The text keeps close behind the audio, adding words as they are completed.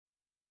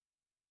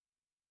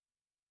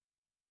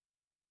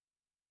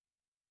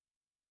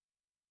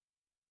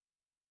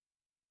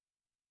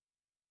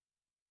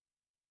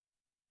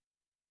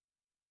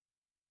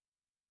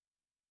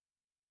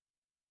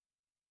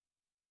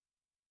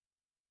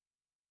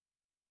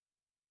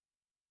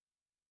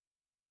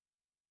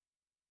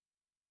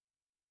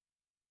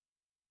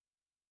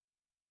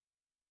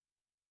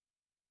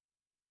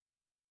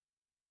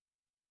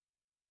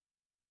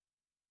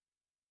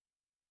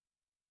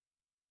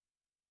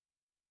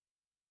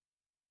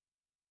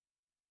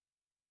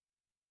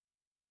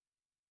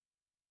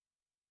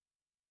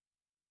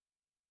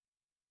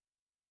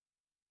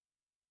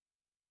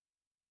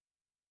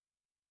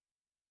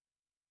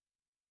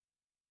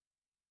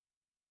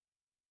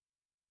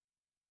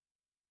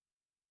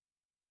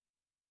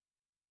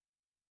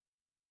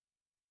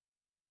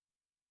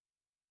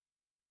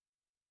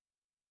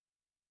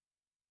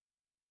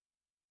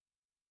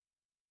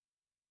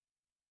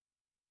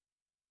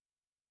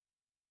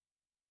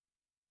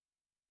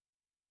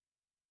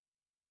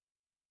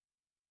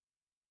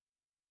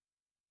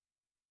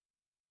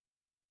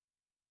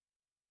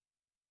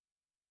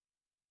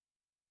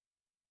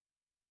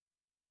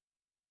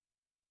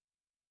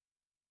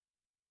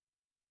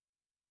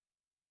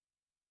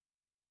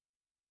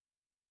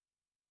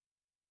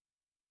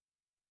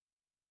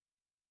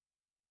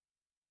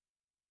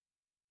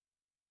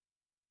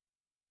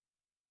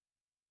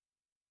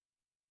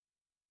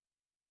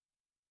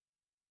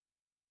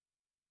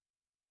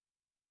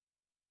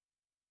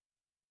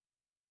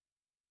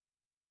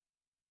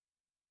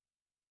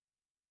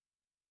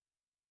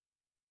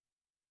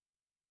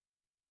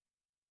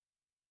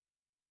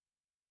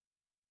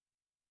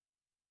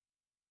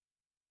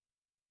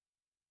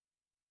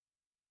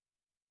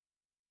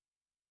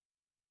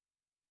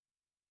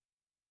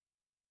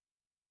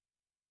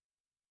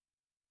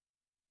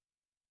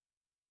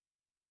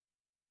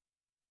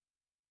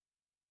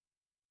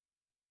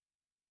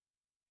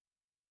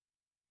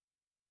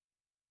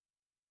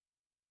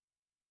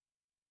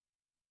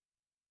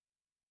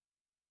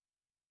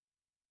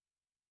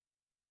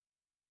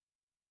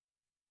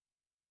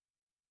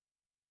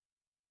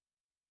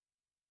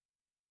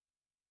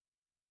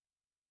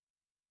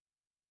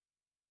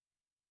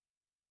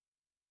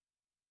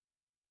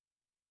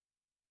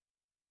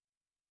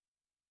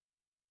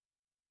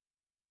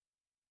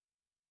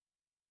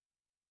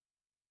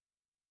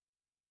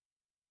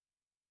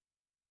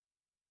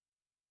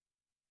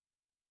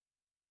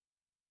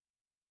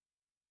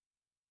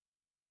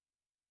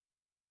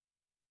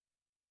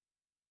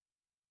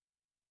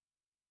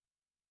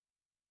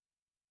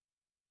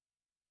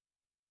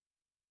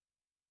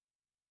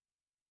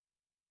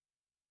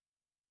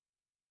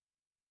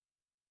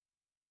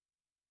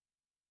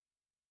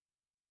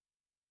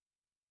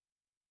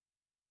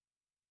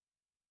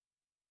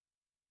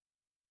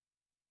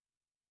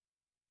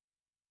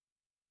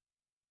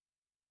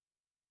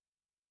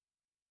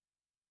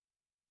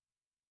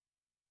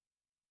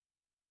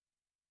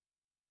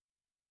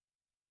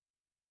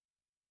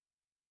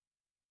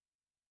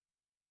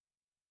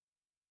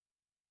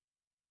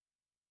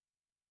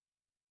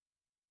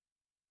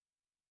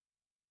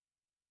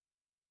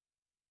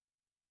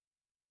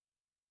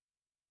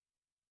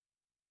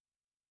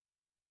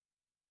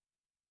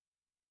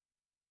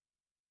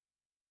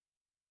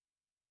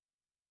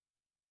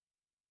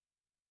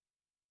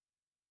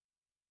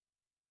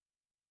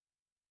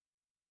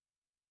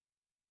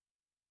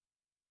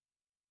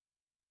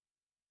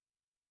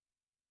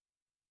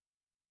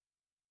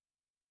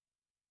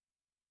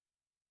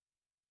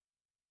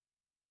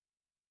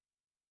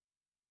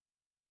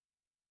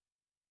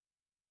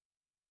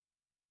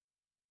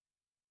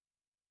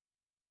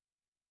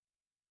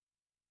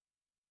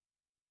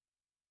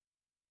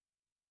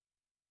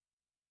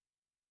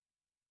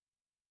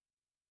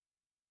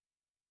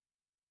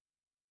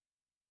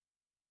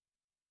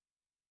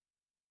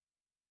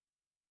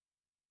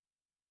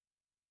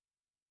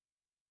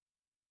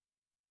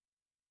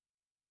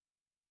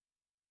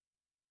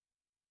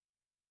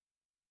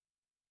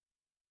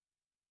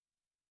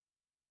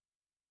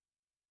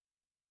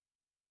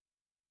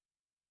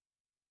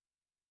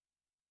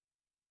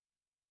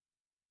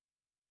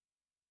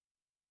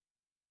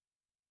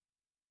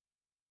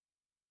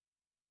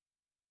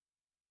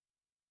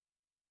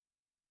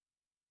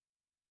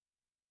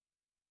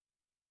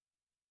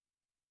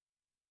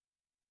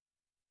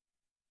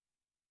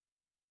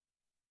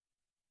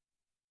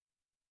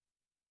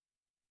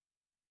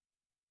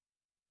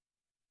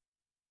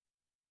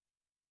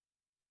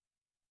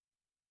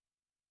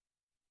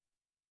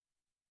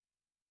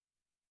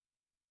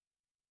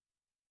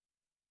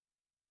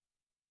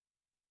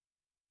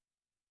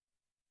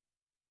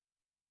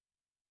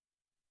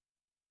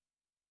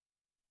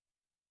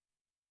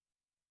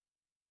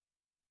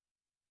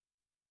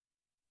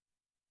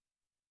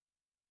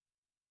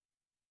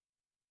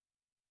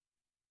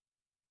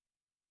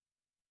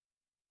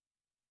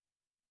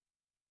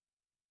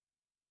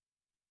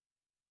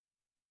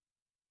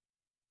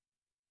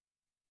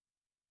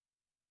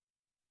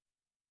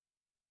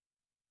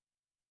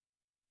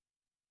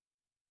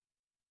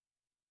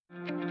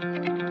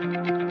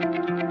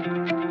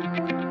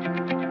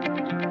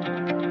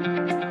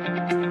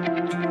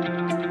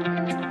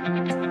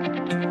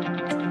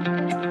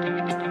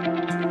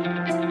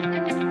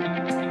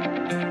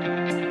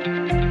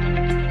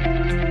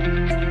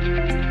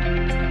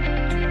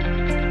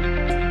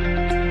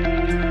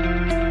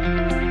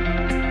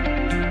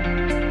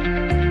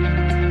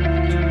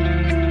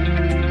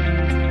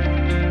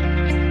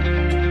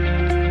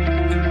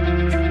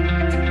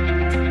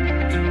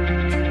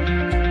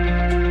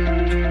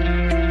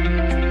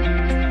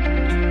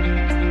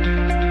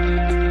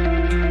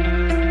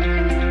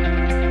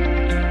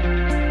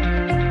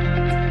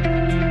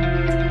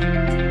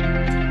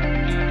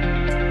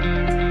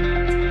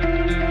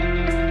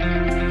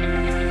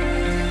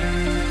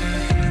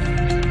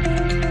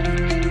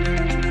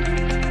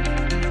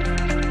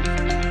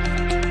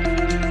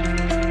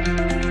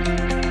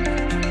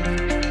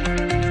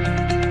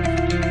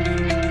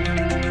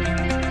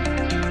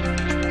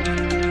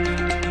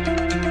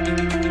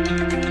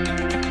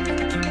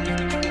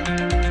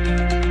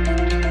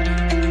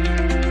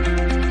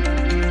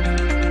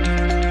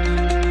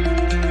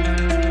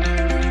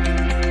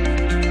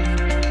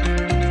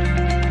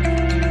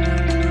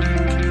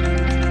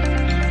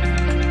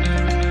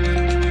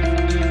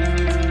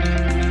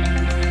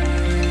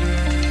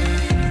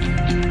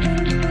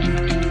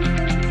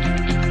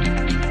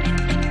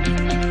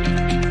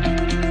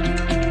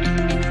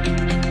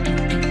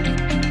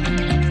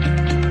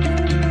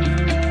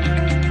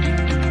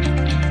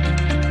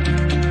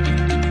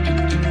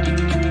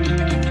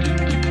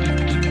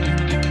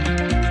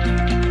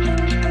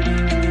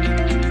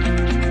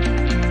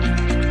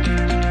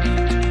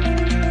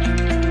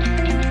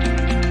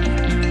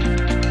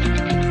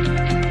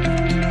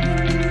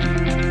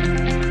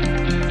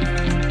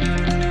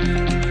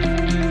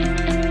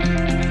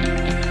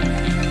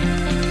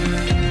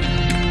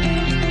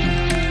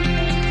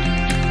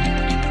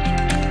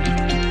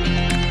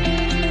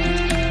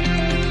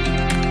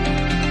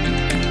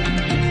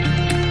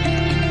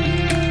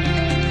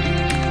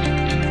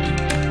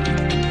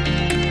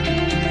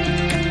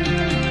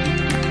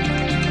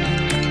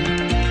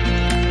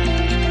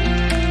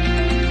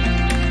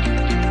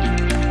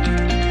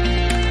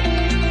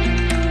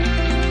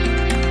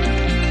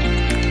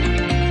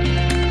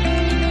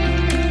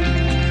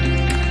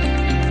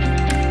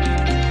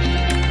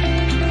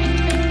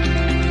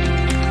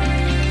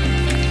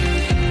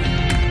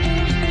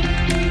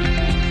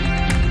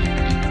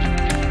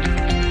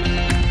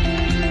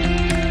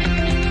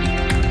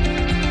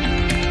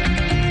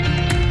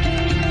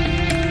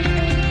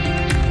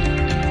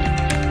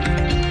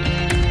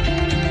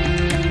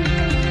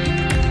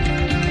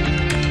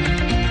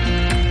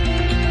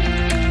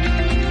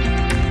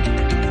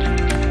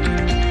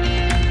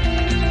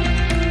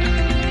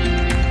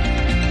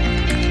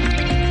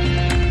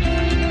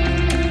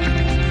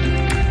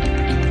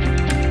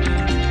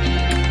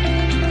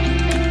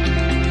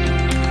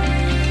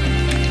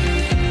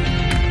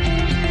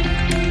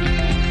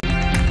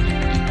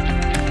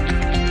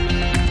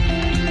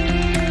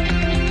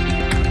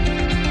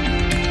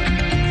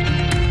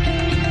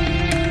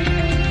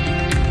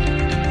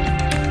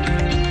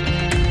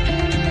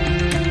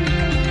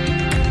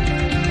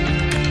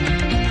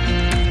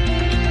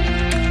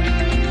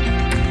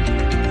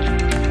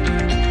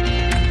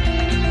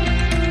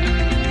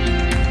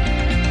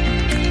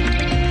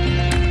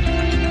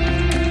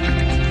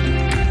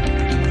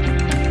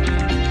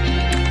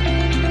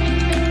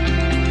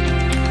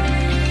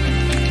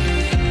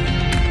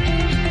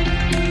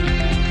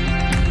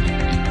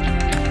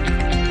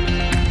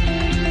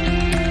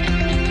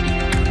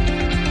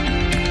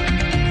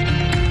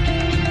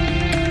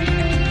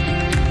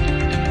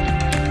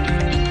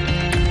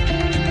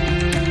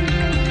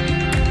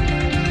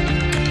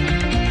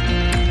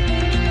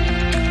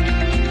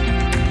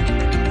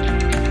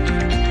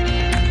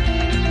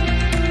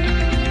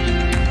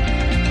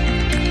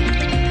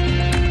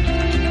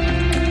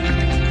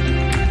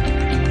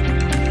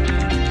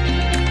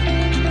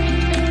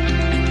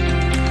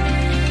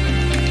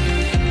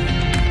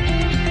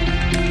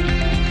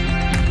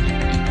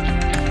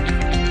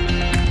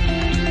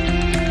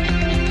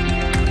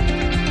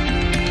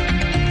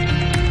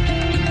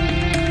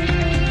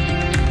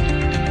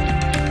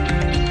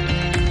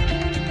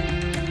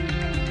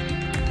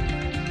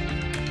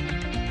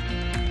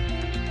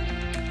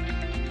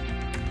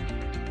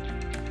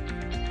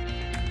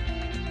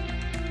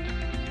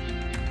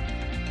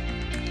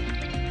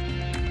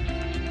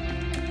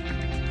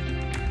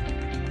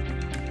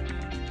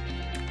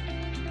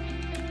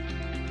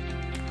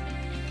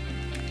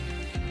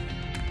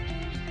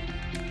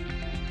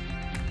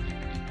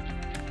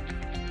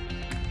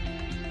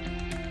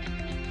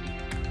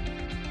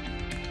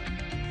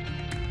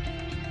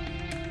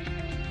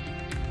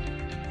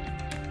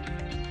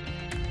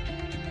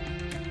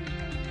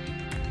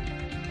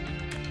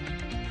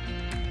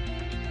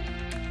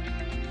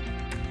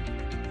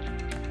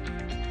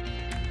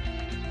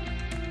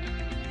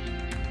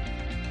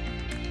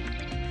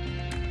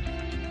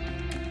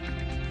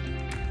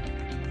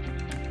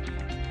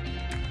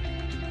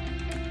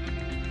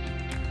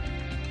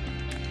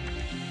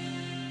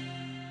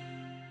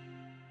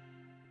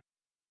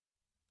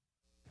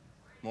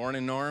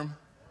Morning, Norm.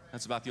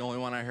 That's about the only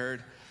one I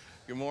heard.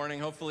 Good morning.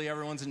 Hopefully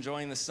everyone's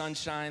enjoying the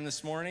sunshine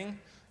this morning.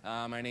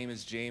 My name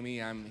is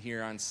Jamie. I'm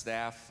here on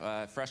staff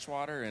at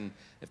Freshwater, and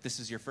if this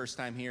is your first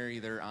time here,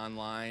 either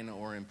online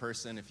or in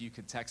person, if you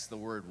could text the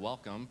word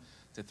welcome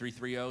to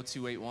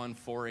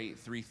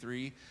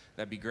 330-281-4833,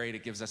 that'd be great.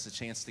 It gives us a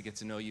chance to get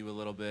to know you a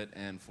little bit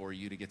and for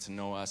you to get to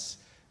know us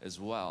as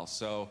well.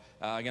 So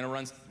I'm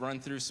going to run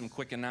through some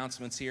quick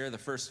announcements here. The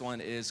first one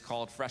is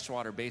called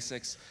Freshwater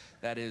Basics.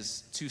 That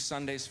is 2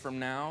 Sundays from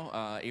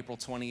now, April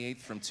 28th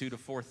from 2 to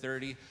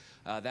 4:30.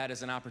 That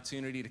is an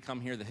opportunity to come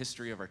hear the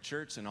history of our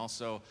church and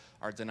also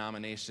our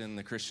denomination,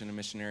 the Christian and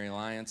Missionary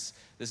Alliance.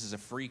 This is a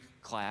free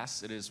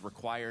class. It is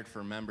required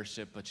for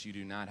membership, but you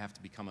do not have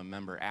to become a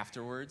member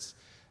afterwards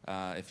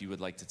if you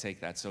would like to take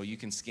that. So you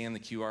can scan the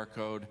QR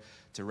code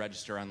to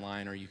register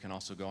online, or you can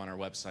also go on our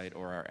website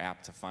or our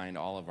app to find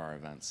all of our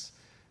events.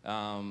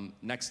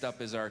 Next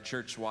up is our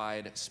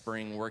church-wide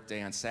spring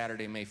workday on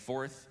Saturday, May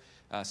 4th,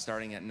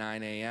 starting at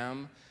 9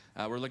 a.m.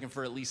 We're looking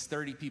for at least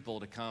 30 people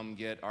to come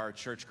get our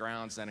church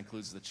grounds. That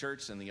includes the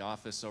church and the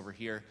office over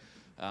here.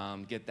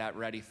 Get that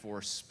ready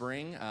for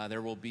spring.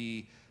 There will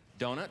be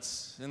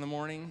donuts in the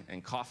morning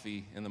and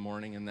coffee in the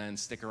morning, and then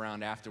stick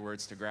around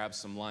afterwards to grab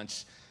some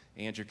lunch.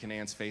 Andrew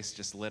Canan's face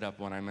just lit up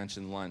when I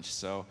mentioned lunch.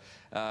 So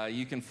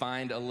you can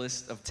find a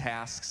list of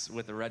tasks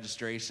with the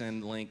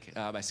registration link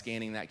by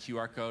scanning that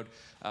QR code.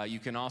 You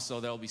can also,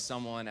 there'll be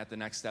someone at the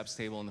Next Steps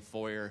table in the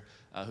foyer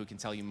who can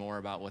tell you more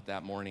about what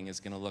that morning is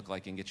going to look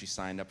like and get you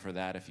signed up for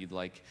that if you'd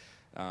like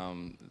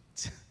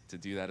to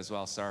do that as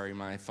well. Sorry,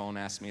 my phone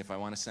asked me if I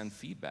want to send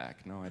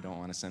feedback. No, I don't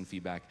want to send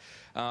feedback.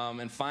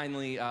 And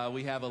finally,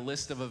 we have a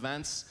list of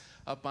events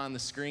up on the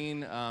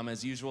screen.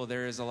 As usual,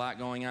 there is a lot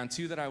going on.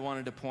 Two that I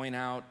wanted to point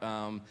out.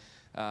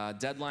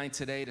 Deadline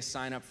today to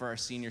sign up for our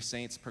Senior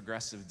Saints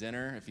Progressive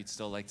Dinner, if you'd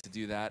still like to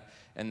do that.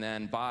 And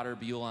then Botter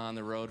Beulah on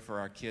the road for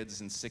our kids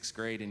in 6th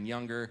grade and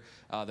younger.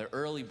 The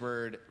early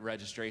bird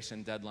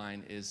registration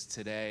deadline is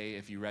today.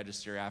 If you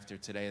register after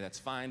today, that's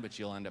fine, but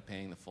you'll end up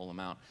paying the full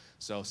amount.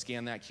 So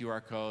scan that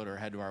QR code or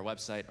head to our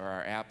website or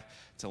our app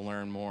to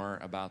learn more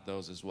about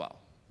those as well.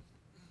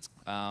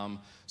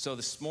 So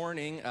this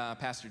morning,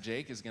 Pastor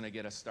Jake is going to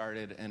get us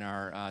started in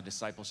our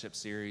discipleship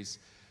series.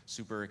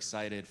 Super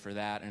excited for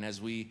that. And as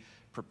we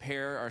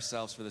prepare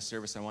ourselves for the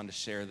service, I wanted to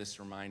share this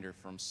reminder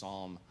from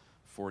Psalm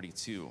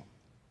 42.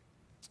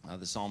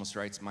 The psalmist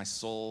writes, "My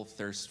soul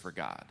thirsts for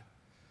God,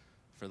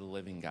 for the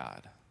living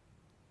God.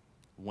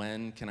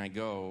 When can I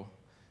go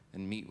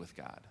and meet with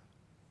God?"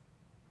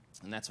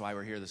 And that's why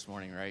we're here this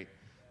morning, right?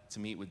 To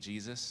meet with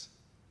Jesus,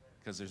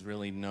 because there's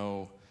really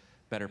no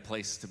better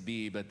place to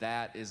be, but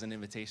that is an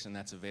invitation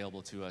that's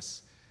available to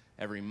us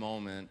every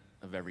moment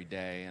of every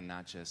day, and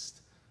not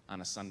just on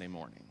a Sunday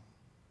morning,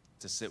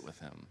 to sit with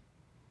him,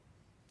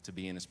 to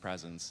be in his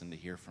presence, and to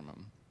hear from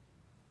him.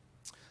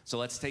 So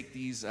let's take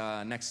these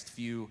next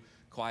few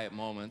quiet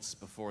moments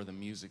before the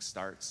music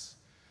starts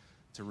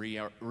to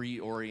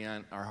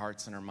reorient our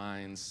hearts and our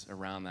minds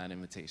around that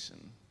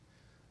invitation,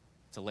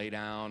 to lay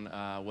down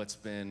what's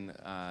been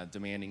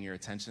demanding your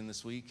attention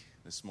this week,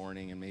 this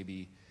morning, and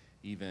maybe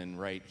even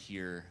right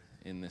here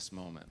in this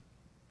moment.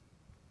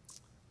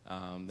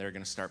 They're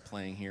going to start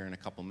playing here in a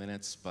couple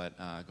minutes, but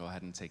go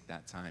ahead and take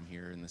that time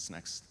here in this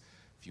next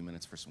few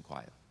minutes for some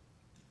quiet.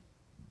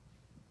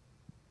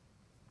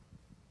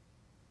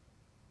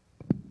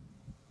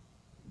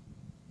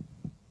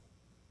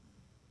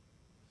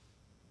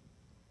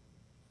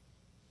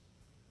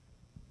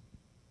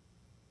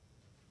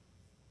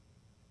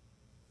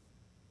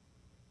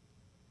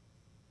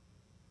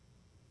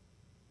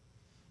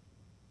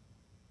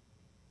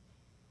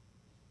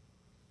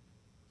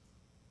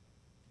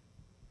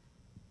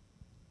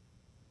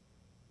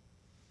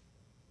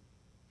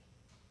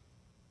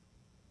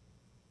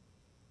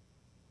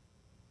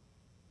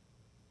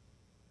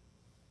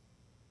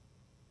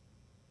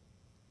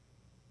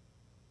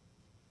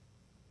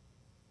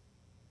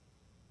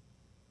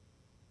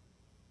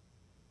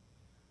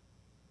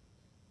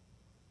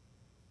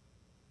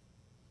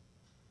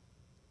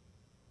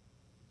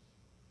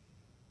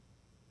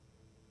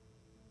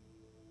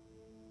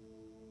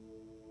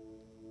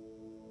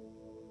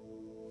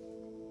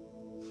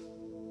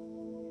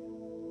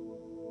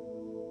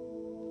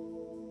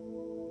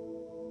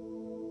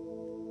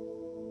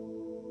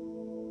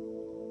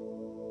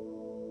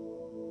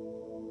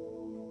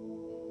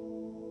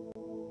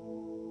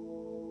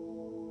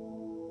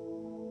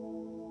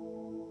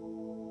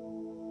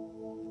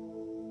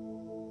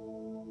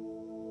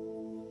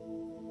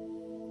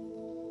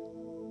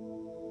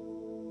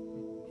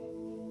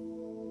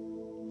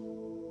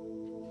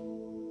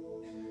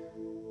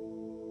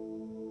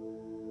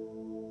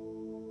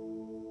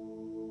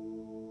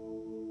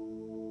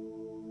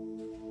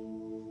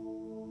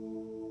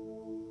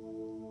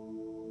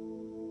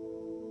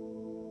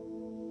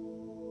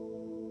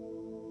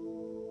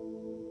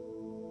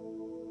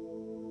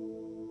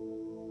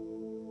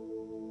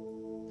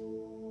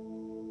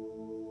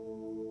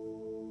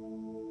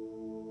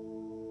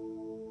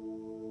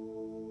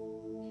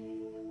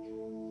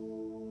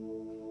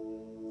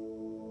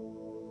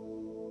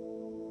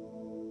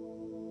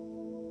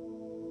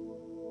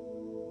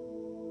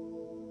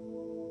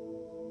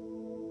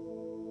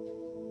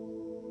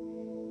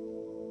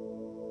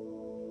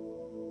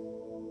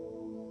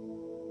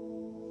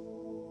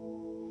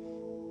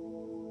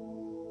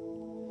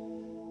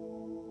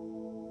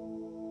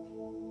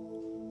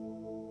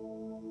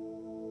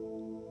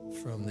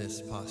 From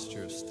this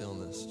posture of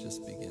stillness,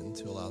 just begin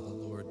to allow the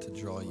Lord to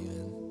draw you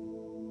in.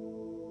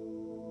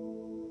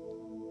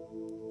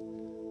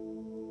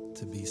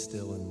 To be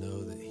still and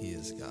know that He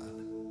is God.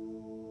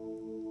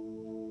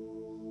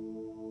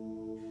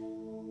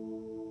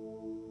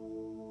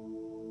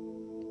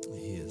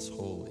 He is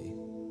holy.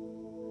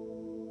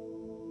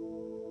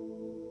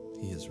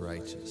 He is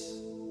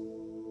righteous.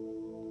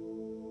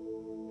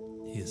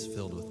 He is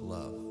filled with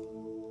love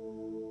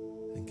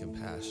and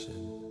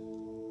compassion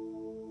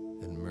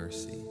and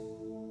mercy.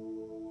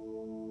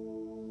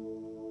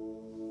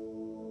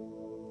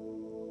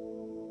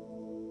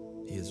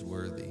 He is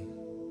worthy.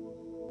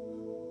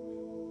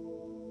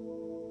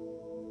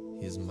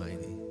 He is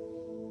mighty.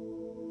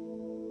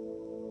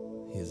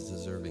 He is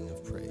deserving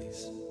of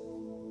praise.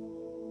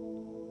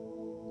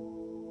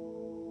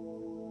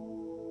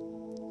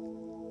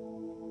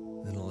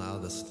 Then allow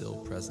the still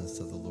presence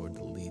of the Lord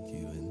to lead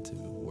you into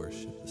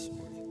worship this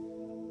morning.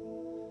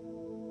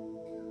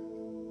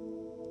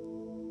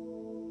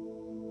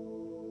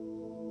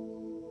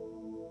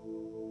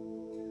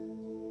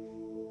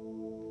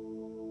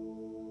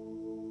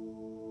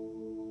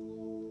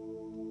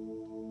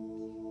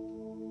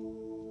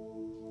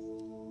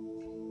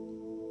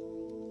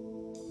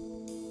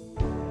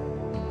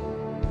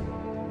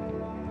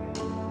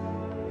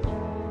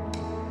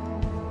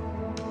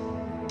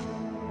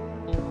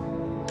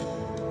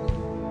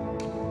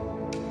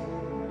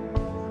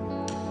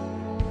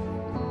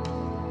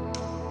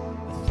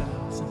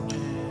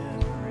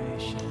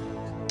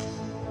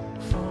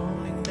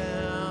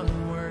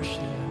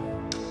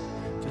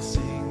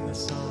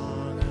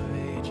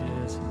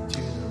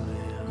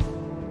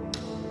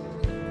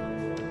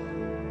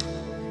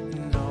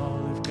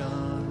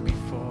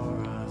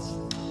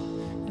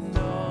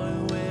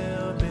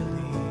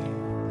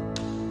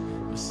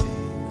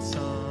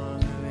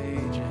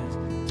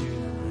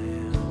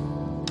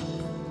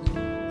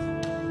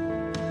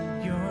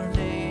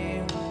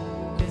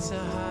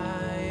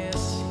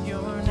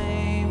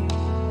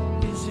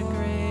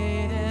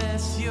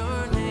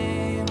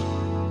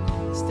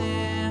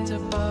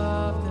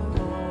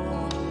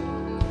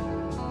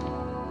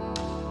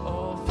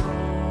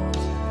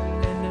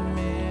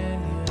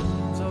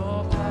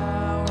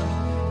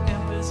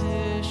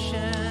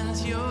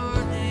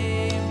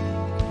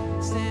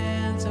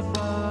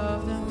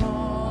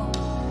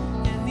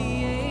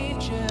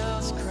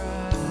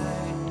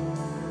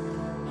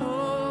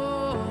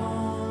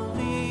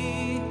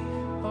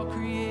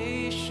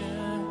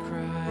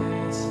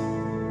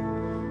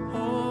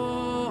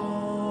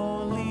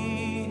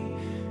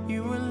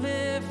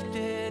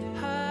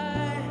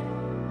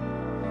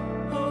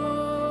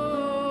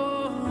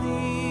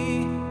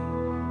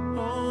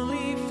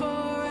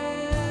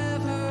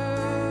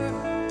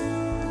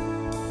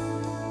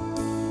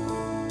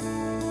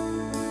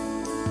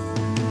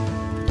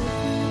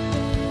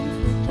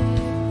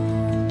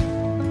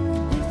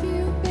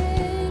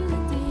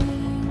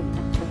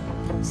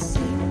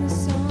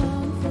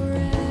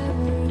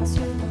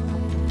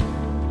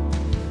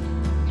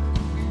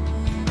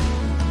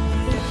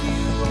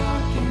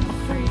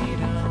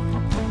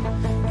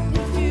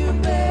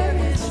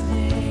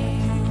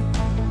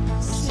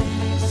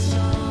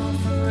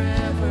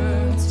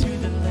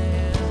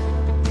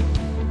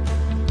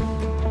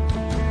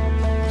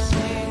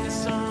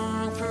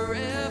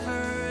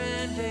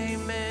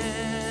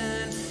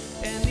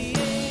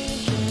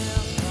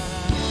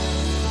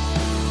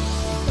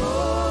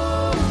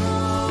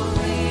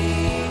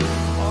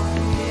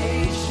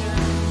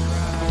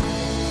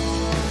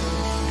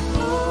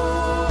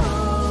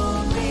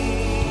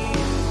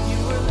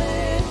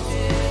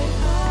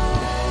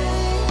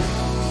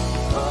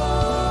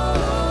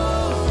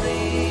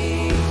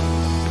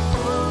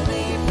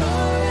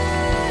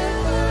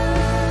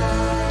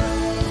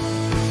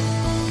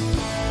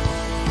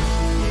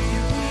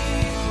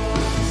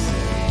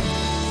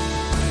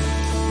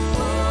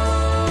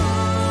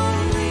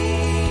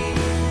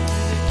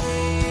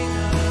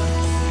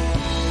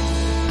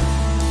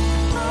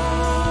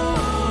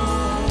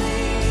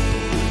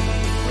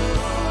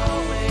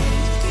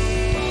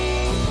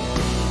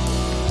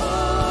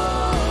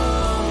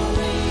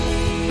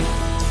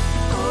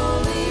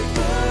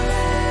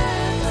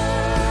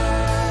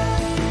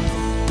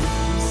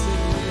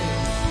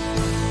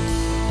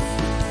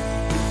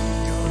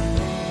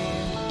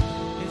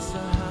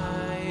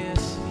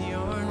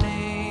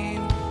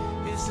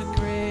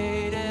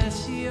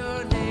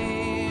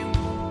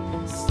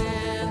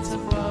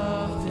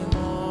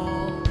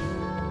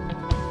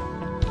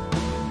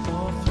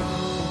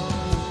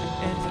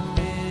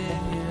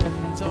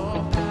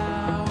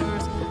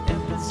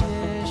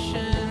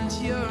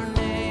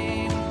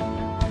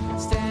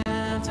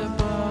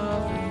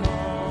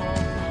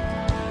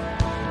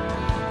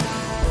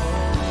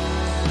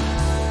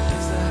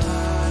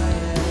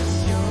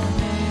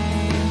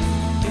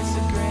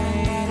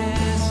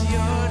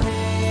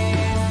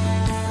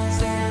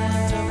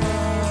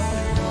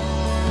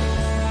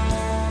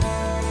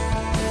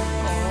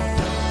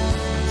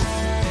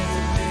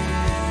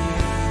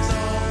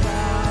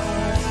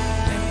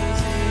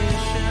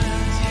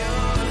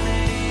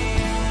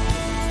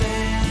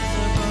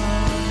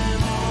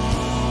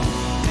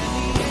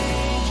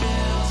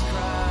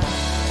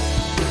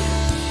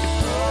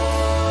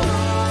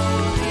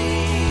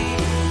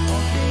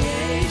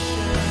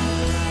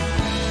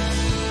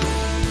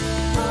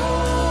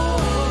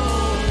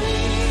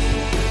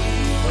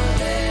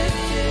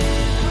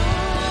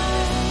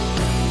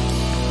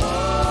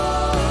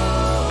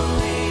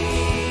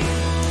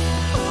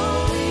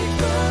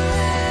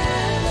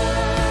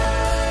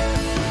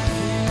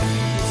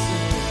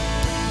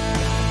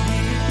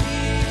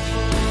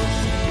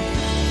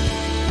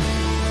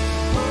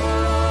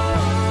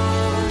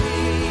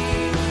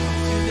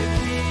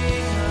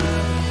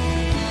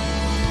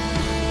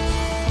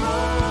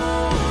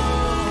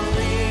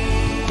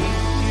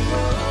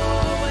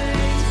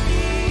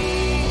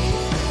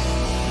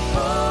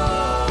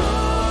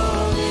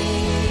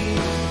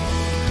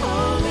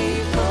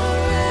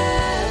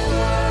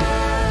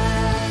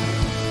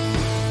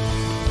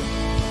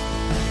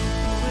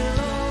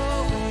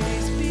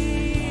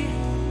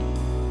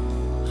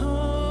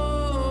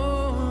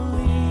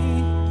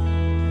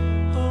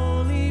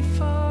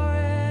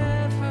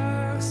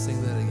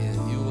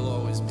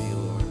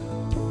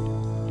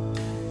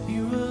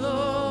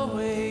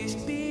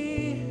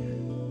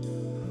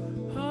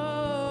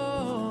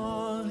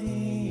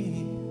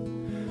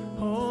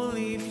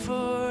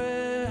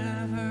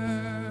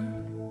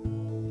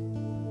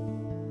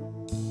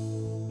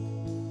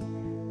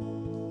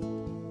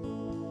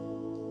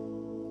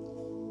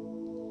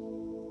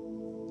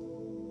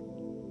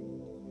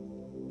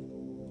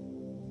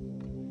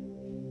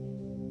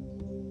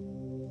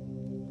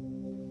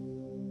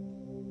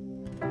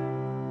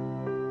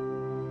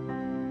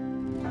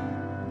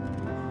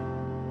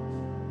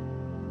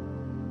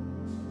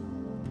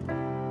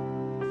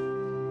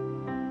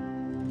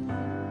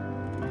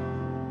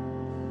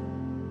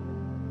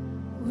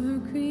 Were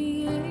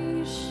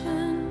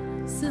creation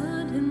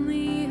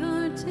suddenly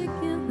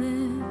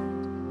articulate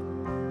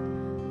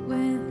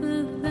with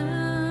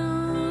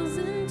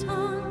 1,000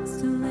 tongues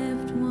to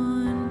lift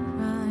one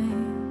cry?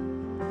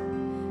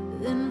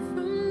 Then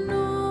from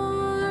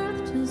north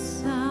to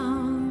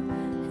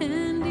south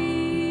and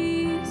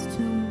east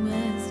to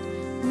west,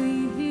 we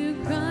hear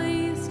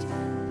Christ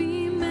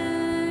be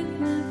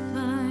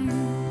magnified.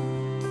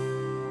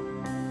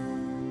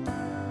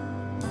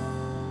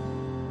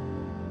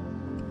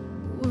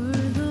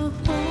 Were the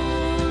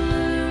whole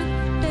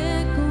earth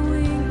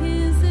echoing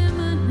His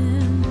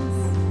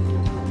eminence,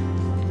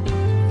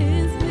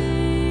 His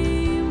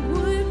name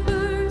would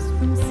burst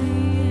from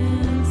sea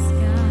and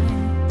sky.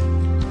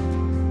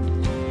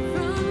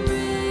 From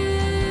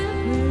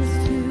rivers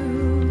to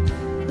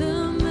the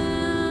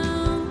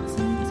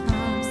mountain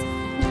tops,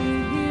 we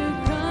hear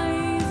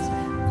Christ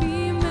be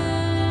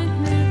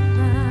magnified.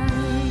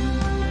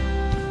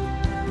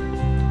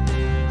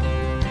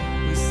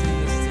 We sing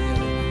this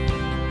together.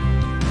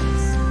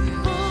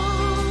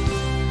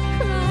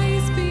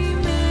 Christ be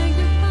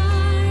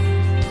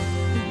magnified,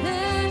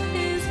 let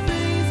His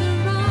praise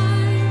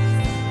arise.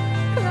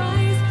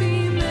 Christ be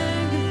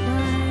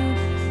magnified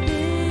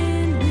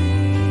in me.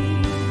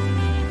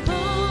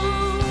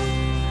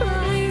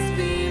 Christ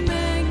be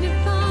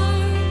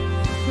magnified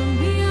from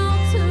the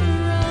altar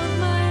of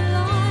my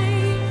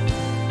life.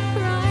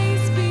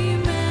 Christ be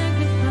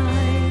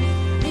magnified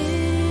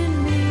in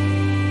me.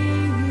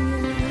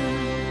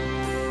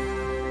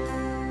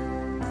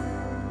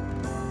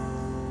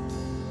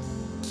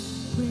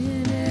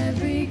 When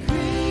every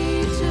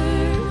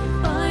creature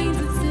finds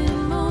its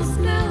inmost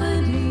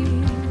melody,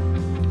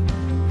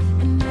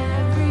 and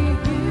every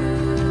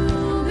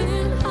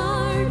human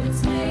heart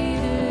its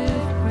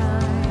native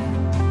cry,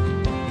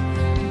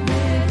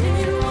 then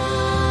in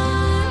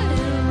one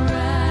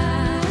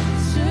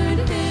enraptured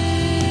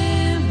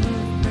hymn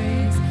of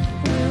praise,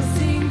 we'll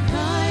sing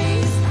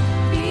Christ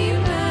be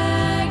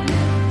magnified.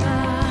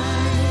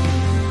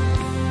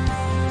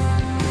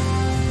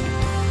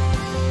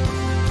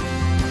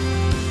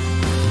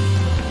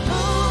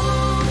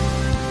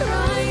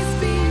 Christ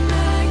be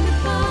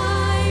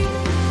magnified,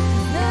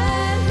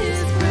 let His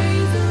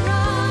praise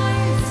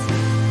arise.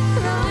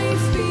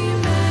 Christ be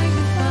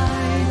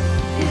magnified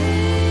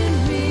in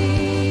me.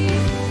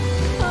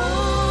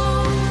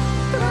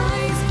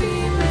 Christ be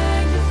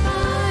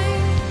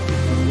magnified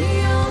from the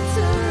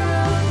altar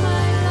of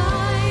my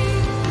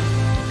life.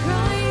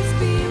 Christ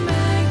be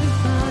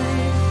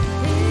magnified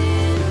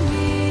in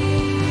me.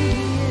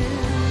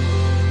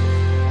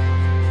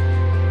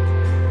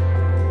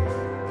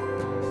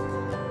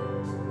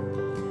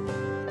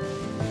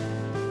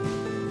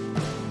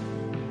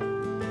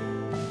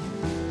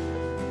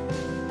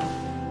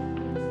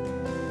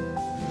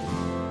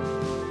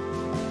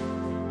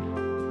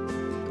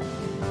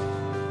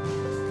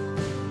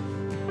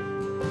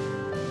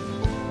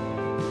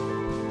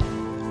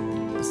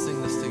 Let's sing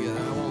this together.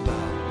 I won't bow.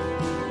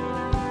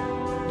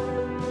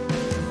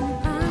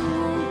 I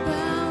won't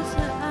bow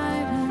to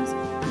idols.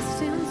 I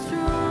stand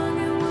strong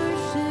and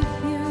worship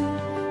You.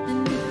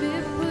 And if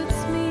it puts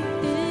me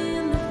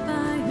in the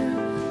fire,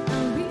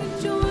 I'll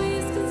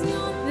rejoice 'cause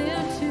You're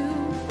there too.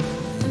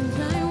 And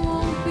I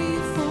won't be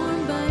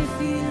formed by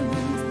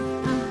feelings.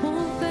 I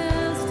hold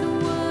fast to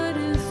what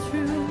is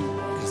true.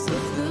 'Cause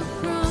if the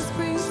cross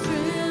brings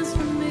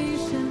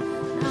transformation,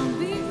 I'll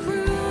be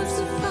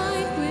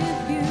crucified with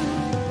You.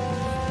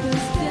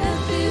 'Cause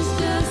death is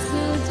just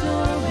the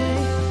doorway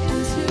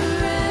into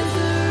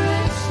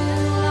resurrection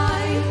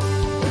life.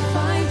 If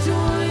I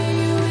join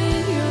You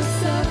in Your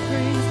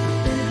sufferings,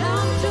 then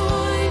I'll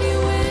join You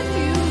when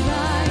You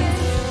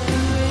rise.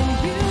 And when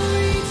You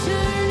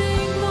return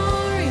in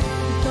glory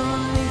with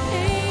all the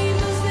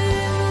angels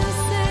and the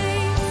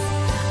saints,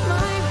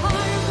 my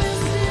heart will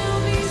still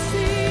be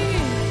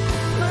singing,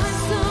 my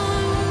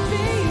song will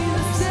be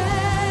the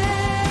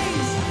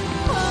same.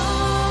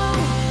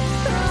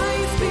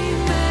 Christ be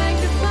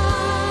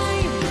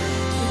magnified,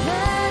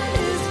 let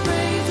His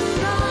praise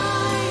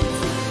arise.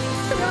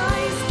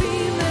 Christ be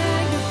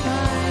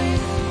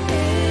magnified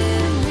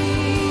in me.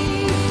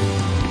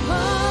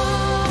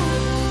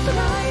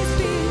 Christ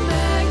be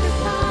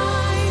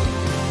magnified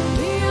from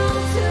the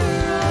altar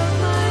of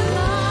my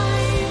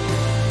life.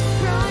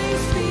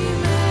 Christ be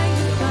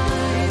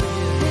magnified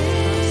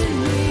in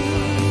me.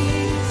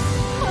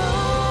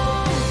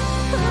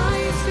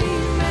 Christ be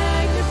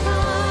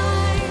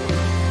magnified,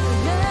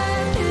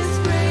 let His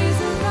praise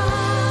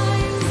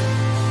arise.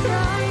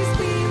 Christ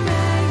be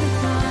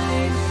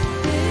magnified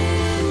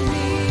in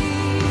me.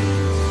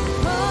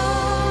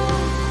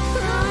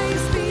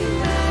 Christ be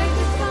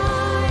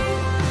magnified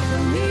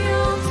from the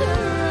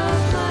altar of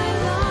my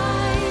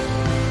life.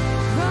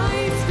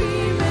 Christ be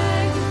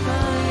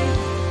magnified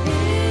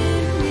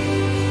in me.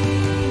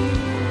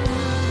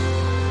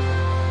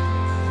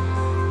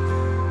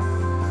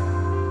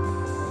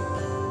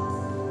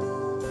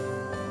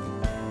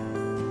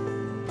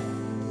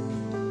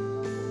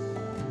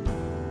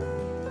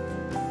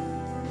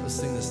 Let's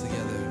sing this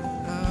together.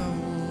 I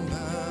won't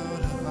bow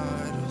to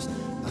idols.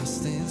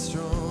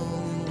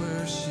 strong and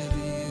worship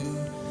you.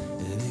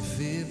 And if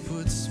it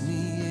puts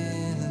me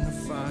in the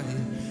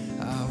fire,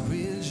 I'll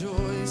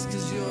rejoice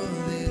 'cause you're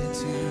there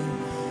too.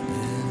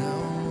 And I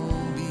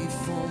won't be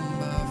formed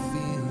by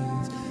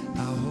feelings.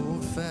 I'll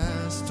hold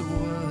fast to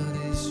what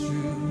is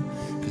true.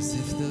 'Cause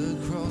if the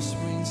cross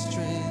brings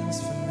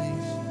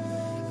transformation,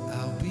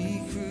 I'll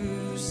be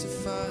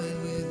crucified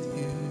with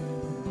you.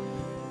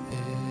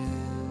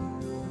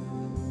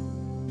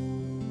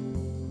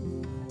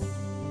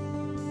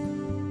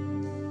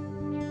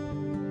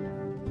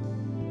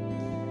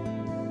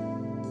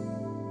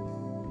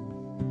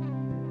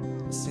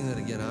 Sing that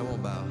again. I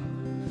won't bow.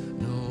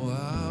 No,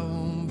 I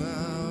won't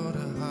bow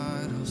to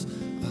idols.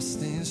 I'll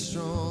stand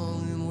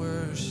strong and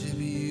worship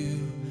you.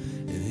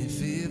 And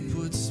if it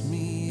puts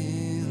me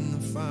in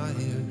the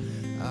fire,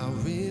 I'll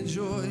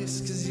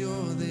rejoice 'cause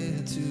you're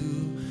there too.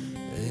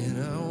 And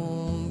I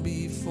won't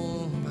be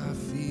formed by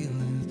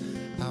feelings.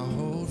 I'll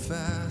hold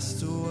fast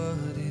to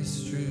what is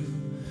true.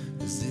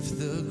 'Cause if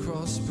the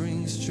cross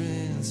brings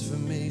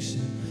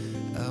transformation,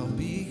 I'll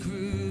be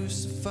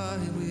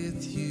crucified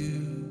with you.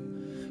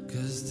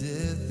 'Cause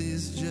death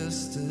is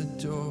just a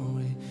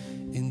doorway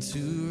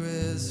into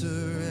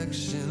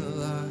resurrection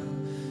life.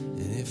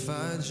 And if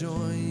I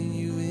join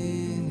you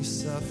in your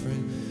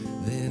suffering,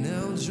 then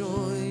I'll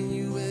join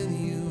you when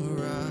you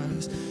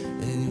rise.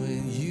 And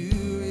when you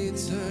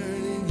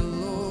return in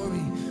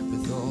glory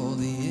with all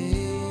the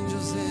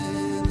angels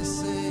and the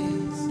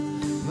saints,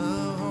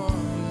 my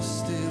heart will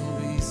still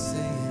be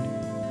singing.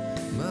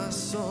 My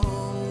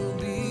song will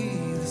be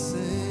the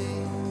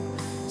same,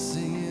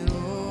 singing,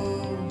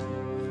 oh,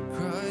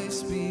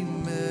 Christ be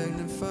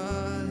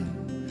magnified,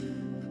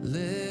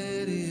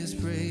 let his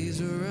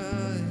praise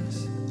arise.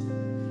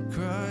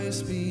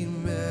 Christ be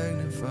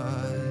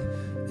magnified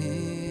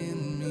in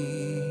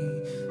me,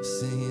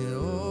 singing,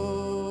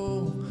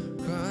 oh,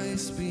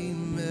 Christ be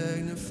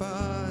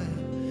magnified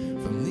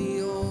from the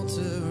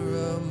altar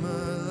of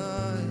my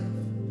life.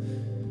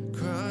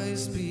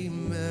 Christ be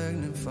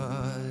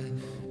magnified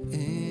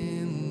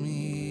in me.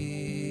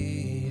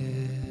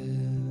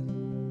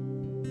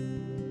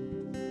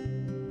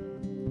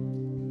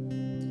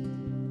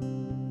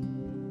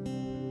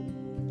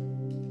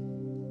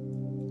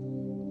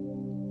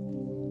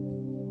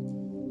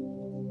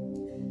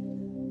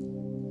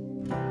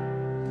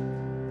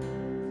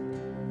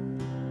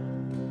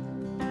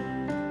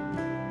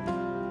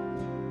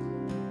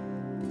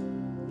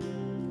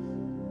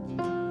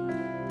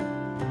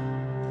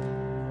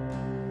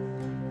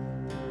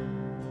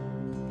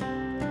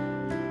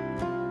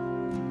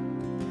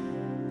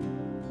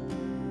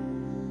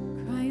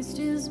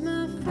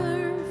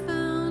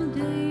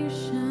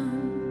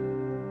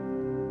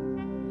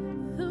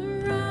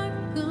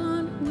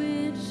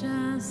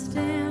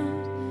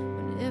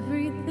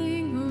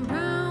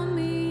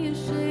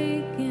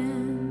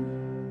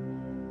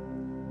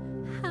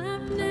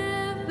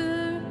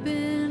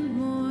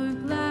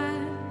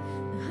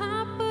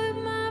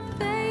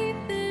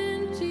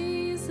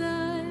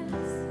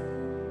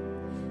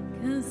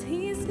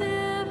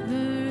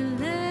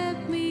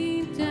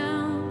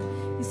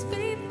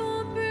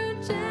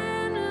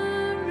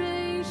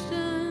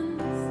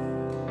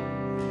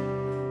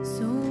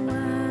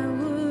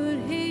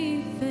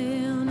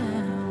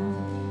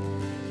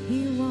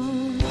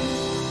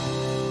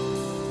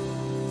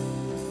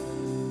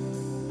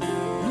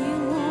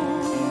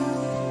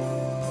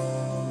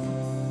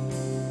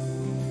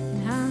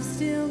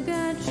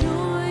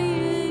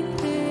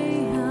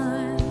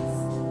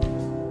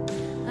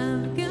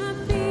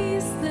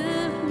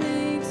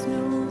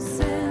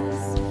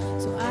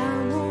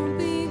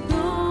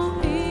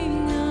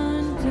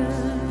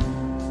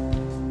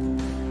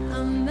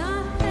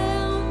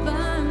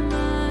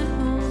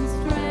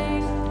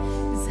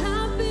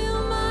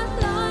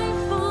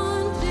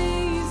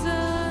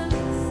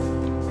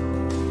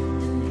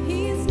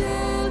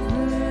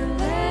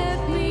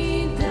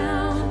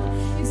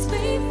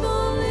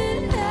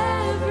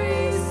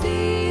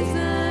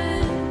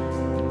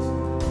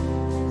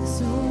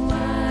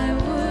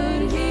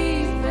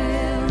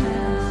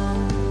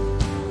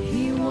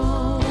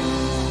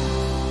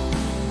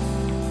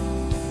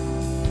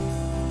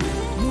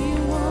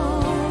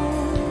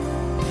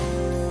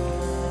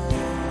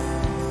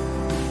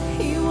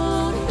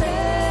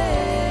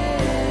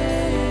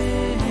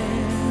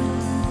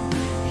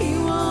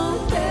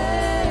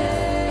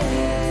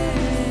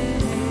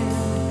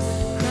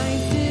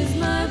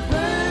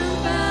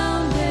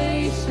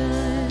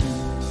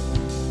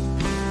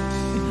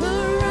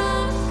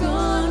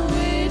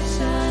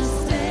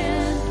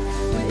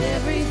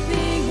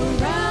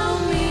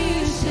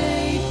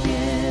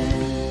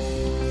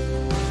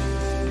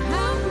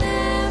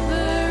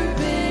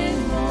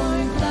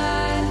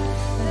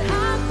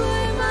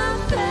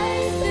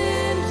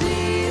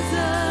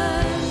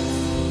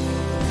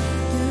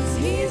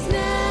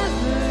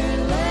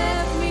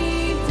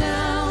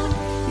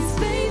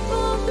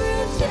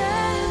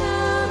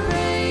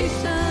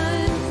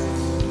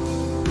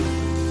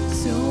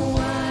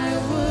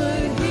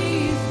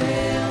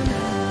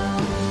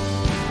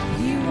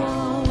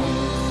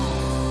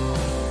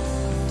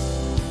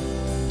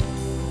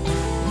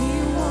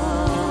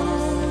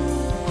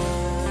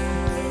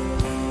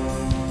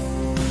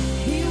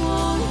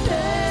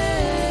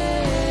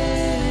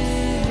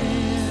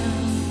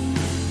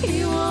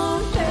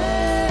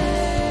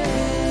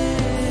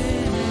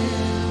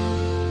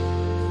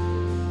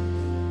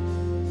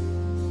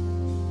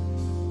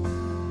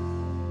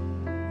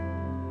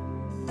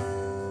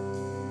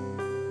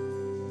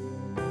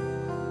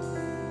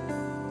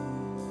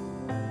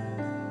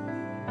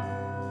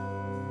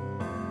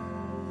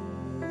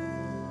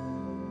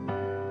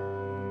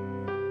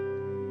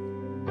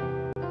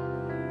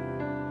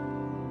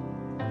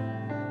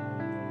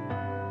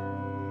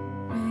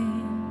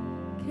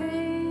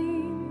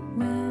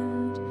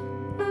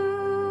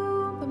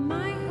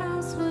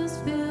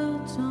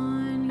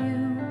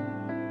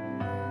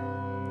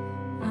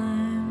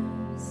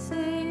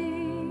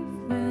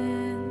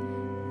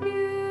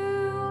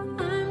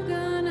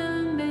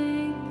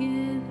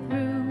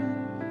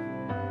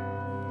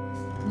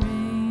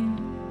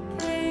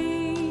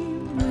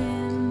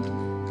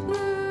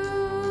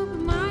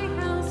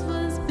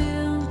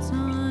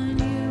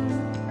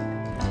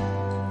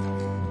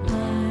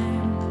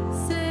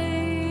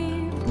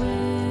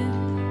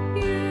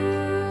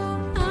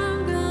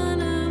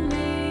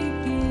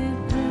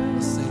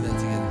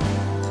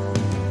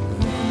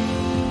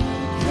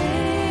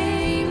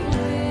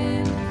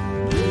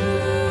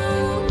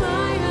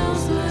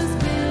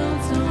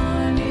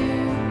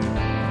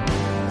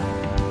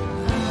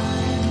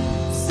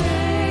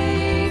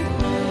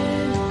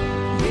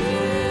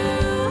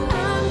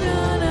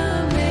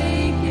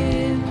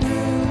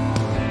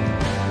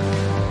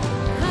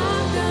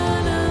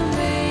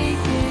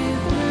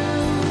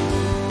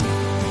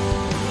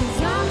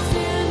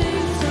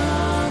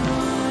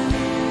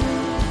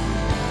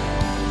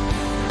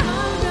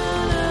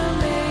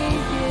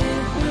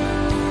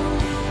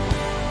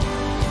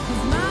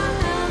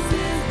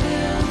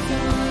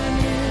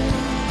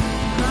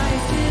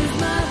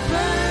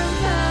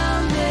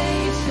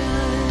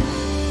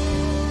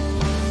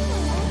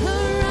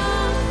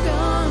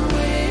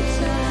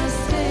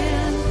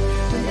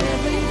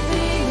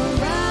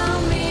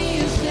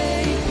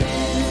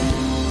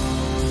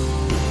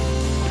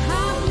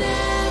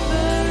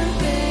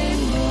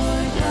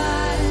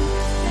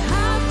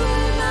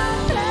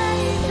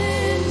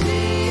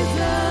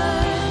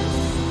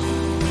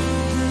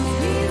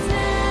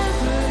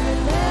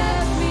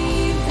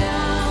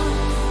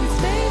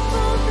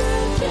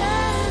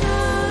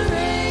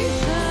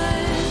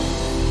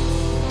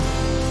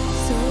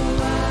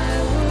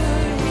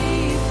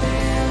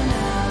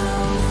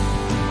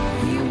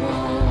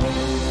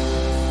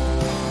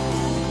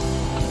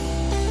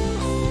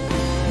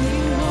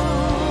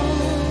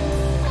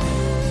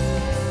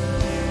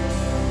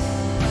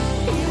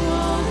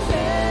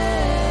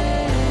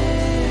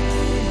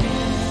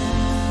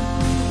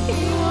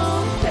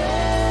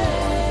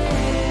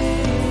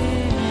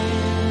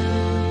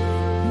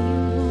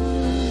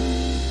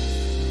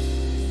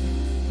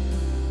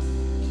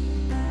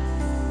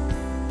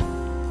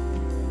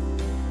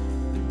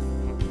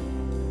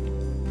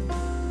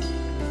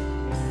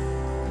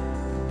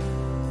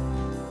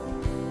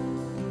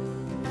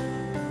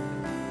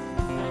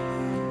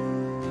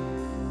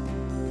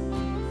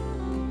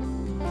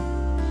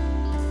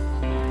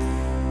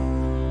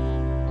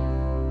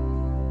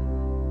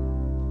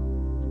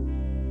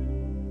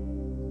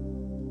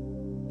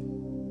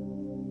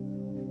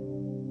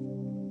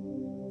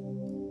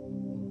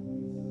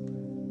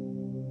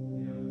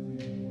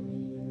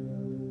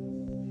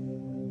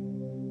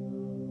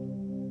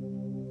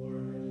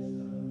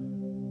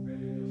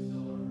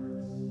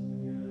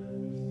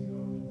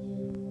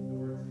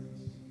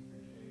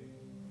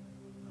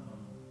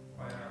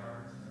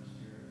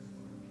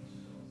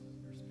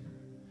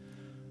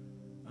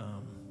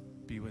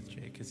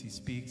 as he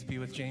speaks. Be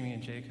with Jamie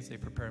and Jake as they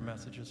prepare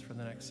messages for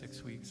the next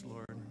 6 weeks,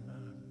 Lord.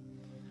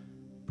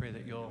 Pray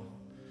that you'll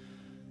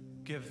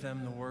give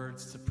them the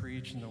words to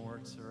preach and the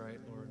words to write,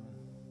 Lord.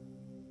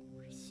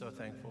 We're just so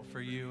thankful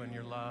for you and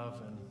your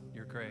love and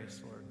your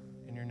grace, Lord.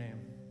 In your name,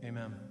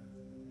 amen.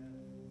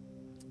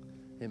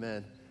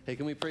 Amen. Hey,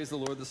 can we praise the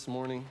Lord this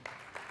morning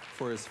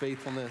for his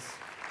faithfulness?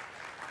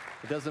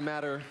 It doesn't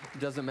matter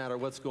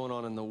what's going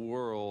on in the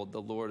world.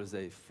 The Lord is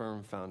a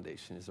firm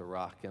foundation. He's a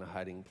rock and a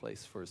hiding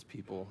place for his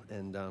people,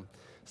 and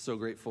so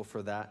grateful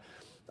for that.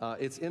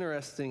 It's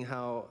interesting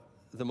how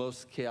the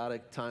most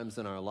chaotic times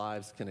in our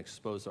lives can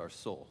expose our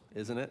soul,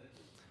 isn't it?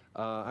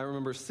 I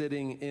remember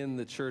sitting in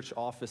the church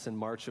office in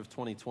March of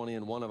 2020,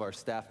 and one of our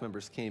staff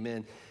members came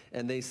in,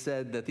 and they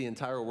said that the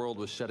entire world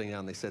was shutting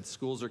down. They said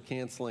schools are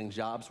canceling,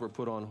 jobs were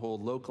put on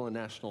hold, local and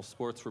national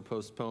sports were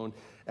postponed,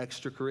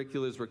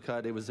 extracurriculars were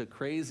cut. It was a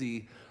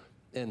crazy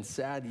and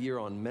sad year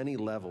on many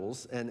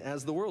levels. And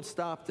as the world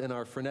stopped and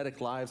our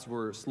frenetic lives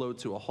were slowed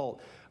to a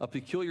halt, a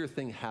peculiar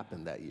thing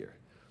happened that year.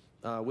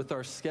 With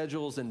our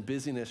schedules and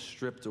busyness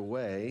stripped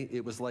away,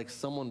 it was like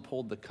someone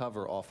pulled the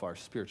cover off our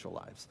spiritual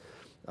lives.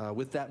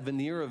 With that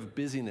veneer of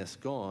busyness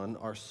gone,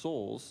 our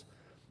souls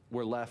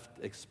were left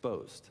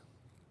exposed.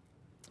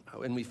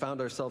 And we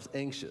found ourselves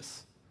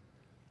anxious,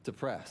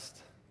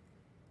 depressed,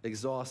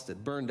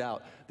 exhausted, burned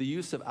out. The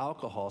use of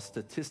alcohol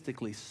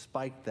statistically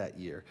spiked that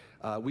year.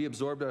 We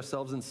absorbed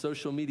ourselves in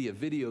social media,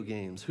 video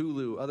games,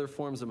 Hulu, other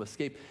forms of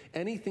escape,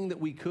 anything that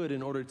we could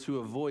in order to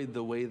avoid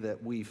the way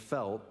that we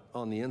felt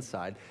on the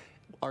inside.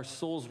 Our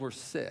souls were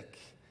sick,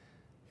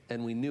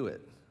 and we knew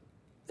it.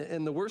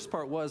 And the worst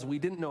part was we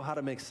didn't know how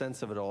to make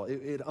sense of it all.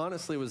 It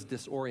honestly was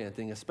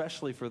disorienting,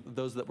 especially for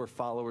those that were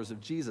followers of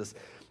Jesus.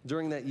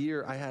 During that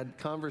year, I had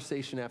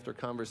conversation after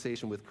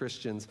conversation with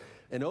Christians,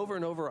 and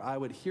over I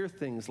would hear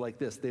things like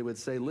this. They would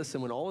say, listen,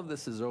 when all of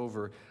this is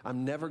over,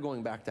 I'm never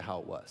going back to how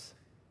it was.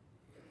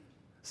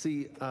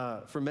 See,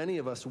 for many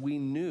of us, we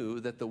knew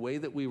that the way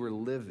that we were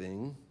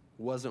living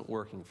wasn't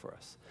working for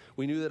us.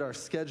 We knew that our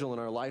schedule and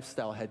our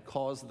lifestyle had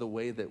caused the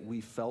way that we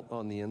felt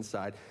on the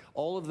inside.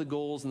 All of the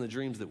goals and the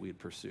dreams that we had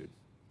pursued,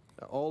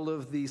 all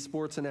of the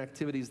sports and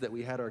activities that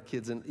we had our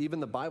kids in,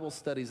 even the Bible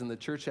studies and the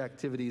church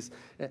activities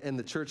and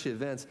the church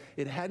events,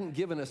 it hadn't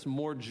given us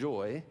more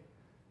joy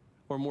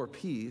or more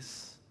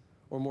peace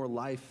or more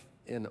life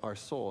in our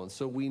soul. And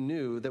so we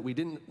knew that we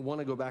didn't want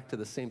to go back to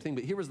the same thing.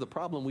 But here was the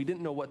problem. We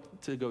didn't know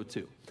what to go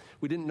to.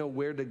 We didn't know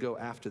where to go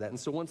after that. And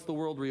so once the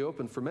world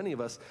reopened, for many of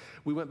us,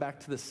 we went back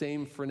to the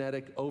same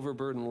frenetic,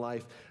 overburdened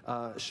life.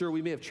 Sure,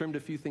 we may have trimmed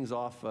a few things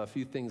off, a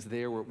few things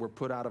there were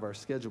put out of our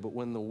schedule. But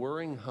when the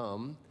whirring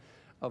hum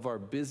of our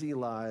busy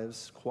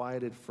lives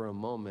quieted for a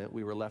moment,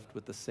 we were left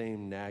with the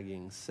same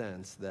nagging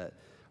sense that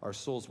our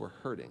souls were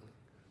hurting,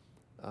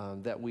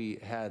 that we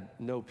had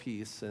no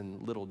peace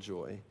and little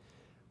joy.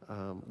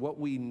 What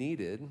we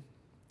needed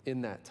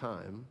in that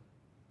time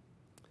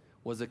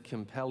was a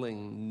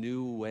compelling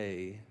new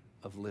way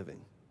of living.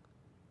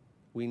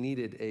 We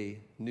needed a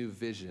new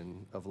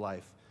vision of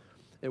life.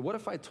 And what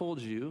if I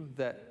told you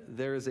that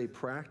there is a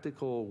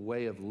practical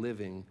way of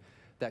living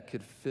that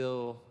could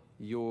fill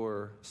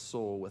your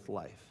soul with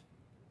life?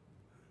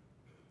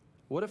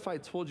 What if I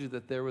told you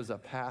that there was a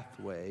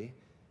pathway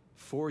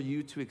for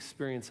you to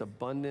experience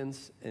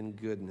abundance and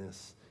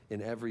goodness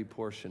in every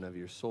portion of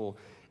your soul?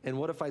 And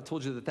what if I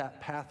told you that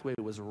that pathway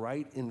was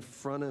right in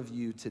front of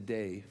you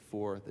today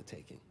for the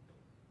taking?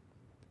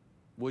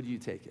 Would you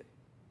take it?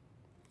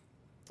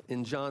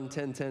 In John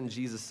 10:10,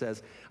 Jesus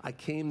says, I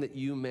came that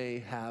you may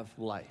have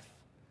life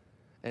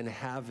and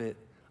have it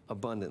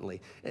abundantly.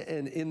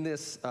 And in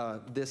this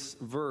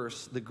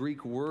verse, the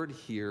Greek word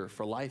here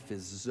for life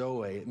is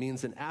zoe. It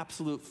means an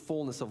absolute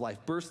fullness of life,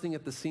 bursting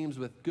at the seams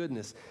with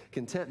goodness,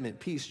 contentment,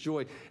 peace,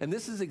 joy. And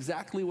this is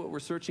exactly what we're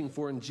searching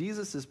for. And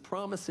Jesus is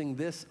promising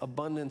this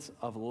abundance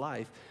of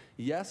life,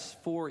 yes,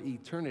 for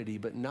eternity,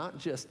 but not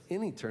just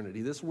in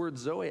eternity. This word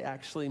zoe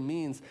actually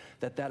means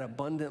that that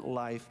abundant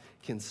life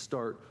can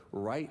start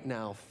right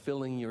now,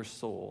 filling your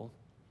soul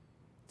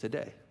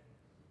today.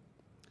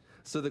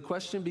 So the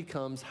question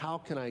becomes, how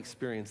can I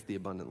experience the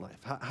abundant life?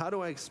 How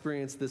do I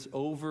experience this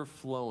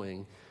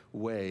overflowing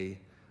way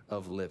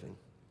of living?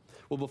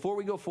 Well, before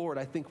we go forward,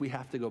 I think we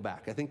have to go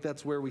back. I think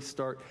that's where we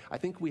start. I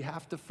think we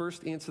have to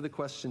first answer the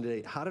question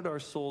today, how did our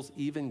souls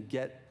even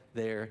get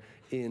there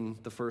in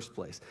the first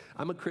place?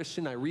 I'm a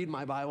Christian. I read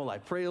my Bible. I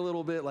pray a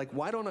little bit. Like,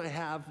 why don't I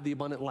have the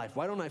abundant life?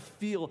 Why don't I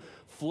feel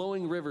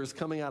flowing rivers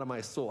coming out of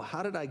my soul?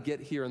 How did I get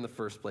here in the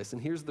first place?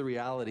 And here's the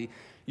reality.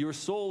 Your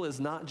soul is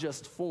not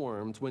just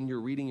formed when you're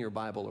reading your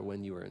Bible or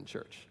when you are in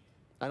church.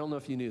 I don't know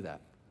if you knew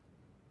that.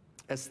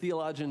 As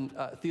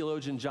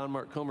theologian John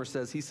Mark Comer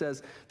says, he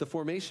says, the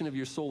formation of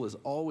your soul is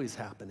always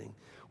happening.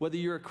 Whether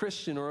you're a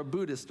Christian or a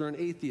Buddhist or an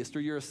atheist,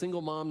 or you're a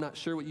single mom not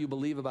sure what you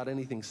believe about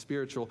anything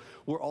spiritual,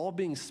 we're all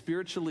being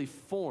spiritually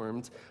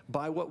formed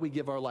by what we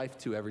give our life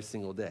to every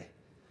single day.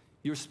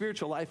 Your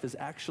spiritual life is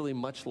actually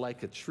much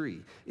like a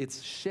tree.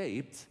 It's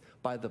shaped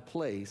by the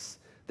place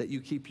that you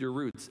keep your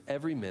roots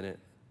every minute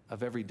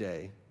of every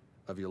day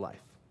of your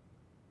life.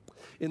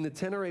 In the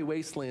Tenere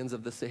wastelands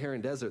of the Saharan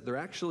desert, there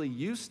actually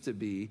used to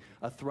be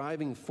a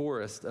thriving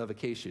forest of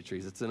acacia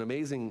trees. It's an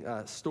amazing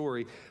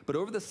story. But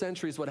over the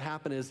centuries, what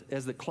happened is,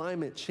 as the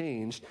climate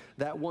changed,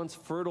 that once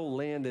fertile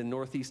land in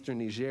northeastern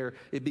Niger,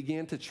 it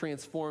began to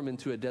transform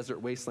into a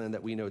desert wasteland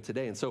that we know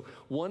today. And so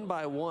one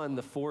by one,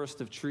 the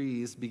forest of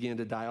trees began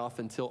to die off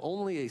until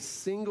only a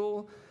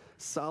single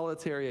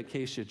solitary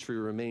acacia tree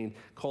remained,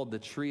 called the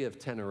tree of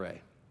Tenere.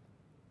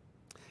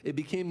 It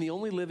became the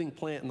only living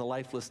plant in the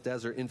lifeless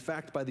desert. In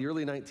fact, by the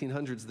early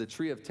 1900s, the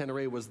tree of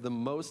Tenere was the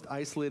most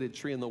isolated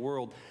tree in the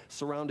world,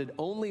 surrounded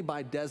only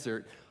by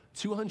desert,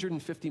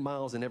 250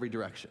 miles in every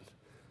direction.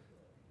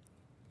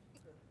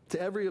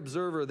 To every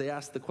observer, they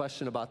asked the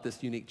question about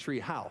this unique tree.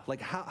 How? Like,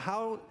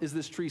 how is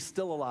this tree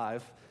still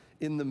alive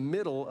in the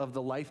middle of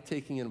the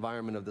life-taking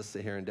environment of the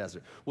Saharan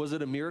desert? Was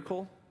it a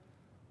miracle?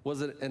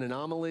 Was it an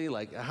anomaly?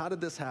 Like, how did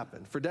this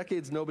happen? For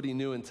decades, nobody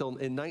knew until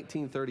in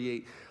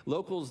 1938,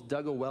 locals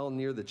dug a well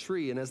near the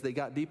tree, and as they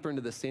got deeper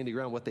into the sandy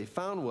ground, what they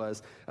found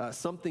was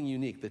something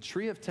unique. The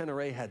tree of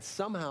Tenere had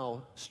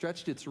somehow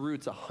stretched its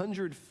roots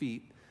 100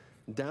 feet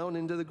down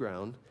into the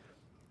ground,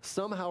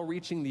 somehow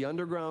reaching the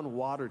underground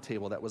water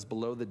table that was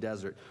below the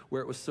desert,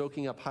 where it was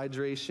soaking up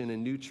hydration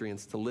and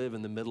nutrients to live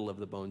in the middle of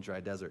the bone-dry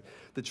desert.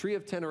 The tree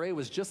of Tenere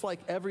was just like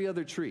every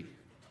other tree.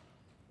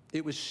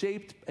 It was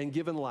shaped and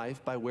given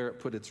life by where it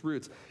put its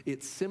roots.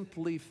 It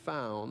simply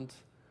found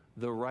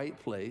the right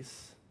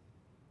place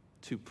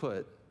to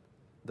put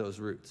those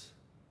roots.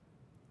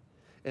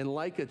 And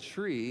like a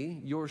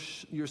tree, your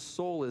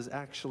soul is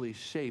actually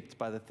shaped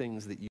by the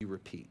things that you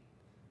repeat,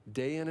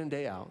 day in and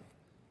day out,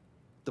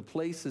 the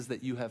places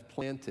that you have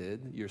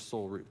planted your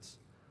soul roots.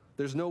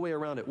 There's no way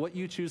around it. What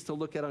you choose to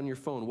look at on your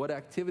phone, what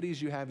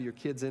activities you have your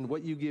kids in,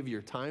 what you give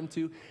your time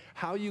to,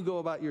 how you go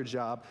about your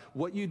job,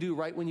 what you do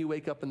right when you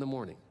wake up in the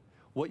morning,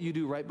 what you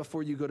do right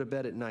before you go to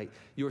bed at night.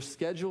 Your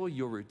schedule,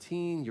 your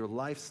routine, your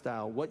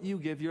lifestyle, what you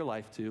give your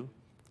life to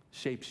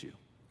shapes you.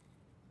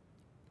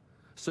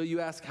 So you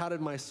ask, how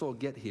did my soul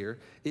get here?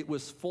 It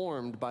was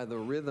formed by the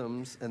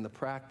rhythms and the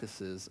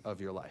practices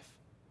of your life.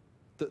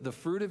 The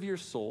fruit of your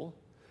soul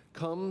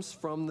comes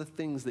from the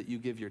things that you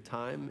give your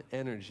time,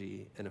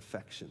 energy, and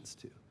affections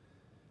to.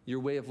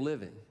 Your way of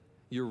living,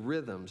 your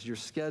rhythms, your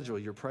schedule,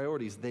 your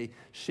priorities, they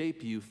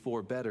shape you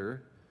for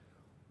better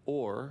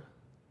or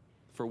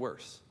for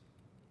worse.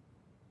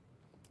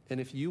 And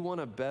if you want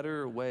a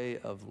better way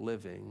of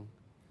living,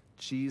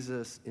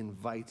 Jesus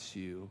invites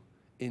you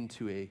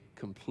into a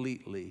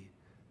completely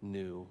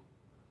new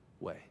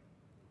way.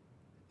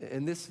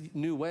 And this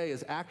new way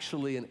is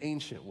actually an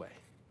ancient way.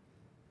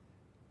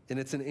 And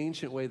it's an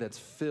ancient way that's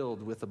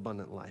filled with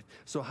abundant life.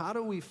 So how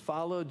do we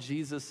follow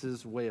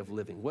Jesus' way of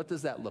living? What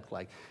does that look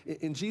like?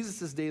 In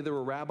Jesus' day, there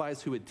were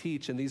rabbis who would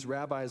teach, and these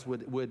rabbis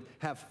would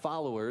have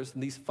followers,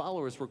 and these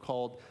followers were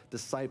called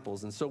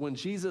disciples. And so when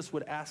Jesus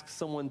would ask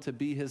someone to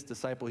be his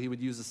disciple, he would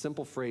use a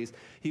simple phrase.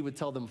 He would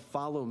tell them,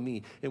 follow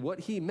me. And what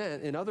he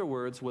meant, in other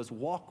words, was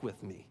walk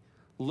with me.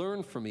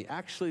 Learn from me,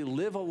 actually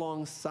live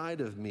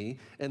alongside of me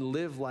and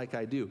live like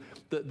I do.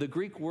 The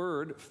Greek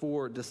word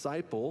for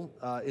disciple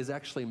is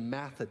actually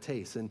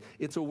mathetes, and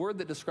it's a word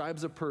that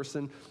describes a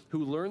person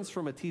who learns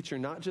from a teacher,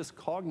 not just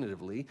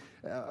cognitively.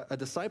 A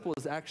disciple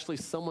is actually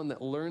someone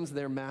that learns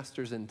their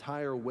master's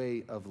entire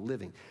way of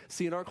living.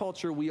 See, in our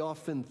culture, we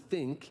often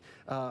think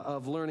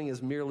of learning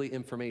as merely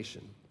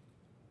information.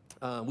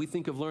 We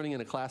think of learning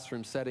in a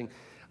classroom setting.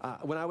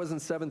 When I was in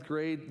 7th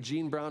grade,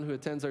 Jean Brown, who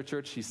attends our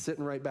church, she's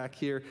sitting right back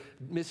here.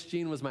 Miss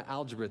Jean was my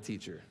algebra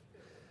teacher.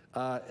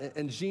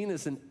 And Jean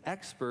is an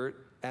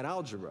expert at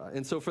algebra.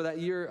 And so for that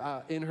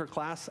year in her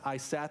class, I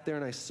sat there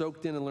and I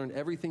soaked in and learned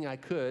everything I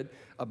could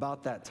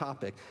about that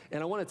topic.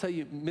 And I want to tell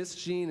you, Miss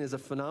Jean is a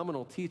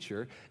phenomenal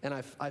teacher, and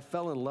I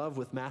fell in love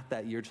with math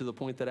that year to the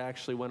point that I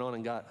actually went on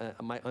and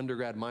got my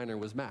undergrad minor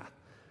was math.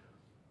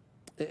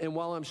 And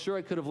while I'm sure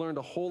I could have learned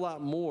a whole lot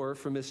more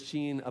from Miss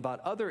Jean about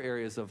other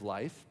areas of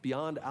life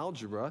beyond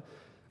algebra,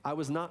 I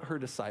was not her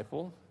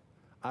disciple.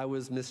 I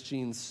was Miss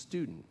Jean's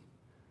student.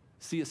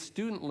 See, a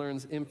student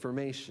learns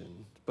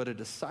information, but a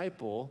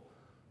disciple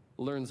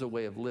learns a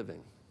way of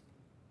living.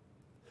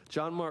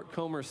 John Mark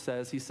Comer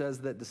says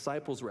that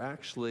disciples were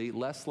actually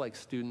less like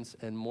students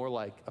and more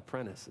like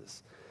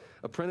apprentices.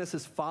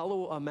 Apprentices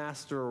follow a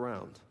master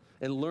around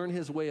and learn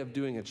his way of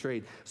doing a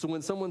trade. So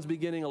when someone's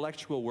beginning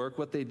electrical work,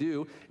 what they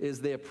do is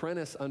they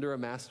apprentice under a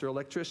master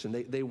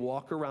electrician. They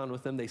walk around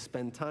with them, they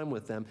spend time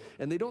with them,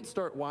 and they don't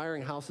start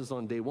wiring houses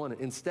on day one.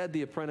 Instead,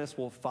 the apprentice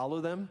will follow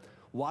them,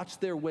 watch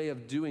their way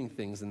of doing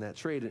things in that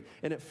trade.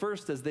 And at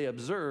first, as they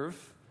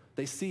observe,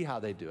 they see how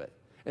they do it.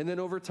 And then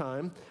over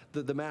time,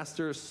 the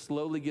master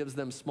slowly gives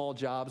them small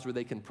jobs where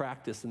they can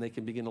practice and they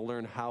can begin to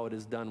learn how it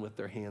is done with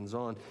their hands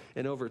on.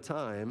 And over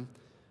time,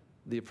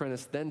 the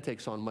apprentice then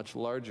takes on much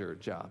larger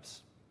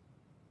jobs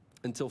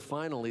until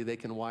finally they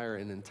can wire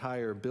an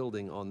entire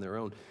building on their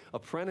own.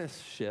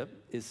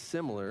 Apprenticeship is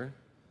similar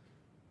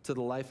to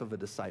the life of a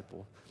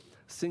disciple.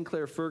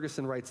 Sinclair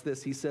Ferguson writes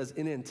this. He says,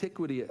 in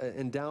antiquity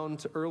and down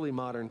to early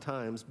modern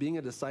times, being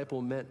a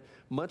disciple meant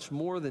much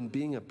more than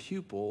being a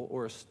pupil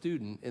or a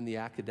student in the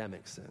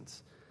academic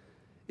sense.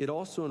 It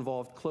also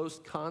involved close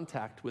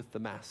contact with the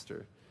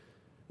master,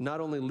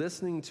 not only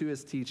listening to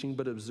his teaching,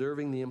 but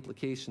observing the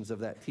implications of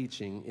that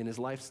teaching in his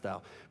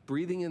lifestyle,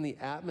 breathing in the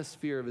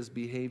atmosphere of his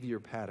behavior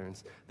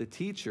patterns. The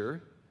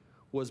teacher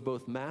was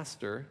both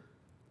master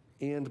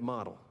and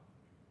model.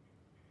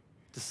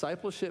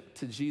 Discipleship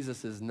to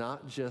Jesus is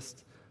not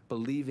just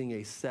believing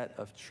a set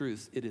of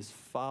truths, it is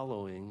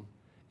following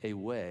a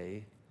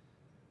way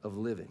of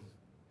living.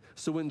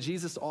 So when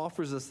Jesus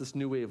offers us this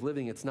new way of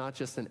living, it's not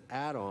just an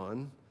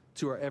add-on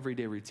to our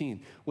everyday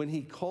routine. When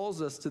he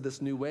calls us to this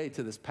new way,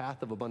 to this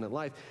path of abundant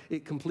life,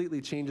 it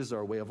completely changes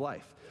our way of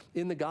life.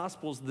 In the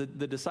Gospels, the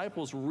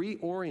disciples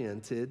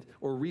reoriented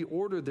or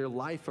reordered their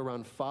life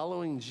around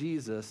following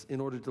Jesus in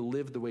order to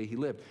live the way he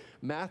lived.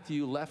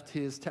 Matthew left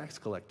his tax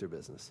collector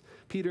business.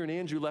 Peter and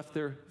Andrew left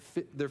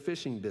their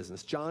fishing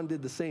business. John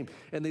did the same.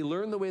 And they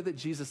learned the way that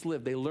Jesus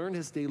lived. They learned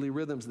his daily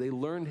rhythms. They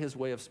learned his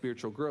way of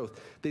spiritual growth.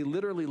 They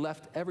literally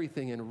left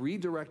everything and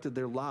redirected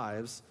their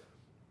lives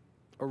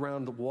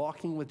around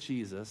walking with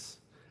Jesus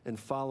and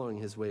following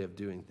his way of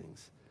doing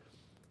things.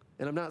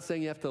 And I'm not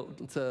saying you have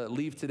to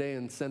leave today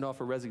and send off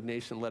a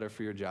resignation letter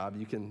for your job.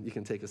 You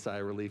can take a sigh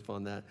of relief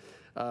on that.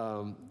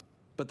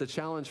 But the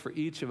challenge for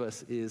each of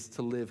us is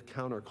to live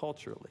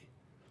counterculturally,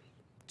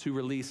 to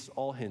release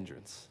all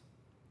hindrance,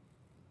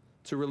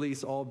 to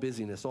release all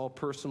busyness, all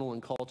personal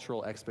and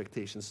cultural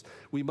expectations.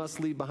 We must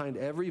leave behind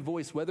every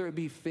voice, whether it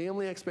be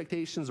family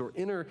expectations or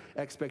inner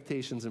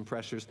expectations and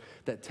pressures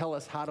that tell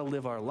us how to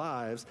live our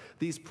lives.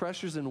 These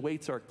pressures and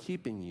weights are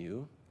keeping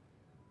you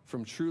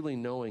from truly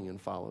knowing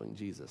and following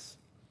Jesus.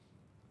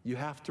 You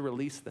have to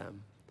release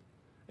them,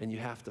 and you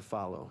have to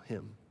follow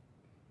him.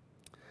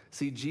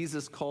 See,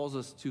 Jesus calls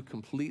us to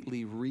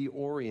completely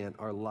reorient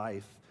our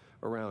life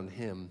around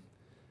him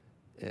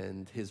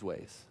and his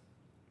ways.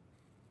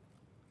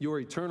 Your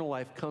eternal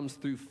life comes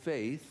through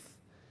faith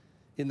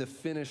in the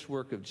finished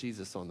work of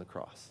Jesus on the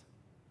cross.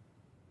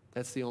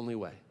 That's the only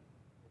way.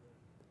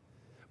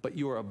 But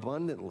your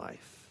abundant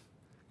life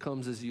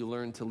comes as you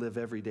learn to live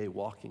every day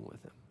walking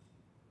with him,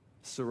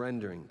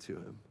 surrendering to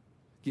him,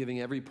 giving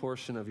every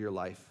portion of your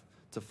life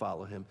to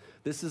follow him.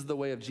 This is the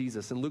way of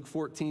Jesus. In Luke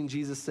 14,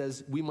 Jesus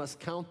says we must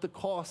count the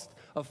cost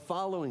of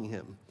following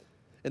him.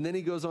 And then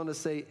he goes on to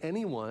say,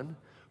 anyone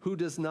who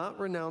does not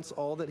renounce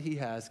all that he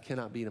has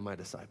cannot be my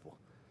disciple.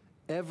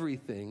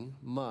 Everything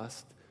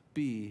must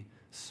be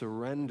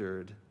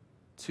surrendered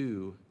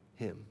to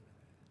him.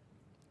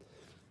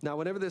 Now,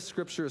 whenever this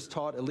scripture is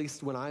taught, at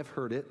least when I've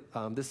heard it,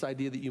 this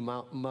idea that you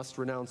must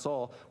renounce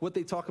all, what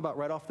they talk about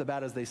right off the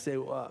bat is they say,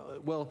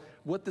 well,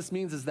 what this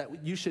means is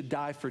that you should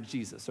die for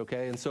Jesus,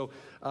 okay? And so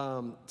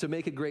to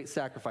make a great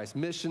sacrifice,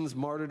 missions,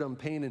 martyrdom,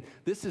 pain, and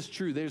this is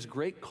true. There's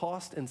great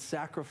cost and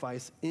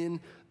sacrifice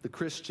in the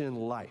Christian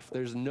life.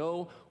 There's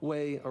no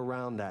way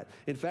around that.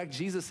 In fact,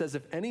 Jesus says,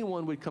 if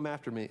anyone would come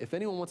after me, if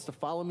anyone wants to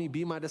follow me,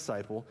 be my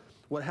disciple,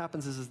 what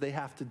happens is they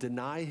have to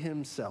deny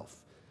himself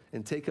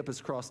and take up his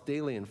cross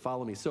daily and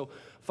follow me. So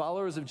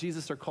followers of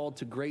Jesus are called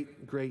to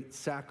great, great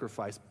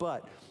sacrifice.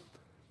 But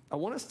I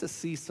want us to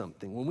see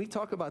something. When we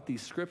talk about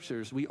these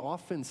scriptures, we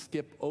often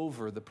skip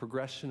over the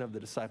progression of the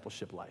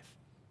discipleship life.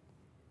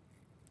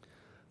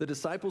 The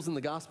disciples in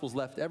the Gospels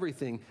left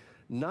everything,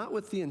 not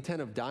with the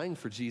intent of dying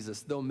for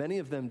Jesus, though many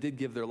of them did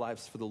give their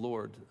lives for the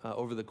Lord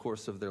over the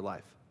course of their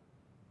life.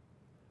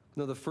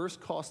 No, the first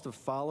cost of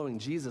following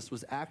Jesus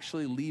was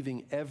actually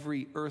leaving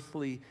every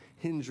earthly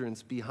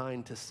hindrance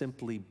behind to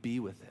simply be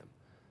with him,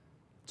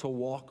 to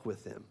walk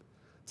with him,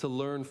 to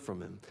learn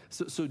from him.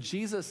 So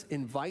Jesus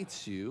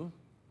invites you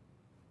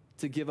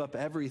to give up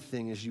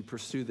everything as you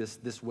pursue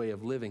this way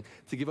of living,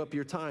 to give up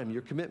your time,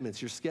 your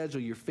commitments, your schedule,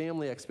 your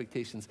family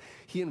expectations.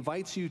 He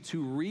invites you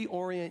to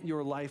reorient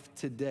your life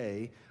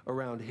today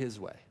around his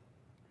way.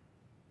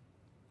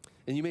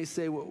 And you may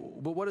say, well,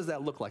 but what does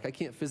that look like? I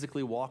can't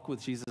physically walk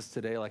with Jesus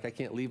today. Like I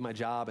can't leave my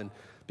job and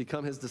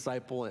become his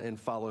disciple and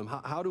follow him.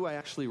 How do I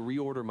actually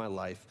reorder my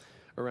life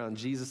around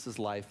Jesus'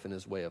 life and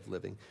his way of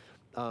living?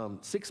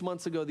 6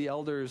 months ago, the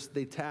elders,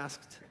 they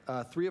tasked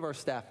 3 of our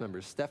staff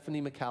members,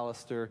 Stephanie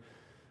McAllister,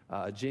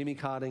 Jamie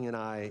Cotting, and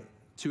I,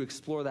 to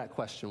explore that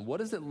question. What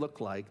does it look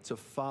like to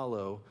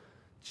follow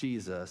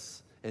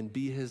Jesus and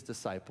be his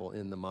disciple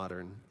in the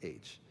modern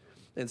age?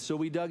 And so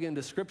we dug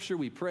into scripture,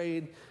 we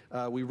prayed,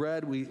 we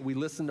read, we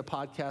listened to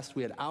podcasts,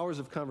 we had hours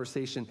of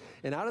conversation.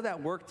 And out of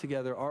that work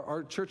together,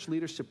 our church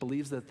leadership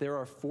believes that there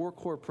are 4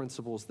 core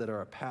principles that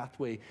are a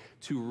pathway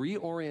to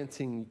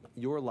reorienting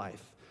your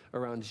life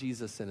around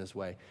Jesus and his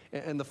way.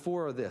 And the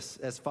 4 are this: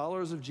 as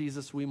followers of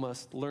Jesus, we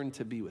must learn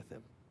to be with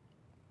him.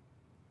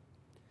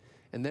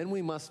 And then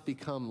we must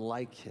become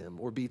like him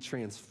or be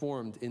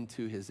transformed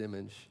into his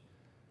image.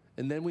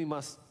 And then we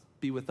must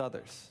be with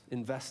others,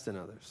 invest in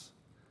others.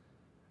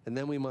 And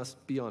then we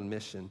must be on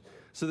mission.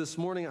 So this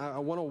morning, I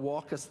want to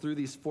walk us through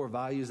these 4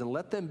 values and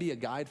let them be a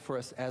guide for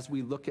us as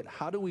we look at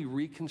how do we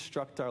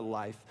reconstruct our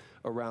life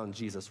around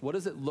Jesus. What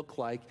does it look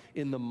like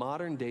in the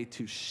modern day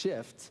to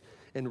shift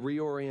and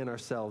reorient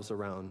ourselves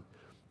around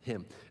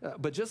him?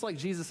 But just like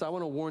Jesus, I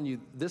want to warn you,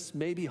 this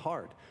may be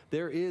hard.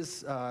 There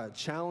is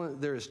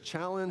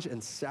challenge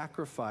and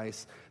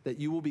sacrifice that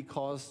you will be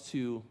caused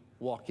to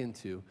walk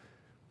into.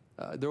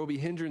 There will be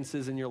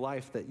hindrances in your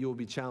life that you will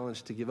be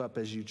challenged to give up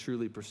as you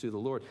truly pursue the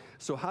Lord.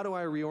 So how do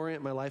I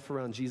reorient my life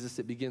around Jesus?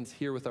 It begins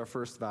here with our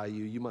first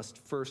value. You must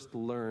first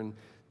learn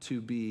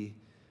to be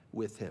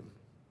with him.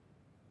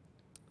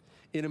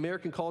 In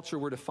American culture,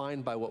 we're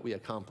defined by what we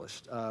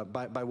accomplished,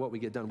 by what we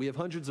get done. We have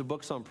hundreds of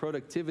books on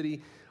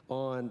productivity,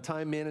 on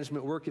time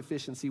management, work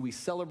efficiency. We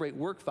celebrate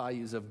work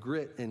values of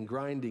grit and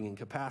grinding and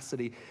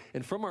capacity.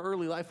 And from our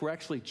early life, we're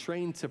actually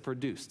trained to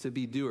produce, to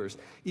be doers.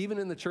 Even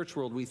in the church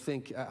world, we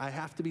think, I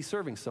have to be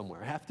serving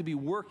somewhere. I have to be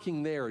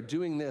working there or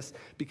doing this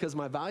because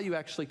my value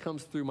actually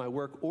comes through my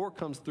work or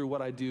comes through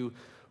what I do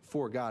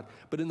for God.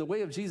 But in the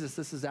way of Jesus,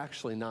 this is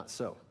actually not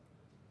so.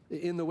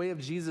 In the way of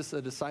Jesus,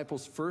 a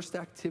disciple's first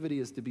activity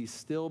is to be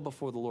still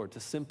before the Lord,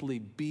 to simply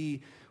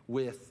be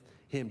with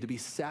him, to be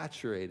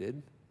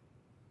saturated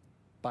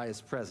by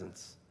his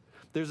presence.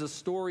 There's a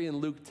story in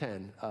Luke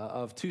 10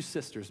 of 2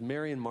 sisters,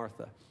 Mary and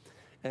Martha.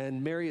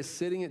 And Mary is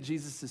sitting at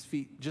Jesus'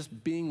 feet,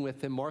 just being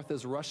with him.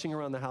 Martha's rushing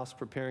around the house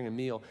preparing a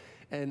meal.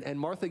 And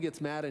Martha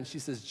gets mad and she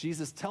says,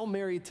 Jesus, tell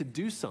Mary to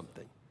do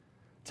something.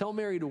 Tell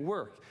Mary to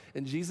work.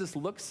 And Jesus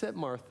looks at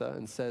Martha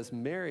and says,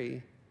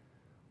 Mary,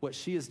 what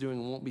she is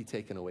doing won't be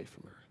taken away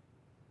from her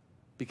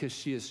because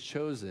she has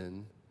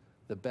chosen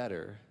the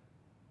better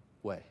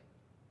way.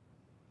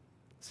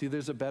 See,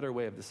 there's a better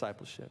way of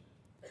discipleship.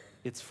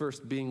 It's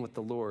first being with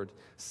the Lord,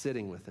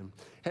 sitting with him.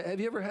 Have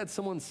you ever had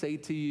someone say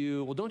to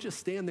you, well, don't just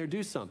stand there,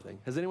 do something?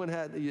 Has anyone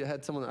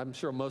had someone, I'm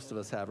sure most of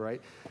us have,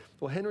 right?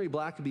 Well, Henry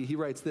Blackaby, he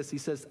writes this. He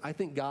says, I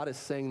think God is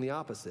saying the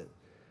opposite.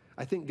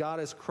 I think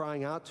God is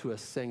crying out to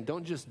us saying,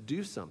 don't just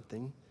do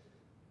something,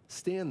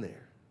 stand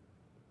there.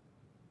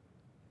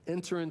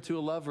 Enter into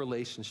a love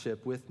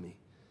relationship with me.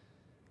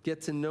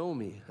 Get to know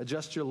me.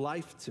 Adjust your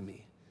life to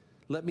me.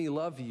 Let me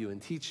love you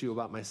and teach you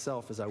about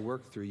myself as I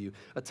work through you.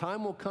 A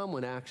time will come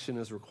when action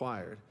is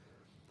required,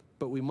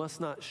 but we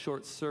must not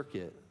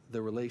short-circuit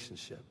the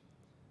relationship.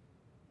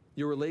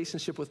 Your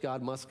relationship with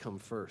God must come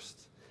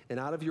first. And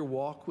out of your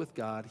walk with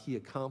God, he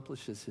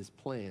accomplishes his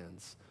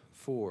plans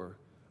for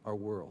our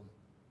world.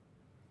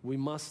 We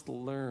must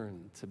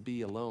learn to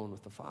be alone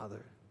with the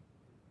Father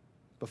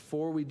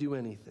before we do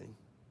anything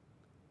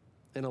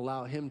and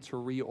allow him to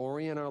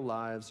reorient our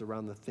lives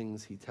around the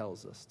things he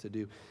tells us to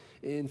do.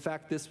 In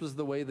fact, this was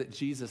the way that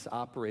Jesus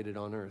operated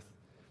on earth.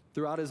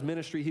 Throughout his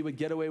ministry, he would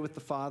get away with the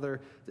Father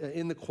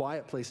in the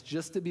quiet place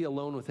just to be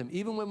alone with him.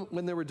 Even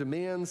when there were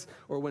demands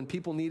or when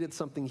people needed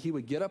something, he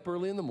would get up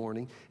early in the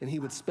morning and he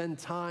would spend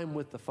time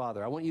with the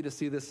Father. I want you to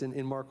see this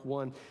in Mark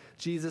 1.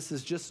 Jesus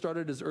has just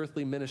started his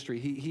earthly ministry.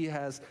 He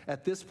has,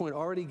 at this point,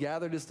 already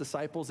gathered his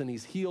disciples and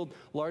he's healed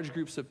large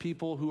groups of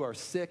people who are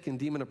sick and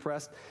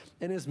demon-oppressed.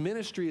 And his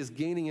ministry is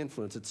gaining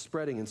influence. It's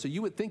spreading. And so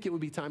you would think it would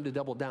be time to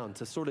double down,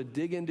 to sort of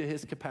dig into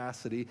his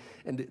capacity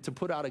and to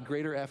put out a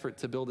greater effort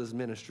to build his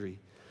ministry.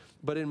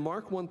 But in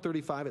Mark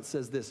 1:35, it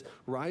says this,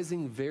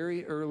 rising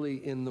very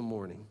early in the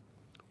morning,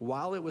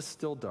 while it was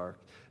still dark,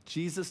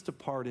 Jesus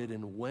departed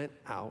and went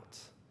out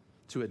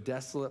to a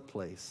desolate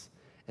place,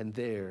 and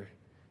there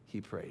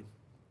he prayed.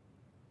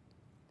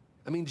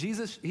 I mean,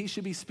 Jesus, he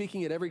should be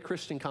speaking at every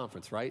Christian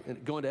conference, right?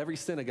 And going to every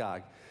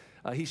synagogue.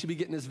 He should be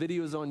getting his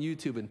videos on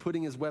YouTube and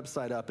putting his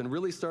website up and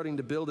really starting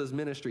to build his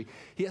ministry.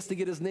 He has to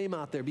get his name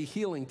out there, be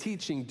healing,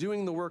 teaching,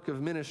 doing the work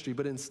of ministry.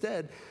 But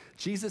instead,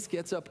 Jesus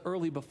gets up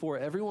early before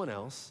everyone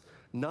else,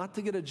 not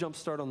to get a jump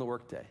start on the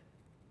workday.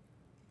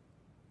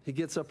 He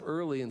gets up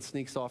early and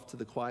sneaks off to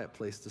the quiet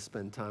place to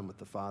spend time with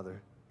the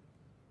Father.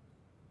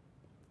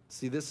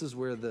 See, this is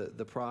where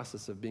the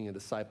process of being a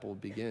disciple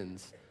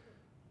begins,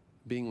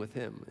 being with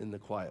him in the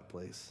quiet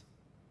place.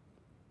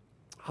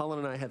 Holland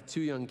and I have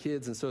 2 young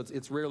kids, and so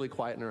it's rarely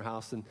quiet in our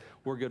house, and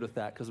we're good with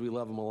that because we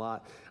love them a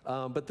lot.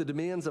 But the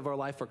demands of our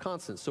life are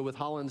constant. So with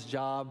Holland's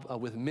job,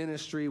 with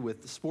ministry,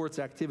 with sports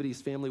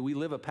activities, family, we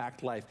live a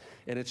packed life.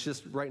 And it's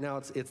just, right now,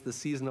 it's the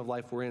season of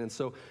life we're in. And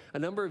so a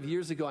number of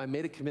years ago, I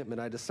made a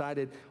commitment. I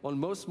decided on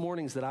most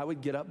mornings that I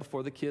would get up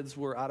before the kids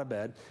were out of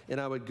bed,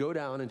 and I would go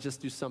down and just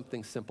do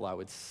something simple. I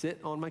would sit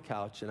on my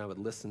couch, and I would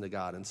listen to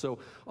God. And so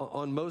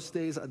on most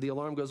days, the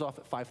alarm goes off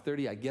at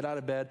 5:30. I get out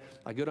of bed.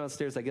 I go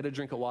downstairs. I get a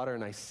drink of water,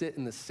 and I sit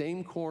in the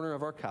same corner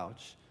of our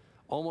couch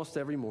almost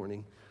every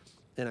morning,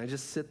 and I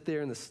just sit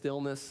there in the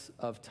stillness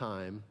of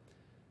time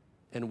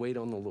and wait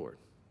on the Lord.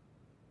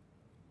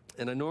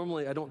 And I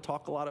don't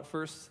talk a lot at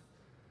first.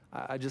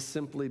 I just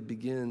simply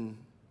begin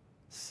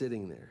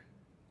sitting there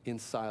in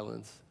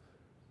silence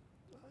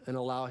and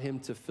allow him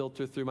to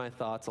filter through my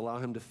thoughts, allow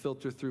him to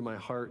filter through my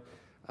heart,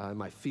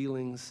 my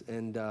feelings,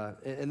 and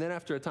then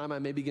after a time I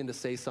may begin to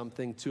say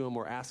something to him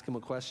or ask him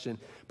a question,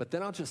 but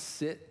then I'll just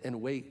sit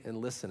and wait and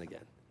listen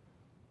again.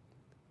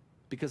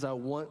 because I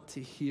want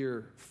to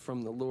hear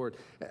from the Lord.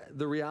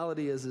 The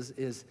reality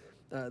is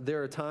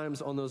there are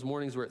times on those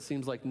mornings where it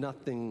seems like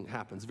nothing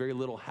happens, very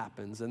little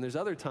happens. And there's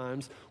other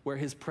times where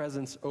his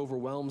presence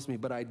overwhelms me,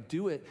 but I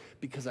do it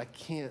because I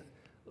can't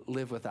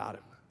live without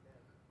him.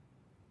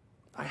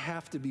 I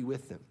have to be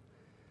with him.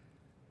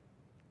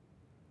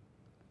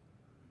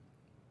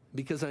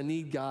 Because I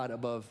need God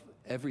above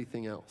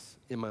everything else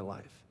in my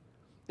life.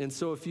 And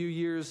so a few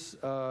years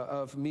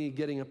of me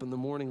getting up in the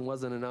morning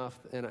wasn't enough,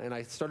 and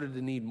I started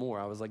to need more.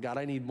 I was like, God,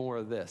 I need more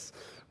of this,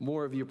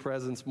 more of your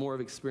presence, more of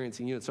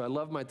experiencing you. And so I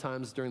love my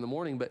times during the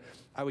morning, but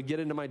I would get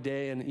into my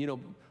day,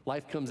 and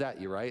life comes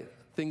at you, right?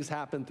 Things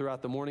happen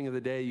throughout the morning of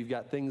the day. You've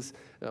got things,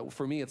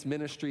 for me, it's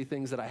ministry,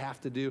 things that I have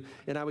to do.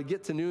 And I would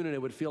get to noon and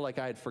it would feel like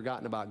I had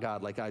forgotten about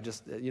God. Like I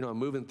just, I'm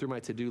moving through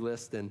my to-do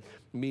list and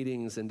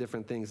meetings and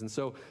different things. And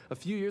so a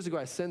few years ago,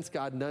 I sensed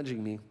God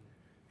nudging me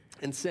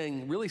and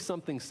saying really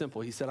something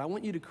simple. He said, I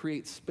want you to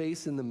create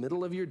space in the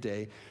middle of your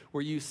day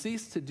where you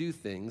cease to do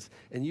things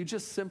and you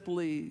just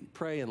simply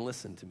pray and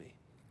listen to me.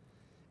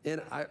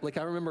 And I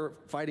remember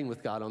fighting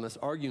with God on this,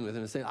 arguing with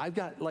him and saying,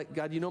 God,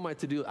 my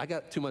to-do, I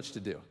got too much to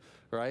do,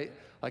 right?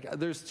 Like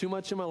there's too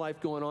much in my life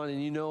going on,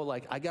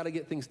 and I got to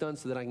get things done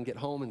so that I can get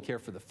home and care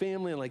for the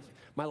family, and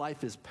my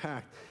life is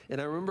packed.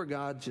 And I remember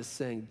God just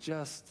saying,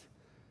 just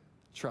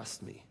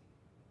trust me.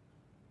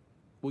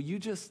 Will you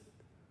just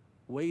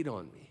wait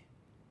on me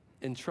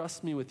and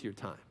trust me with your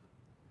time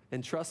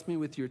and trust me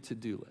with your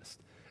to-do list?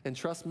 And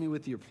trust me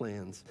with your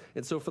plans.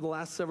 And so for the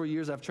last several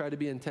years, I've tried to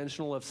be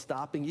intentional of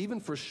stopping,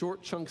 even for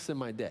short chunks in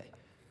my day,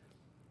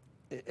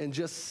 and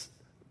just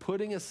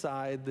putting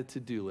aside the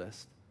to-do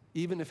list,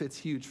 even if it's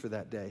huge for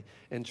that day,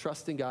 and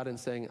trusting God and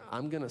saying,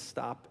 I'm going to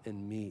stop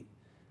and meet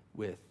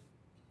with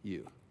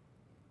you.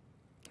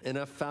 And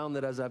I've found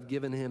that as I've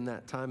given him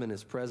that time in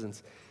his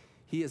presence,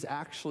 he has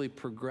actually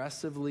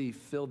progressively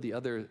filled the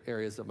other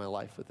areas of my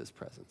life with his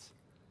presence.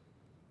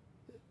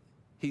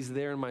 He's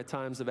there in my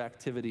times of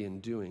activity and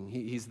doing.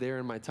 He's there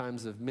in my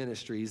times of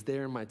ministry. He's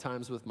there in my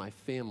times with my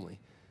family.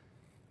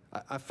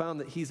 I found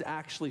that he's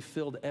actually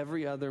filled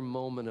every other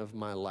moment of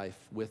my life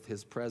with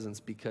his presence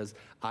because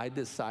I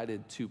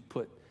decided to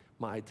put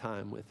my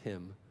time with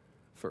him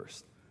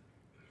first.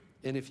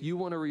 And if you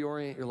want to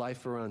reorient your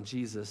life around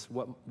Jesus,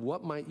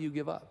 what might you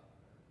give up?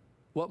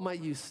 What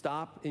might you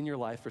stop in your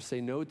life or say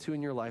no to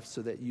in your life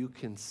so that you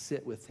can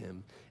sit with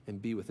him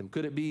and be with him?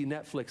 Could it be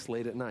Netflix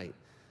late at night?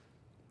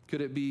 Could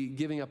it be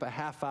giving up a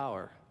half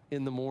hour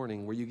in the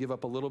morning where you give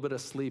up a little bit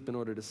of sleep in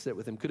order to sit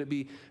with him? Could it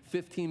be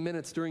 15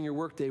 minutes during your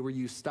workday where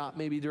you stop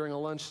maybe during a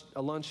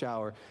lunch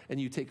hour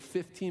and you take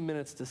 15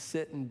 minutes to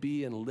sit and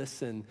be and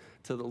listen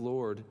to the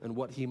Lord and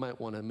what he might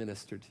want to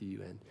minister to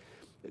you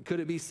in? Could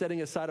it be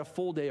setting aside a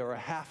full day or a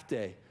half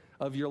day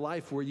of your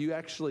life where you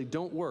actually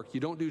don't work, you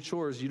don't do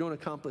chores, you don't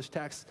accomplish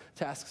tasks,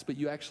 but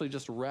you actually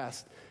just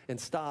rest and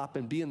stop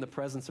and be in the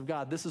presence of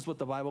God? This is what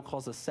the Bible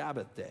calls a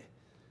Sabbath day.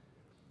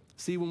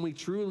 See, when we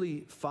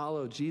truly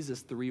follow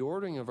Jesus, the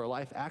reordering of our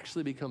life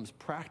actually becomes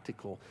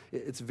practical.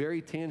 It's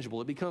very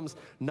tangible. It becomes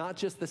not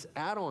just this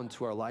add-on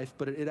to our life,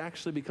 but it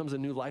actually becomes a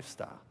new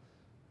lifestyle.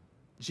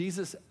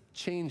 Jesus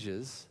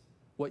changes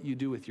what you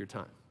do with your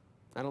time.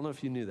 I don't know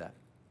if you knew that.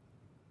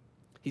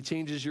 He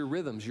changes your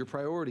rhythms, your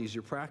priorities,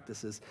 your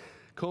practices.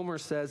 Comer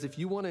says, if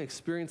you want to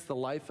experience the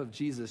life of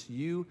Jesus,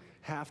 you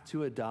have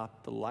to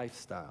adopt the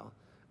lifestyle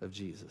of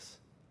Jesus.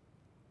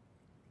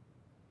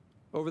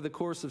 Over the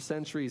course of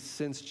centuries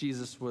since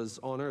Jesus was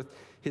on earth,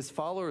 his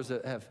followers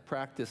have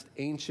practiced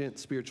ancient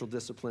spiritual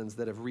disciplines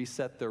that have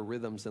reset their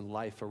rhythms in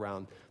life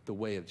around the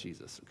way of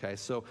Jesus, okay?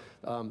 So,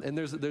 and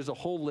there's a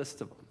whole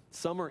list of them.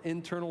 Some are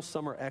internal,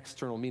 some are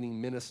external,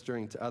 meaning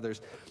ministering to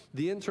others.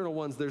 The internal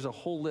ones, there's a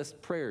whole list: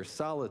 prayer,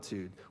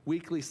 solitude,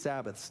 weekly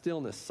Sabbath,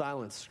 stillness,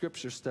 silence,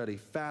 scripture study,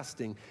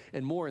 fasting,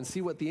 and more. And see,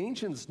 what the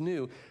ancients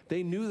knew,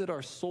 they knew that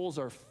our souls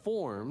are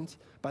formed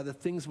by the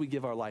things we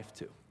give our life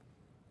to.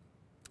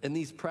 And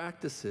these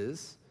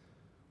practices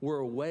were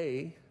a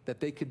way that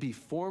they could be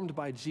formed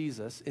by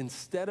Jesus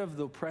instead of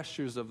the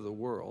pressures of the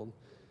world,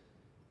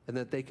 and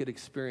that they could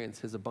experience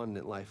his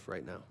abundant life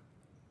right now.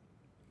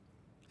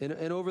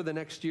 And over the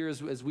next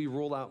years, as we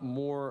roll out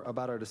more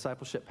about our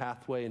discipleship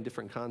pathway in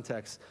different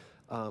contexts,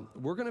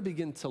 we're going to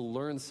begin to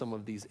learn some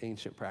of these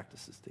ancient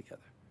practices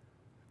together,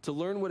 to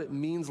learn what it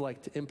means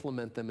like to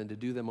implement them and to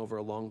do them over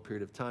a long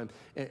period of time,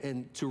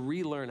 and to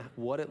relearn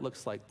what it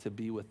looks like to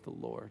be with the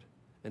Lord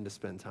and to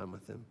spend time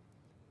with him.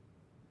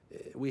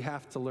 We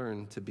have to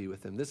learn to be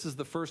with him. This is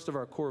the first of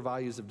our core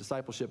values of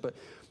discipleship. But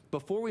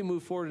before we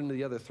move forward into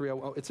the other three,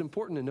 it's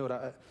important to note,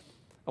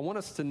 I want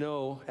us to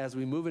know as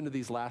we move into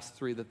these last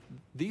three that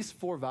these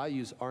four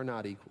values are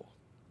not equal.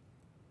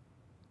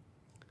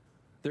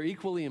 They're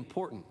equally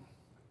important,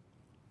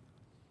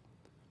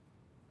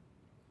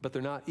 but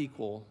they're not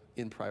equal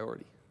in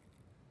priority.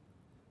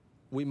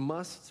 We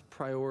must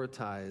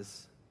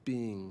prioritize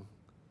being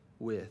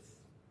with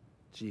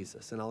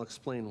Jesus, and I'll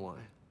explain why.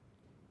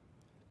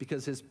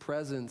 Because his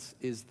presence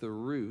is the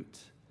root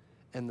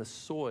and the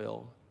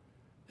soil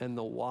and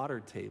the water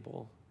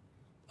table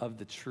of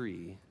the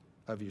tree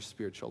of your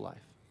spiritual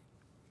life.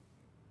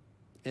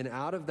 And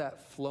out of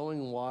that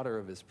flowing water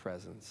of his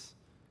presence,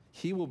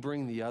 he will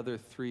bring the other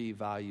three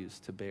values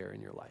to bear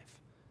in your life.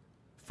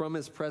 From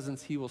his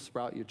presence, he will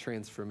sprout your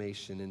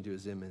transformation into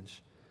his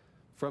image.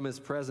 From his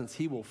presence,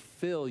 he will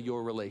fill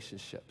your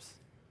relationships.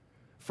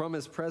 From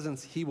his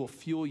presence, he will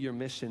fuel your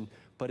mission,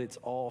 but it's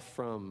all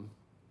from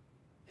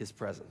his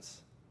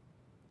presence.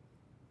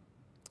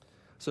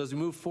 So as we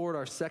move forward,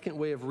 our second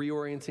way of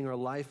reorienting our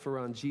life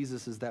around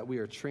Jesus is that we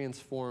are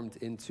transformed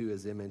into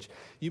his image.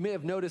 You may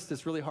have noticed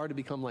it's really hard to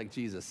become like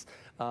Jesus.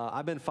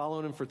 I've been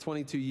following him for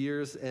 22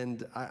 years,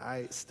 and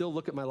I still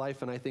look at my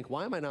life and I think,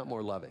 why am I not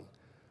more loving?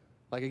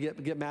 Like I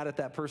get mad at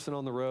that person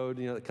on the road,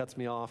 that cuts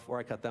me off, or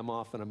I cut them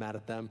off and I'm mad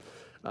at them.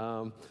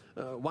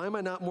 Why am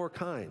I not more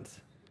kind?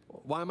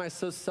 Why am I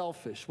so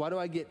selfish? Why do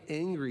I get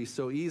angry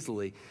so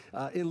easily?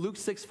 In Luke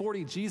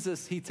 6:40,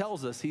 Jesus, he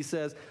tells us, he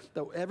says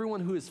that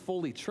everyone who is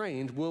fully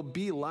trained will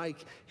be like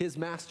his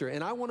master.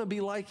 And I want to be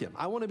like him.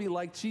 I want to be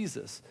like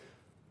Jesus.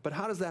 But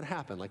how does that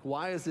happen? Like,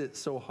 why is it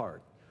so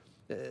hard?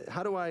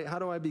 How do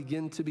I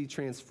begin to be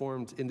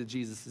transformed into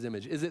Jesus'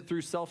 image? Is it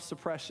through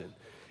self-suppression?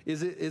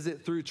 Is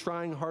it through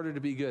trying harder to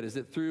be good? Is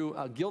it through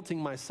guilting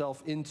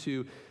myself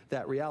into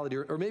that reality?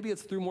 Or maybe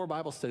it's through more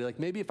Bible study. Like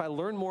maybe if I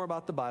learn more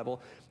about the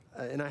Bible,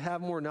 and I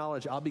have more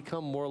knowledge, I'll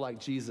become more like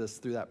Jesus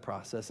through that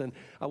process. And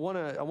I want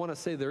to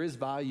say there is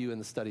value in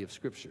the study of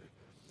Scripture.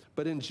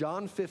 But in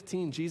John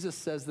 15, Jesus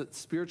says that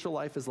spiritual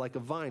life is like a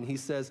vine. He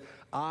says,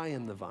 I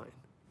am the vine.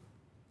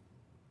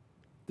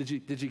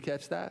 Did you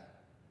catch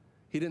that?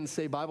 He didn't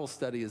say Bible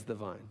study is the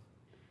vine.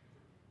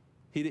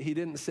 He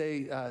didn't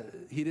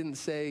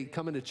say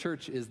coming to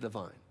church is the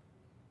vine.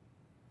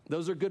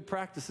 Those are good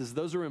practices.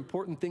 Those are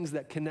important things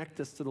that connect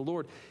us to the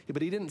Lord.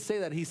 But he didn't say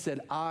that. He said,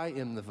 I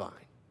am the vine.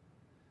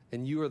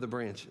 And you are the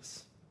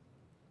branches.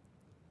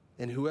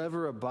 And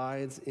whoever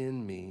abides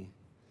in me,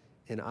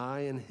 and I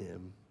in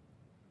him,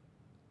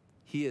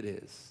 he it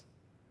is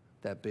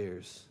that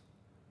bears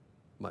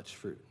much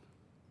fruit.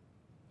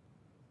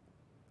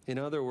 In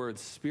other words,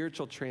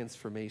 spiritual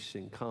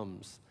transformation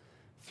comes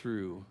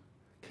through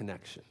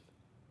connection.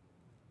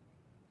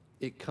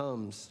 It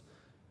comes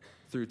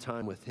through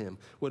time with him.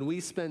 When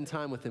we spend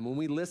time with him, when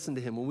we listen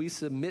to him, when we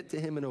submit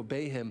to him and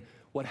obey him,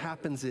 what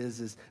happens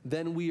is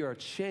then we are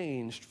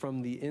changed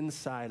from the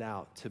inside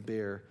out to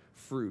bear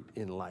fruit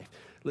in life.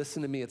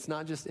 Listen to me, it's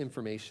not just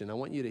information. I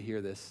want you to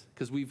hear this,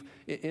 because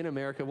in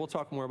America, we'll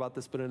talk more about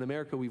this, but in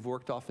America, we've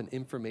worked off an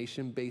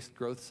information-based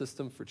growth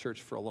system for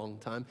church for a long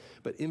time,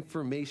 but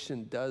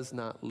information does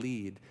not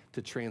lead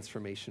to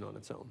transformation on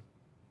its own.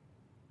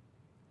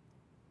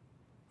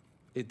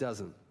 It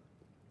doesn't.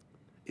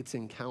 It's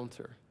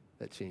encounter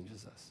that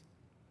changes us.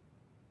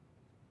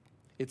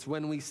 It's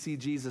when we see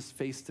Jesus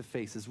face to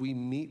face, as we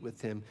meet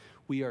with him,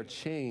 we are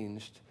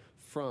changed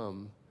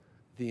from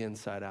the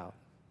inside out.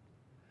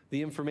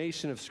 The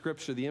information of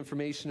Scripture, the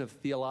information of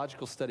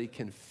theological study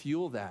can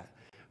fuel that,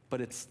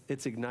 but it's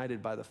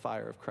ignited by the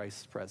fire of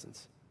Christ's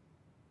presence.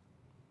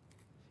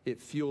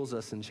 It fuels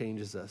us and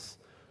changes us.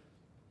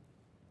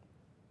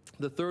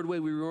 The third way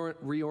we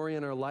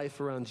reorient our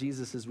life around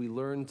Jesus is we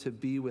learn to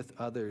be with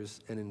others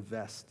and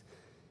invest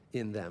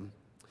in them.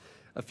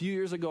 A few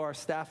years ago, our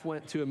staff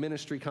went to a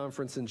ministry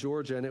conference in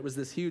Georgia, and it was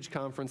this huge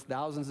conference,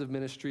 thousands of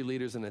ministry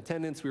leaders in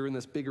attendance. We were in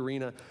this big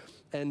arena,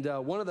 and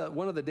one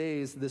of the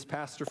days, this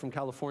pastor from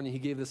California, he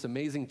gave this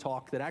amazing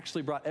talk that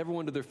actually brought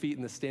everyone to their feet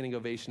in the standing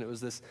ovation. It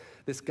was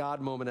this God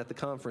moment at the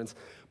conference.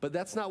 But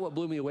that's not what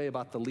blew me away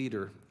about the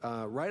leader.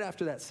 Right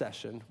after that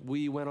session,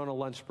 we went on a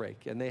lunch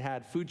break, and they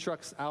had food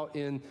trucks out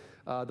in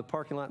the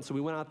parking lot, and so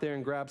we went out there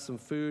and grabbed some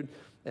food,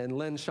 and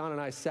Len, Sean,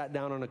 and I sat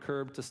down on a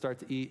curb to start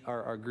to eat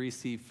our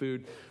greasy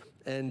food.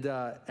 And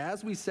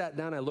as we sat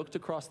down, I looked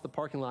across the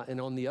parking lot, and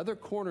on the other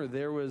corner,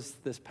 there was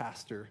this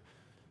pastor.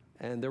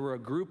 And there were a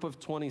group of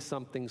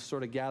 20-somethings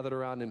sort of gathered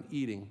around him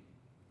eating.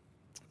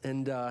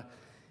 And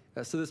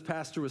so this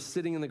pastor was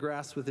sitting in the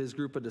grass with his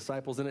group of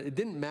disciples, and it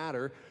didn't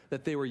matter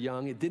that they were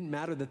young. It didn't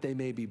matter that they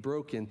may be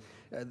broken.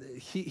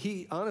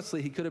 He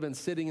honestly could have been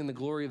sitting in the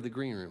glory of the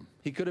green room.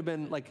 He could have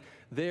been like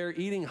there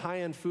eating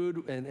high-end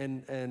food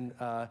and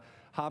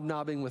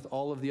hobnobbing with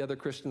all of the other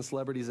Christian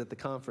celebrities at the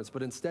conference.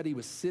 But instead, he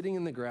was sitting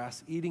in the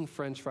grass, eating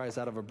French fries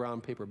out of a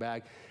brown paper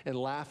bag and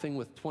laughing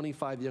with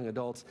 25 young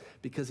adults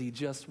because he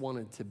just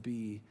wanted to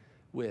be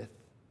with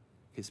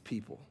his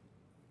people.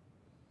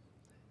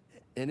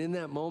 And in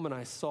that moment,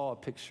 I saw a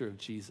picture of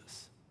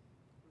Jesus,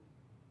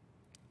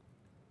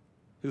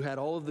 who had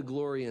all of the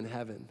glory in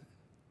heaven.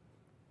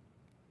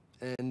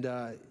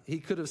 And he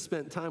could have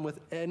spent time with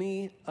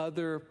any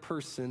other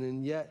person,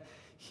 and yet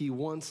he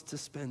wants to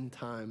spend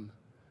time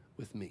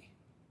with me.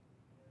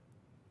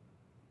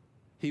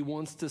 He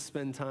wants to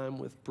spend time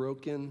with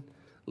broken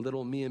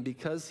little me. And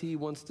because he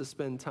wants to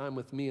spend time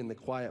with me in the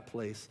quiet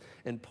place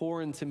and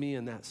pour into me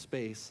in that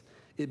space,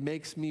 it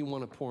makes me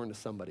want to pour into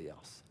somebody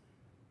else.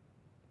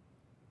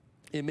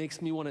 It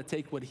makes me want to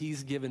take what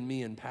he's given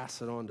me and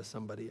pass it on to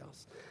somebody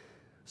else.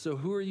 So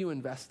who are you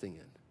investing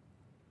in?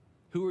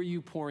 Who are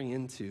you pouring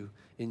into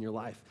in your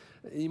life?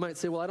 You might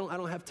say, well, I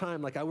don't have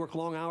time. Like, I work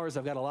long hours.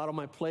 I've got a lot on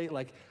my plate.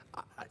 Like,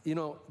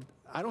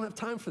 I don't have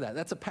time for that.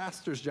 That's a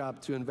pastor's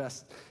job to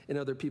invest in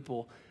other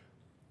people.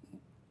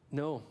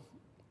 No,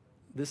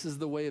 this is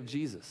the way of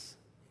Jesus.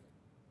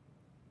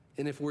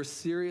 And if we're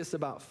serious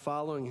about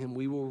following him,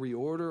 we will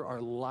reorder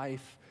our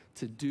life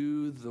to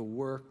do the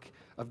work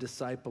of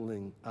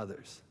discipling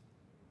others.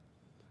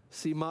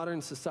 See,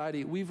 modern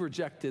society, we've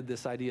rejected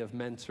this idea of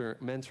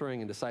mentoring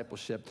and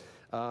discipleship.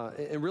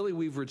 And really,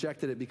 we've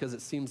rejected it because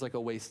it seems like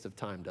a waste of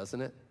time, doesn't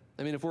it?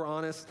 I mean, if we're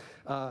honest,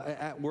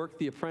 at work,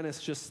 the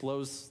apprentice just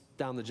slows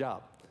down the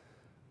job.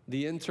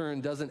 The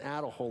intern doesn't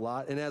add a whole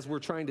lot. And as we're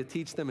trying to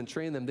teach them and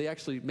train them, they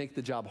actually make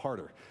the job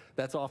harder.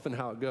 That's often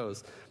how it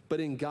goes. But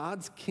in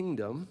God's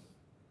kingdom,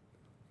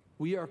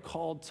 we are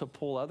called to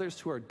pull others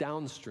who are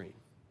downstream,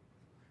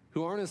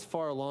 who aren't as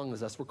far along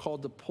as us. We're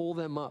called to pull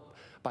them up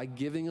by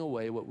giving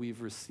away what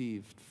we've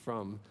received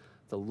from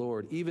the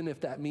Lord, even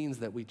if that means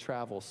that we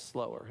travel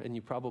slower, and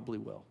you probably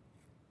will.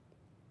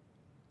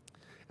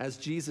 As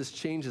Jesus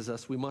changes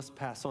us, we must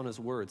pass on his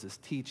words, his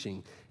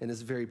teaching, and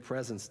his very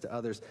presence to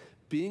others.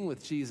 Being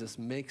with Jesus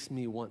makes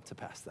me want to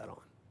pass that on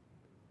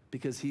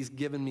because he's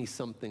given me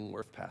something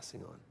worth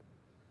passing on.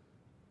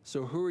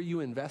 So who are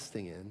you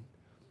investing in,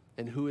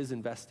 and who is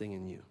investing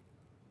in you?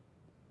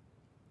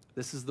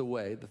 This is the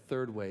way, the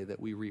third way that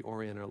we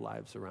reorient our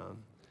lives around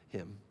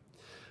him.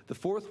 The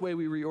fourth way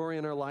we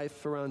reorient our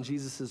life around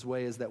Jesus'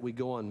 way is that we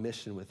go on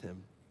mission with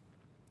him.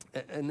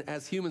 And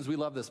as humans, we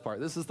love this part.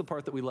 This is the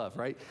part that we love,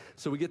 right?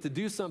 So we get to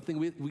do something,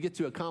 we get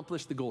to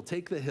accomplish the goal,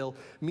 take the hill,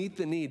 meet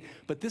the need.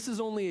 But this is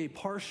only a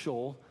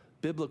partial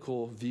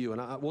biblical view.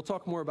 And we'll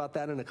talk more about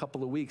that in a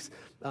couple of weeks.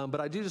 But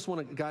I do just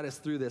want to guide us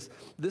through this.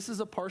 This is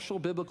a partial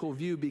biblical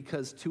view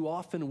because too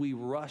often we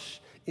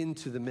rush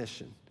into the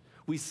mission.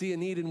 We see a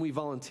need and we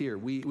volunteer.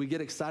 We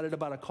get excited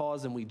about a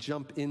cause and we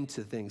jump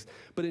into things.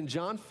 But in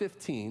John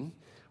 15,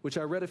 which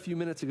I read a few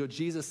minutes ago,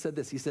 Jesus said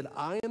this. He said,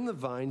 I am the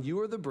vine,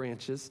 you are the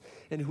branches,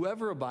 and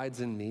whoever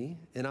abides in me,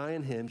 and I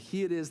in him,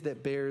 he it is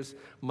that bears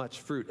much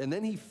fruit. And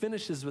then he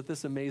finishes with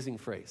this amazing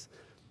phrase.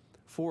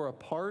 For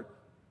apart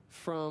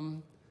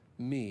from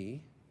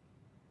me,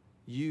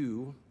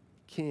 you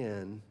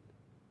can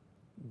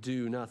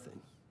do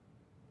nothing.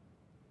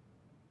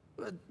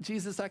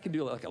 Jesus, I can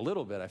do like a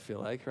little bit, I feel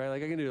like, right?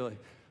 Like I can do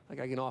like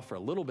I can offer a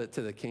little bit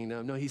to the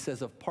kingdom. No, he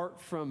says,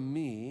 apart from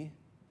me,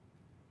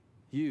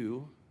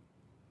 you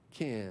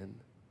can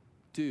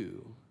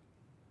do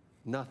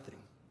nothing.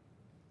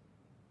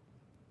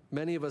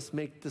 Many of us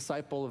make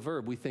disciple a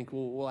verb. We think,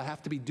 well, I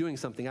have to be doing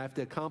something. I have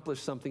to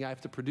accomplish something. I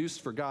have to produce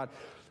for God.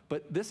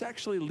 But this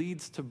actually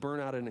leads to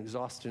burnout and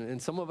exhaustion,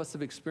 and some of us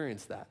have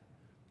experienced that.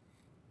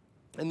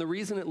 And the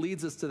reason it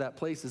leads us to that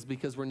place is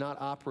because we're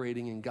not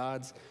operating in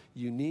God's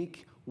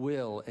unique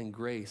will and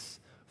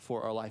grace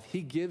for our life.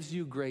 He gives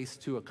you grace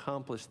to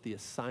accomplish the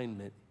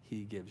assignment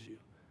he gives you.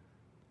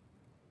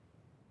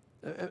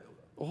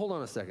 Hold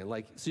on a second.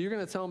 So you're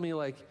going to tell me,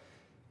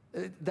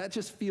 that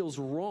just feels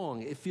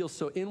wrong. It feels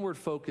so inward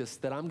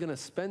focused that I'm going to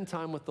spend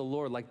time with the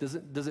Lord. Does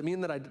it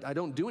mean that I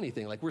don't do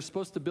anything? We're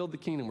supposed to build the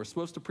kingdom. We're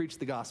supposed to preach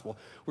the gospel.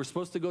 We're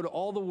supposed to go to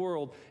all the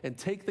world and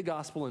take the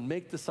gospel and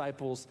make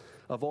disciples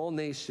of all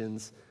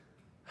nations.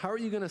 How are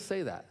you going to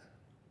say that?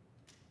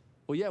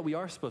 Well, yeah, we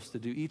are supposed to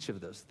do each of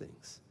those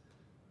things.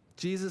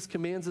 Jesus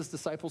commands his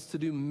disciples to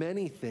do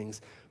many things,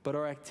 but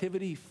our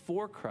activity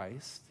for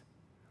Christ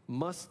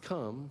must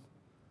come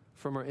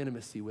from our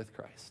intimacy with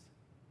Christ.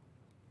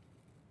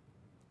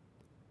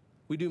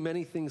 We do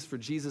many things for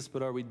Jesus,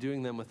 but are we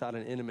doing them without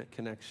an intimate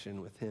connection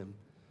with him?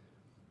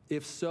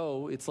 If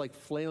so, it's like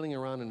flailing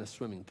around in a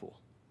swimming pool.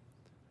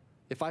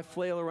 If I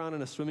flail around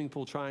in a swimming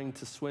pool trying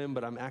to swim,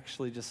 but I'm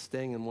actually just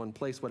staying in one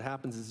place, what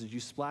happens is you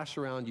splash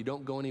around, you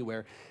don't go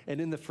anywhere, and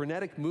in the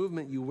frenetic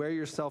movement, you wear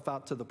yourself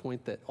out to the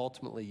point that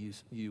ultimately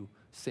you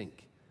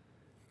sink.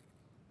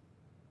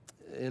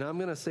 And I'm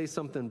going to say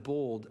something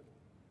bold.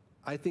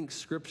 I think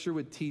Scripture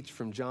would teach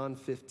from John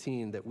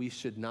 15 that we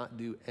should not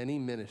do any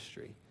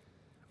ministry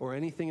or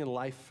anything in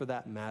life for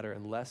that matter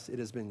unless it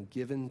has been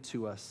given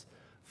to us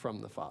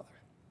from the Father.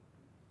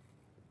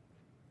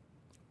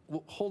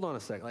 Well, hold on a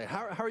second.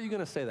 How are you going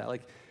to say that?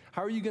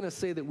 How are you going to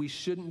say that we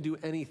shouldn't do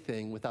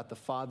anything without the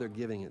Father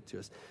giving it to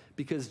us?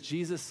 Because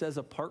Jesus says,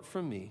 apart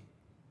from me,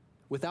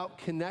 without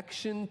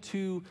connection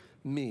to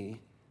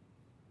me,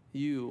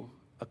 you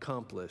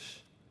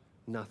accomplish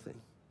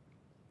nothing.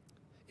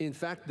 In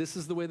fact, this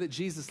is the way that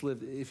Jesus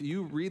lived. If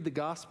you read the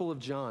Gospel of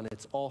John,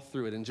 it's all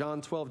through it. In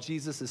John 12,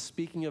 Jesus is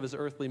speaking of his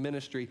earthly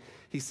ministry.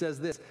 He says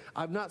this,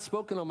 I've not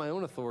spoken on my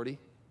own authority,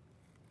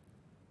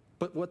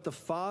 but what the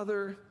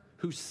Father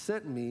who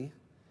sent me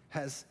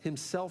has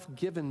himself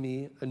given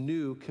me a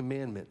new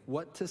commandment,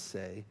 what to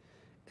say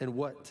and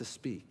what to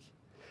speak.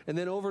 And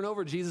then over and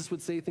over, Jesus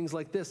would say things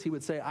like this. He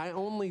would say, I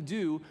only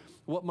do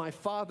what my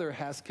Father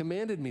has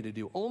commanded me to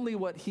do, only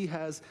what he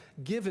has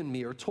given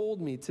me or told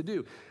me to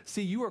do.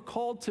 See, you are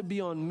called to be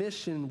on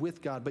mission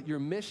with God, but your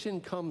mission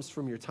comes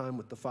from your time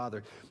with the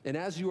Father. And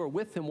as you are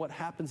with him, what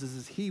happens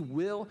is he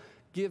will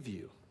give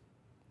you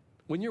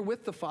When you're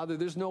with the Father,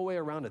 there's no way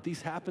around it.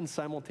 These happen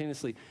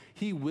simultaneously.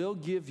 He will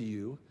give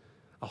you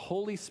a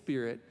Holy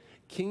Spirit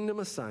kingdom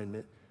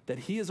assignment that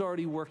he is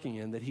already working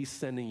in, that he's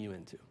sending you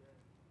into.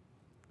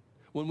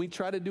 When we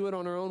try to do it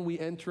on our own, we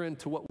enter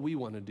into what we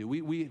want to do.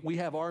 We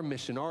have our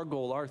mission, our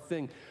goal, our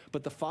thing,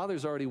 but the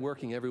Father's already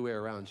working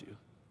everywhere around you.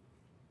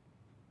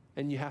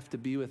 And you have to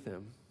be with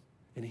him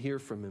and hear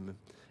from him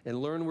and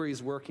learn where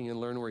he's working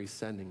and learn where he's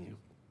sending you.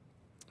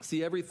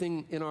 See,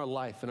 everything in our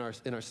life,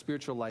 in our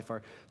spiritual life,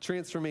 our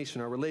transformation,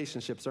 our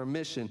relationships, our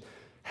mission,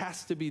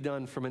 has to be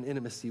done from an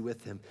intimacy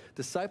with him.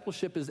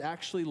 Discipleship is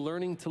actually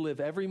learning to live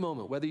every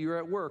moment, whether you're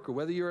at work or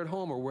whether you're at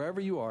home or wherever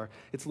you are.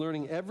 It's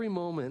learning every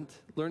moment,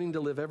 learning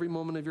to live every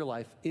moment of your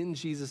life in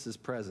Jesus'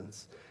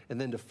 presence and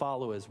then to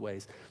follow his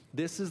ways.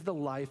 This is the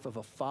life of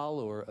a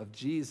follower of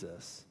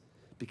Jesus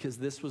because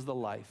this was the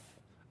life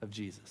of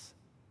Jesus.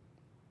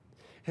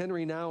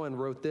 Henry Nouwen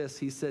wrote this.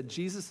 He said,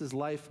 Jesus'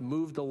 life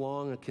moved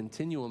along a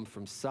continuum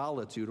from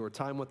solitude or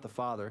time with the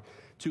Father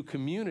to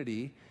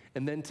community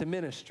and then to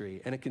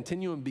ministry. And a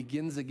continuum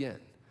begins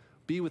again.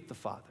 Be with the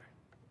Father.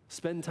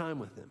 Spend time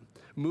with him.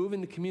 Move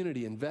into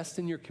community, invest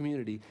in your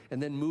community,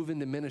 and then move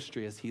into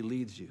ministry as he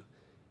leads you.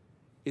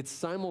 It's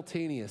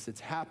simultaneous. It's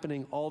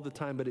happening all the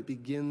time, but it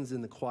begins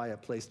in the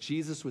quiet place.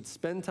 Jesus would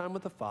spend time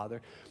with the Father.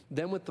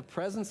 Then with the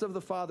presence of the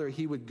Father,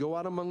 he would go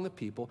out among the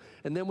people.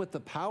 And then with the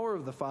power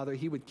of the Father,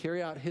 he would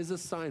carry out his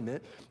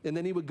assignment. And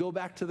then he would go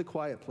back to the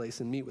quiet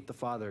place and meet with the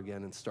Father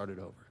again and start it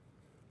over.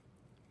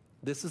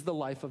 This is the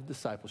life of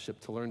discipleship,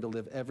 to learn to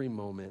live every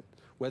moment,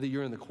 whether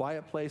you're in the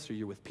quiet place or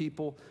you're with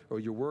people or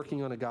you're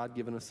working on a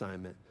God-given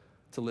assignment,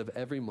 to live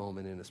every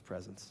moment in his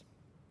presence.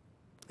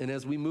 And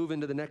as we move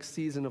into the next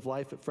season of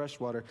life at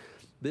Freshwater,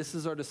 this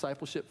is our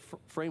discipleship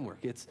framework.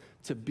 It's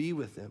to be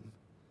with him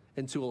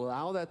and to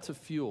allow that to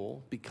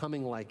fuel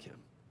becoming like him,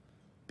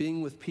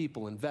 being with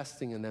people,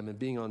 investing in them, and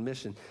being on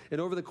mission.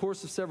 And over the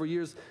course of several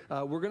years,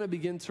 we're going to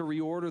begin to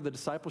reorder the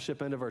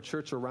discipleship end of our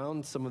church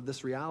around some of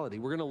this reality.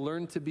 We're going to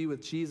learn to be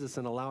with Jesus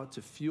and allow it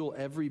to fuel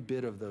every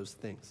bit of those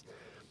things.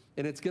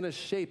 And it's going to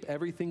shape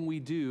everything we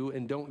do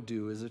and don't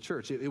do as a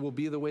church. It will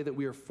be the way that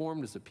we are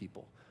formed as a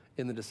people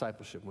in the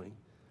discipleship wing.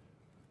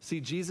 See,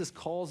 Jesus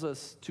calls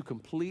us to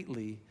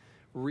completely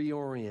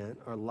reorient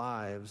our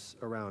lives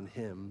around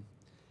him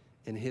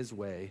and his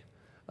way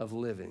of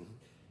living.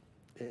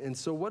 And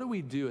so what do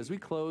we do as we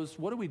close?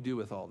 What do we do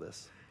with all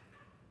this?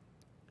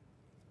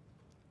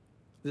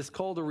 This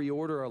call to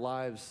reorder our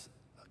lives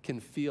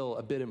can feel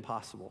a bit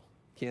impossible,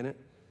 can it?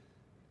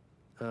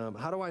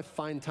 How do I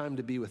find time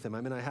to be with him? I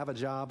mean, I have a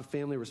job,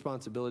 family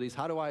responsibilities.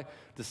 How do I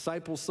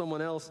disciple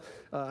someone else?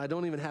 I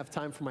don't even have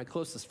time for my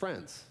closest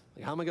friends.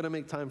 Like, how am I going to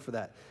make time for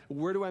that?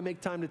 Where do I make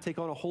time to take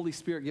on a Holy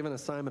Spirit-given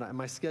assignment?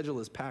 My schedule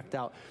is packed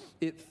out.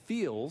 It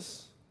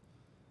feels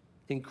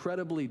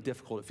incredibly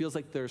difficult. It feels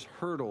like there's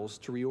hurdles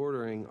to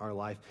reordering our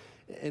life.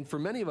 And for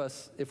many of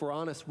us, if we're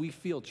honest, we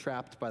feel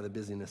trapped by the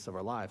busyness of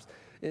our lives.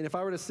 And if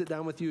I were to sit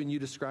down with you and you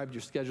described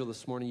your schedule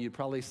this morning, you'd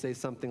probably say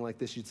something like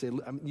this. You'd say,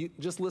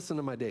 just listen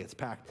to my day. It's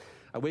packed.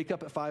 I wake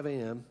up at 5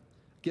 a.m.,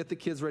 get the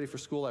kids ready for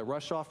school. I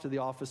rush off to the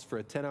office for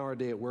a 10-hour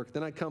day at work.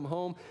 Then I come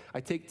home.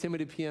 I take Timmy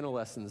to piano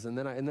lessons. And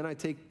then I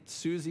take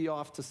Susie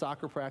off to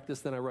soccer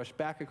practice. Then I rush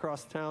back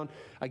across town.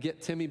 I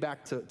get Timmy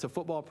back to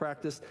football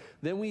practice.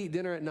 Then we eat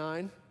dinner at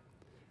 9.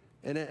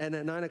 And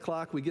at 9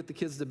 o'clock, we get the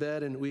kids to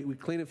bed, and we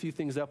clean a few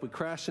things up. We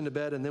crash into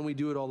bed, and then we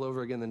do it all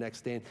over again the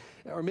next day.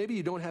 Or maybe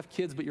you don't have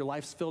kids, but your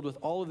life's filled with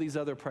all of these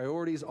other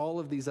priorities, all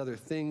of these other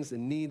things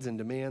and needs and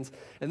demands.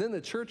 And then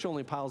the church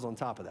only piles on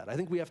top of that. I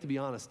think we have to be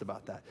honest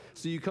about that.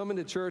 So you come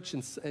into church,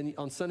 and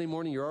on Sunday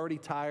morning, you're already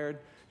tired.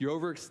 You're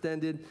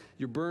overextended,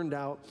 you're burned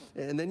out,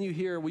 and then you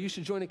hear, well, you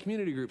should join a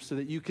community group so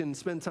that you can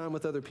spend time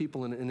with other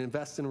people and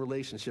invest in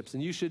relationships.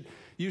 And you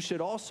should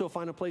also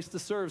find a place to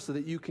serve so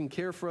that you can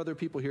care for other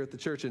people here at the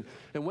church. And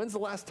when's the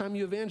last time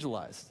you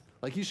evangelized?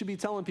 Like, you should be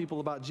telling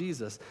people about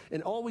Jesus.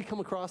 And all we come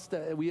across,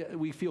 that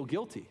we feel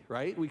guilty,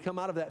 right? We come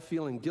out of that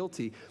feeling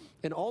guilty.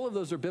 And all of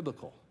those are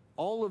biblical.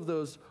 All of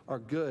those are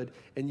good.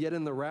 And yet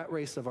in the rat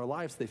race of our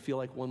lives, they feel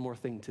like one more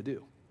thing to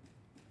do.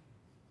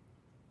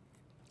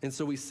 And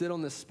so we sit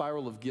on this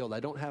spiral of guilt. I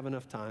don't have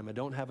enough time. I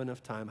don't have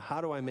enough time. How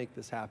do I make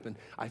this happen?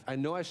 I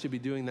know I should be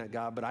doing that,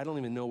 God, but I don't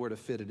even know where to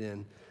fit it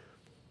in.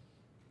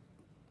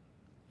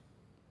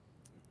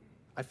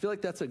 I feel like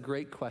that's a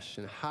great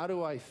question. How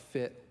do I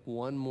fit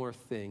one more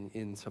thing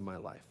into my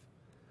life?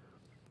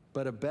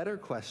 But a better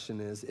question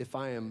is, if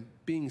I am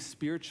being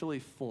spiritually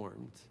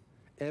formed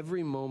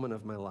every moment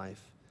of my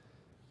life,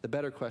 the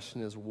better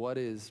question is, what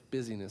is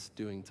busyness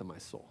doing to my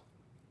soul?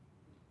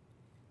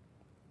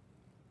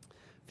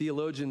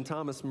 Theologian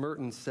Thomas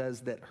Merton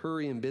says that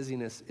hurry and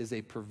busyness is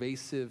a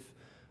pervasive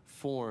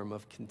form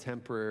of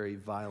contemporary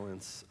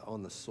violence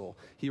on the soul.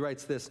 He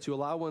writes this: to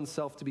allow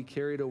oneself to be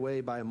carried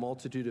away by a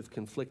multitude of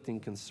conflicting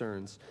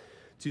concerns,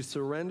 to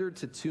surrender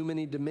to too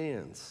many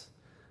demands,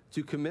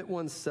 to commit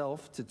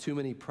oneself to too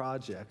many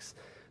projects,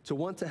 to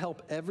want to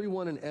help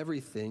everyone and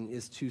everything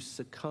is to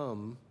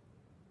succumb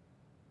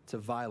to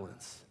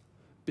violence.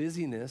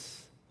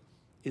 Busyness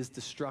is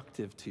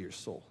destructive to your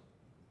soul.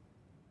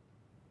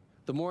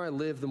 The more I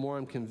live, the more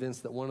I'm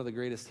convinced that one of the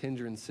greatest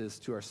hindrances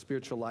to our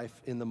spiritual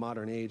life in the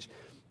modern age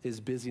is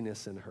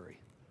busyness and hurry.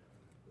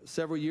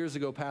 Several years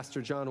ago,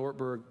 Pastor John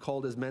Ortberg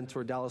called his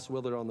mentor, Dallas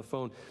Willard, on the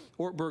phone.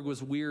 Ortberg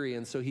was weary,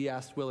 and so he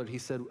asked Willard, he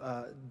said,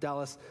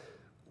 Dallas,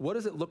 what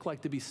does it look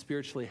like to be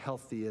spiritually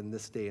healthy in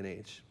this day and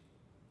age?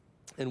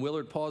 And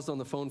Willard paused on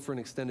the phone for an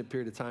extended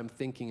period of time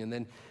thinking, and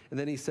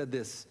then he said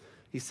this.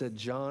 He said,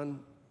 John,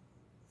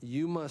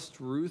 you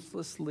must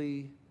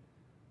ruthlessly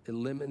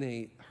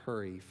eliminate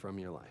hurry from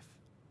your life.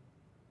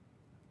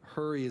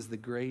 Hurry is the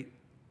great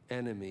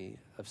enemy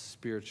of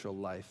spiritual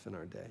life in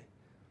our day.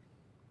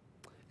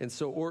 And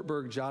so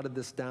Ortberg jotted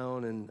this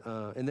down,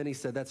 and then he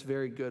said, that's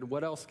very good.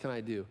 What else can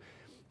I do?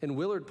 And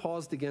Willard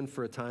paused again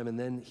for a time, and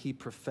then he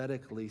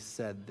prophetically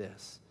said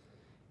this.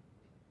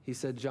 He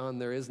said, John,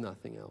 there is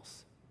nothing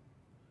else.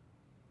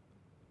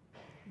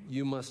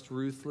 You must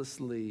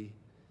ruthlessly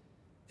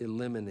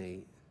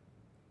eliminate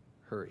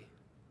hurry.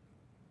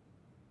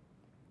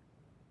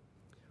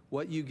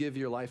 What you give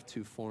your life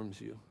to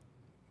forms you.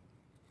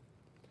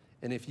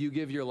 And if you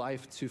give your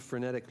life to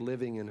frenetic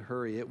living and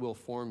hurry, it will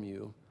form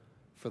you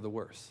for the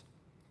worse.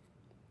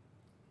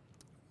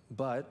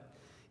 But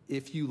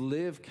if you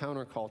live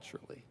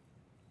counterculturally,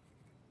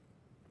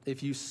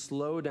 if you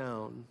slow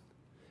down,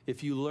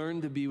 if you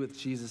learn to be with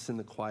Jesus in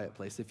the quiet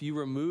place, if you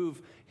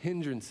remove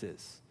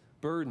hindrances,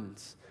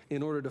 burdens,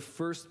 in order to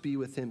first be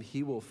with him,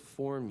 he will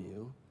form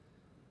you,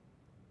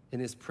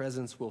 and his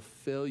presence will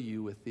fill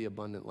you with the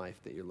abundant life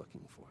that you're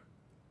looking for.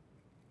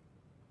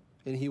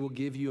 And he will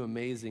give you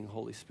amazing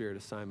Holy Spirit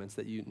assignments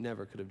that you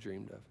never could have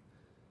dreamed of.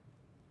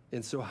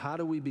 And so how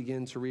do we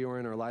begin to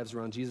reorient our lives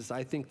around Jesus?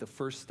 I think the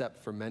first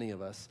step for many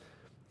of us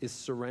is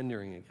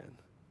surrendering again.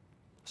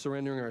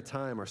 Surrendering our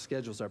time, our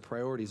schedules, our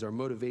priorities, our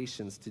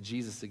motivations to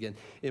Jesus again.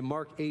 In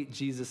Mark 8,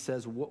 Jesus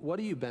says, what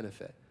do you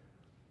benefit?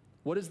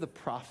 What is the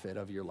profit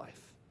of your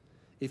life?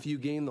 If you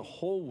gain the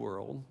whole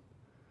world,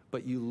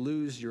 but you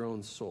lose your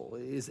own soul,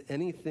 is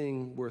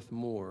anything worth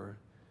more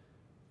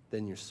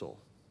than your soul?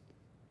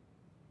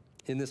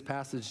 In this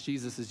passage,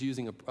 Jesus is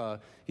using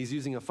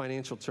a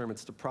financial term.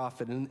 It's to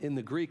profit. In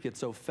the Greek,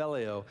 it's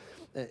ophelio.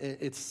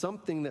 It's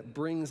something that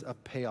brings a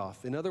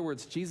payoff. In other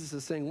words, Jesus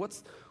is saying,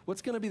 what's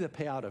going to be the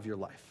payout of your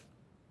life?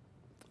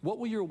 What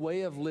will your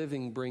way of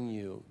living bring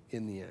you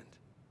in the end?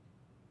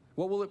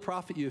 What will it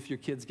profit you if your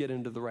kids get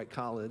into the right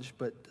college,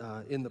 but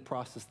in the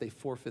process they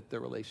forfeit their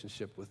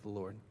relationship with the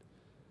Lord?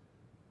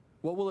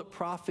 What will it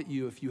profit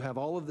you if you have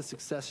all of the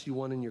success you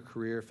want in your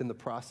career, if in the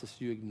process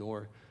you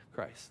ignore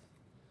Christ?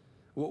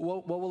 What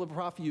will it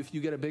profit you if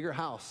you get a bigger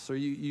house or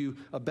you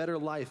a better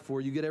life,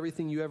 or you get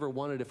everything you ever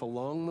wanted if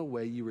along the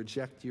way you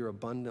reject your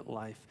abundant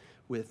life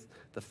with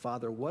the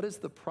Father? What is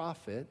the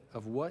profit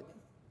of what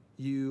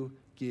you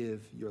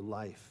give your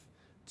life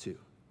to?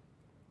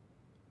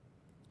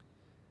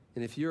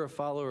 And if you're a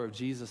follower of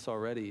Jesus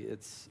already,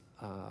 it's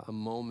a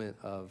moment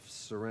of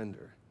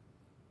surrender.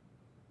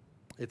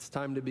 It's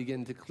time to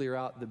begin to clear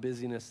out the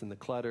busyness and the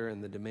clutter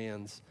and the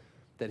demands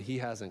that he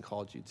hasn't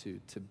called you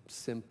to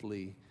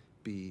simply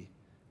be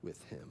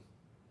with him.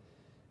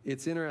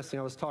 It's interesting.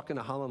 I was talking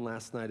to Holland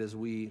last night as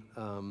we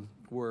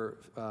were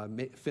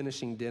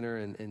finishing dinner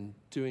and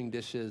doing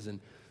dishes, and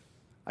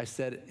I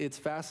said, it's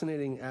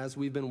fascinating as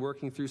we've been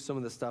working through some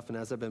of the stuff and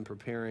as I've been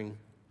preparing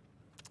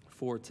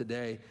for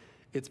today,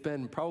 it's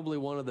been probably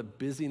one of the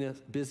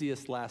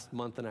busiest last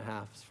month and a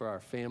half for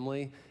our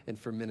family and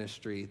for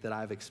ministry that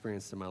I've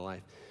experienced in my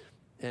life.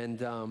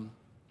 And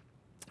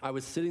I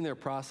was sitting there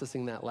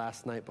processing that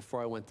last night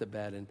before I went to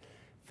bed and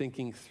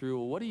thinking through,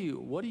 well,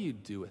 what do you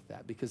do with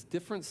that? Because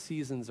different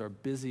seasons are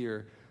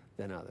busier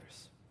than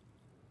others.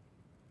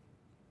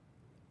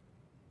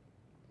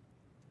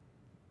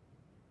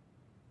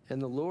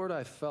 And the Lord,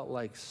 I felt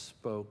like,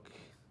 spoke,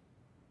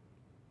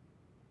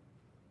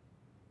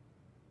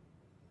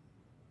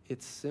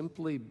 it's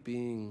simply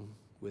being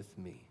with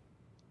me.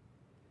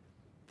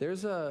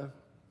 There's an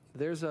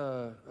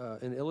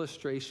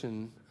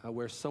illustration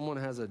where someone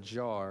has a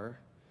jar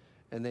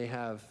and they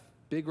have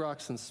big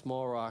rocks and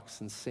small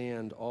rocks and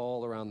sand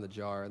all around the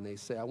jar, and they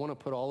say, I want to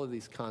put all of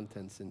these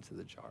contents into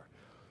the jar.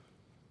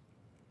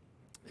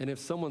 And if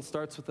someone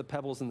starts with the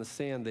pebbles and the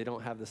sand, they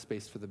don't have the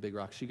space for the big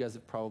rocks. You guys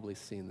have probably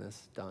seen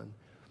this done.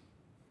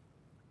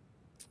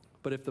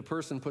 But if the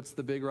person puts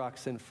the big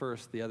rocks in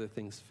first, the other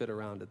things fit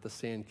around it. The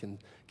sand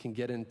can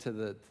get into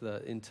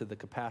the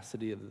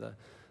capacity of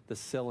the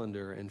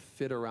cylinder and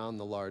fit around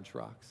the large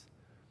rocks.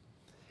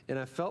 And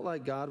I felt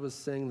like God was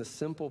saying the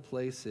simple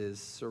place is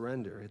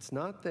surrender. It's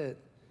not that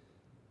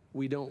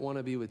we don't want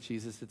to be with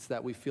Jesus. It's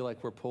that we feel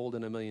like we're pulled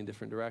in a million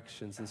different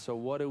directions. And so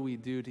what do we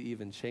do to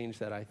even change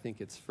that? I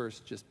think it's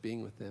first just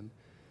being with him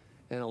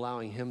and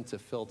allowing him to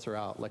filter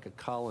out, like a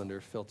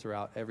colander, filter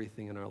out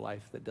everything in our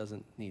life that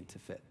doesn't need to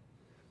fit.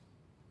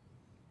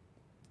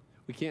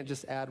 We can't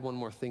just add one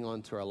more thing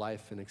onto our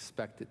life and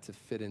expect it to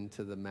fit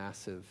into the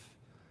massive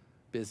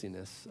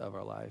busyness of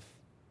our life.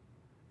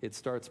 It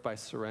starts by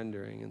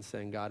surrendering and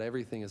saying, God,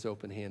 everything is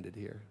open-handed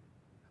here.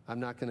 I'm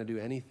not going to do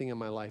anything in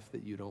my life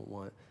that you don't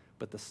want,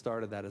 but the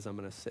start of that is I'm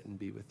going to sit and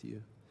be with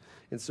you.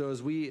 And so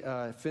as we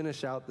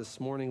finish out this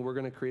morning, we're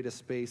going to create a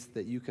space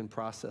that you can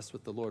process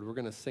with the Lord. We're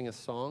going to sing a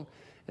song,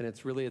 and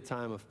it's really a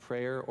time of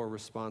prayer or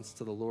response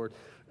to the Lord.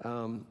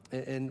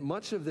 And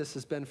much of this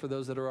has been for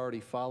those that are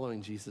already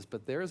following Jesus,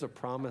 but there is a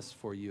promise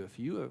for you. If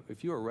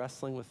you are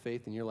wrestling with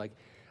faith and you're like,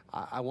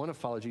 I want to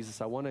follow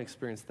Jesus, I want to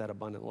experience that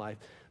abundant life,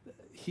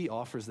 he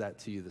offers that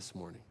to you this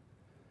morning.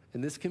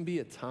 And this can be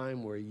a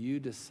time where you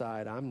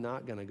decide, I'm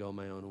not going to go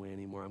my own way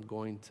anymore. I'm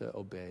going to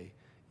obey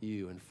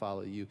you and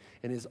follow you.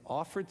 And his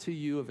offer to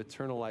you of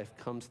eternal life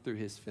comes through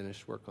his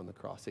finished work on the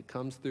cross. It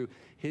comes through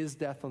his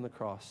death on the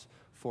cross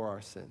for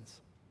our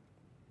sins.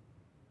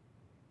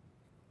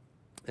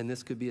 And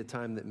this could be a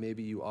time that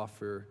maybe you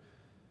offer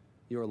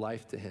your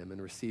life to him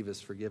and receive his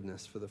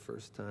forgiveness for the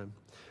first time.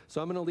 So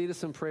I'm going to lead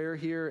us in prayer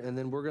here, and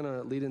then we're going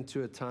to lead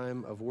into a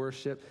time of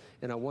worship.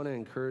 And I want to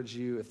encourage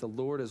you, if the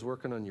Lord is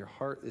working on your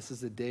heart, this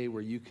is a day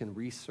where you can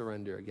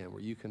resurrender again,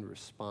 where you can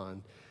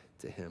respond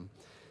to him.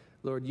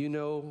 Lord, you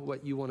know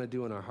what you want to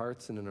do in our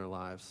hearts and in our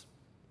lives.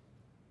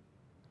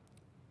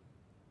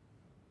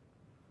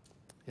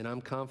 And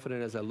I'm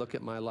confident as I look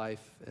at my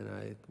life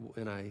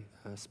and I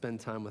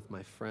spend time with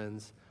my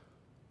friends,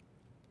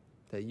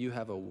 that you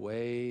have a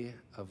way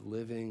of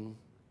living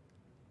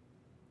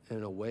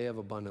and a way of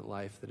abundant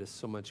life that is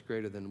so much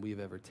greater than we've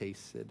ever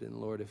tasted. And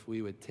Lord, if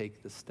we would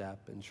take the step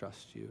and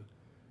trust you,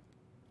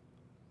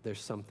 there's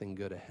something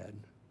good ahead.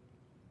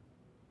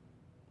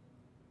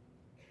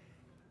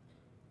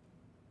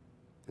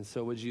 And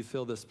so would you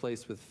fill this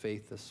place with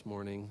faith this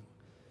morning?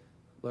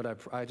 Lord,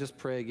 I just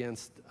pray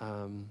against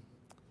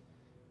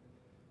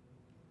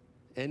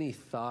any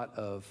thought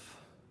of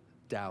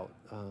doubt,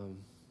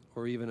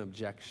 or even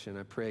objection.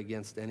 I pray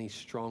against any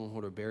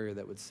stronghold or barrier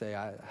that would say,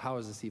 how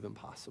is this even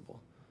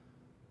possible?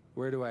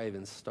 Where do I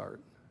even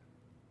start?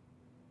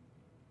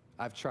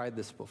 I've tried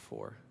this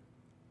before.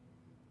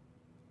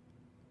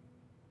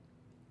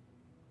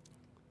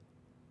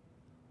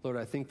 Lord,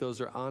 I think those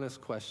are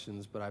honest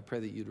questions, but I pray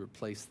that you'd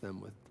replace them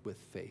with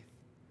faith.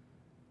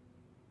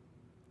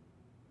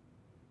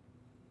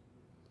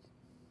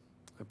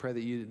 I pray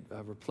that you'd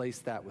replace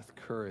that with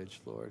courage,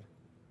 Lord,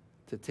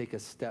 to take a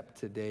step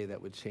today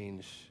that would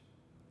change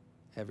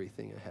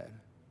everything ahead.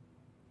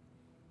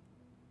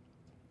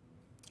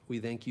 We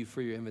thank you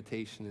for your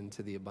invitation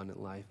into the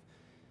abundant life.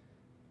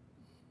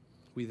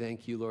 We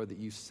thank you, Lord, that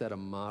you set a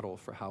model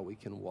for how we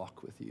can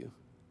walk with you.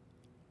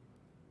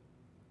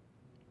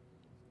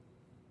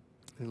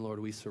 And Lord,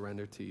 we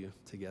surrender to you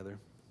together. In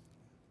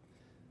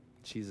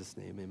Jesus'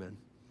 name, amen.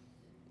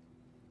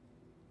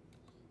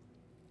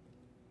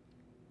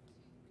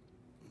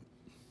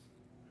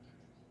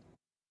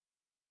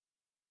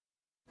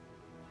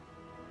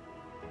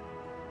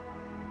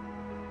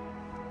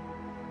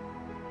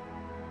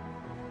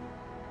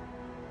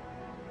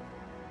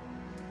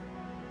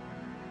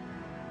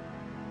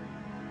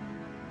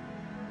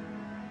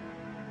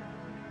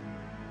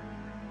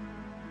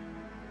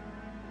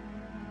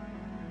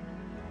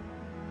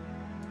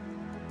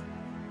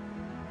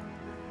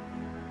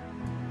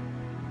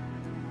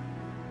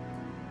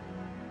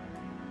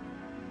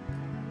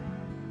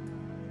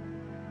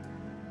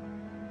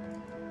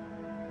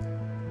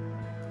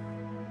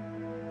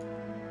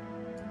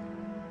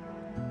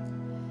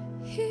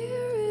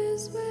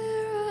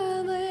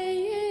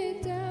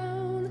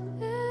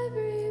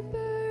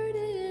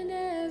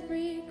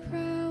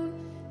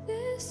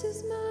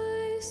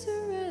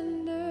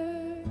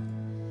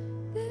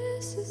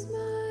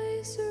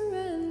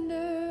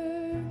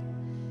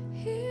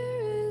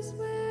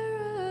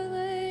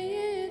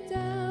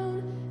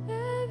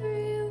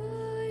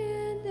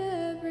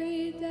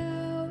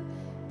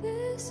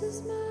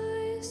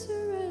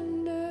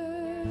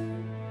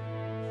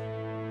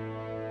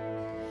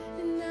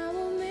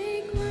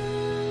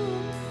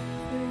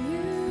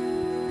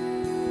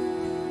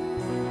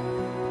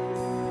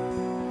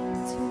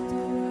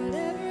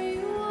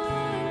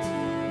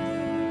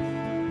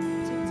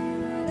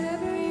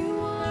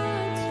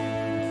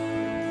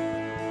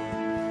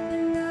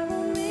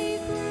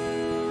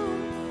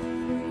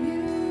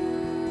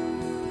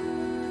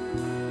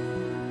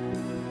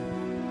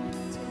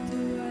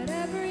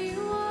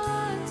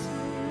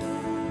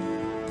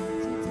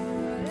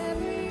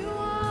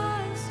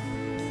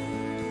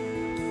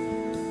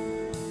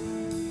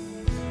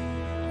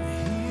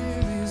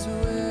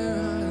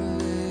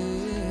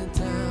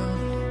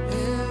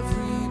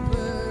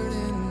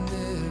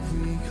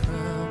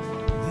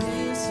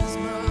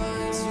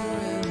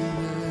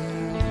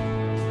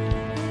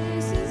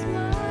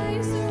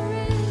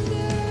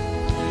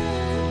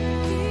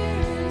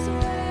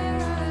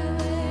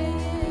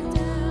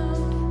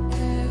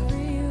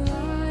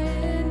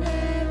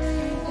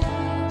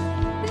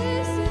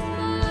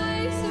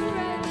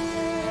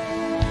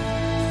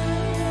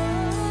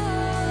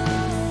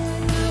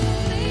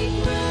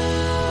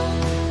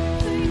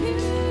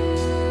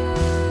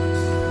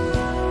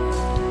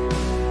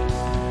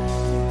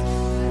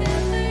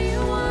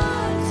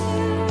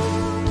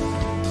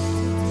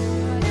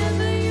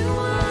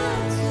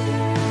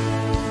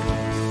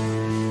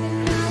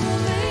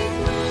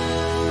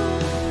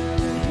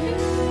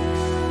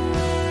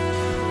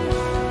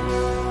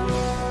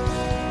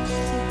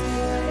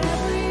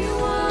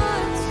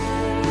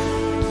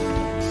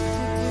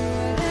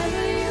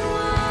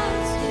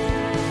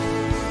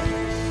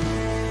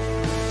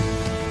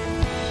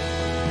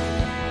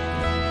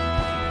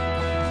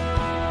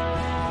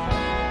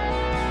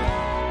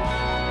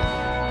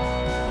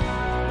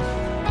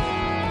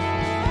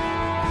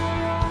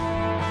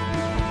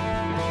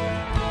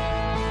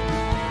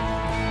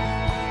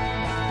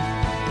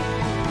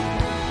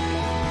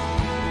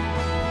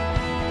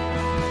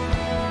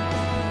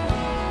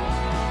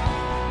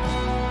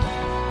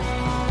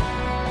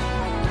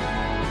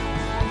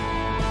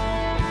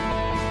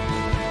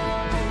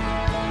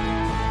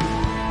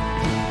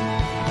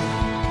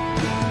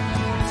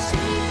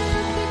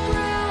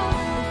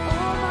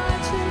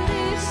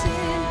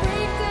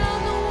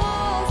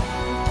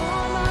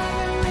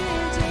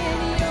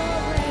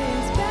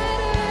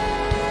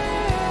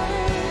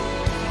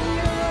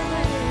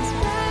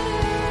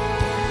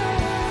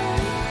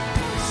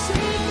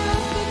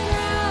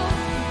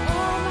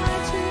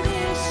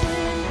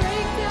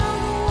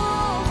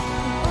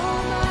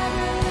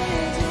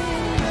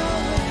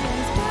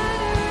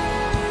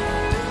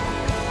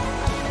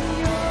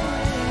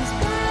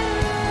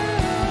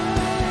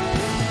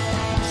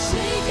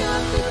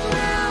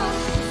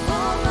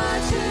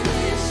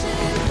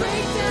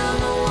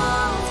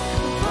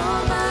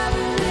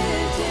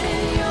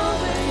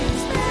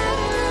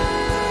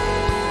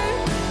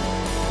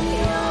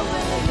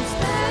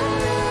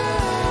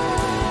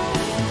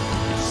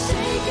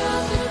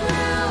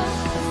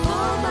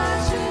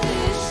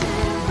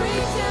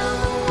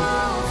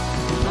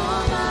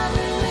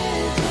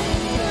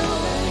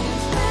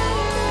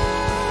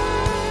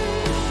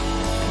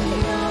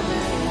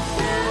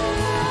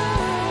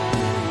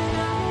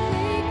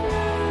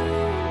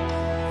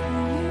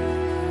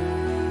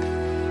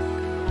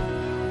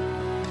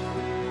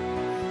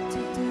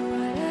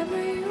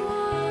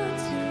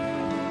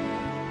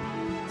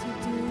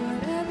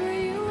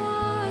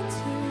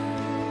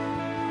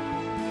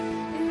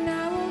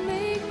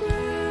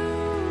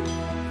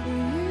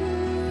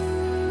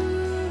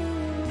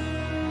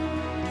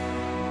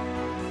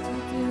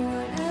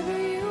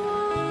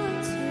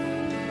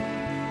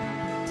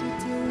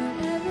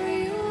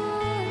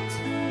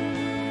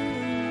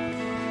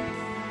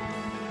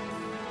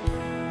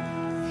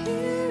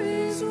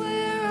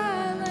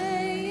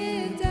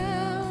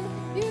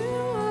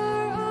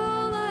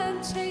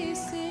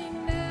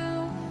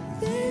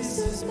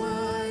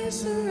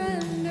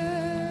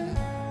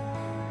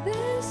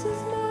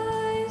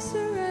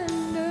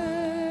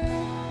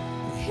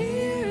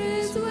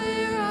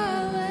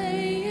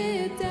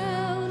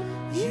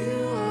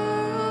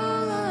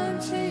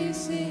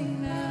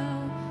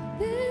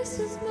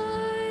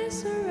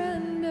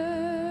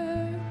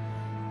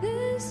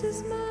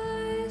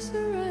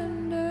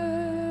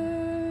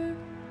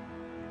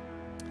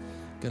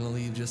 Gonna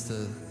leave just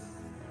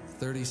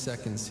 30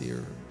 seconds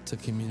here to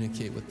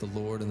communicate with the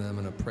Lord, and then I'm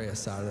gonna pray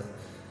us out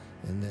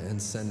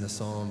and send us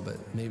on. But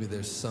maybe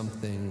there's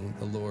something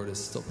the Lord is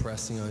still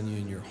pressing on you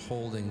and you're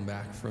holding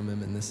back from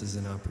him, and this is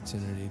an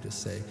opportunity to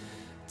say,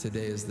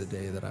 today is the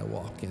day that I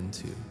walk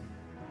into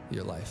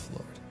your life,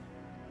 Lord.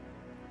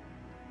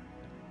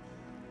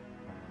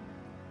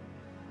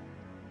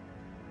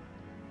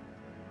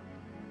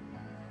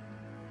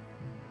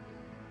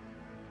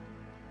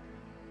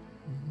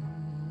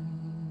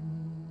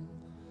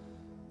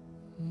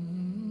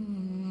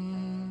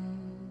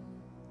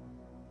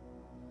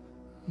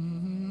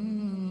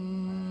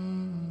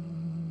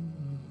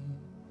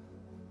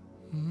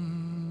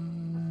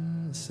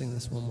 Let's sing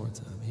this one more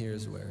time.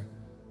 Here's where.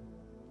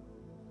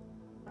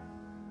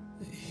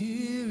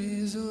 Here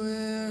is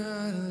where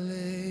I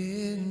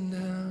lay it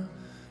down.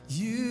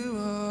 You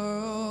are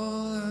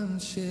all I'm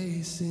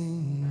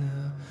chasing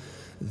now.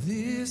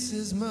 This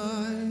is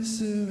my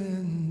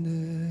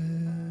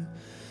surrender.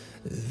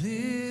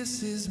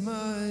 This is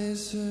my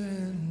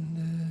surrender.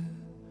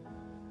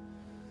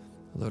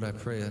 Lord, I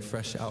pray a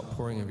fresh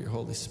outpouring of your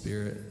Holy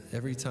Spirit.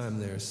 Every time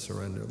there's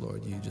surrender,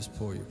 Lord, you just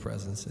pour your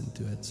presence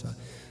into it. So I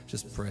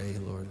just pray,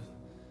 Lord,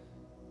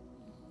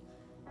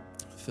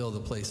 fill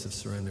the place of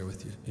surrender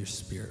with your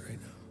spirit right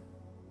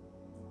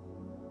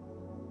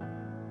now.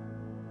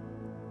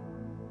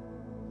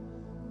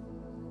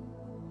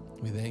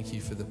 We thank you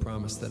for the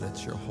promise that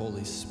it's your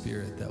Holy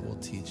Spirit that will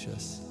teach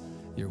us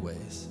your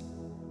ways,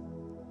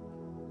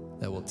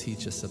 that will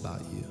teach us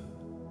about you.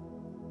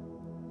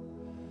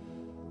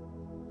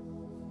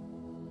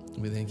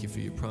 We thank you for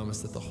your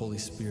promise that the Holy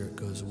Spirit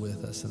goes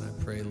with us, and I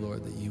pray,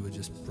 Lord, that you would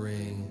just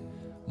bring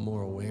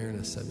more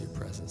awareness of your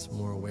presence,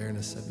 more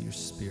awareness of your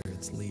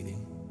Spirit's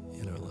leading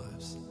in our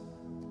lives.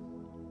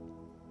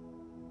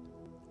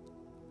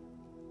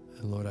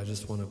 And Lord, I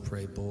just want to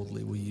pray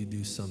boldly, will you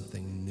do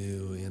something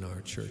new in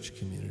our church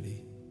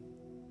community?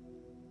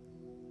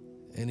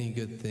 Any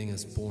good thing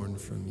is born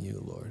from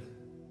you, Lord.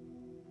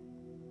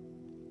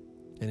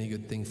 Any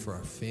good thing for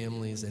our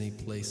families, any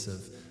place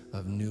of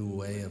new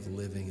way of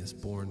living is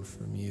born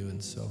from you.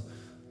 And so,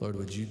 Lord,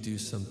 would you do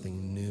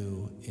something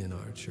new in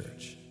our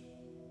church?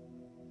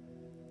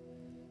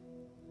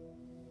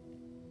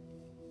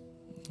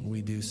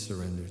 We do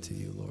surrender to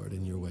you, Lord,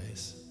 in your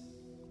ways.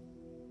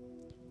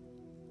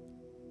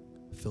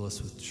 Fill us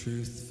with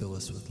truth, fill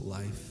us with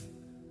life,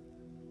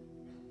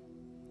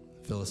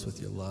 fill us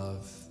with your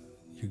love,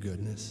 your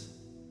goodness.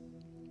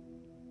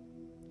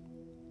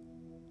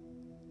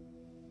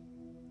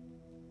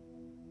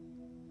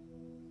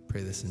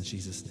 Pray this in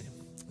Jesus' name.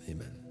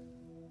 Amen.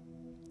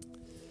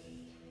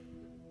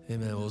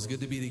 Amen. Well, it was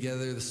good to be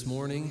together this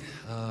morning.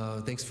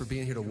 Thanks for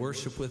being here to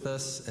worship with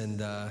us. And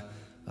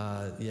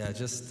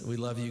we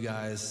love you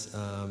guys,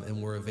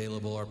 and we're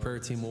available. Our prayer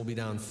team will be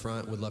down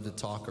front. Would love to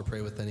talk or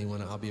pray with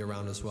anyone. I'll be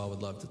around as well.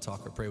 Would love to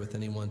talk or pray with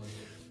anyone.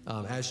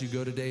 As you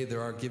go today, there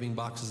are giving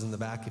boxes in the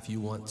back if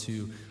you want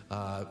to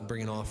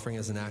bring an offering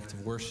as an act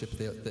of worship.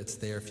 That's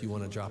there if you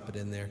want to drop it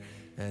in there.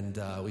 And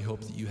we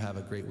hope that you have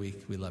a great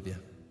week. We love you.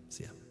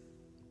 See ya.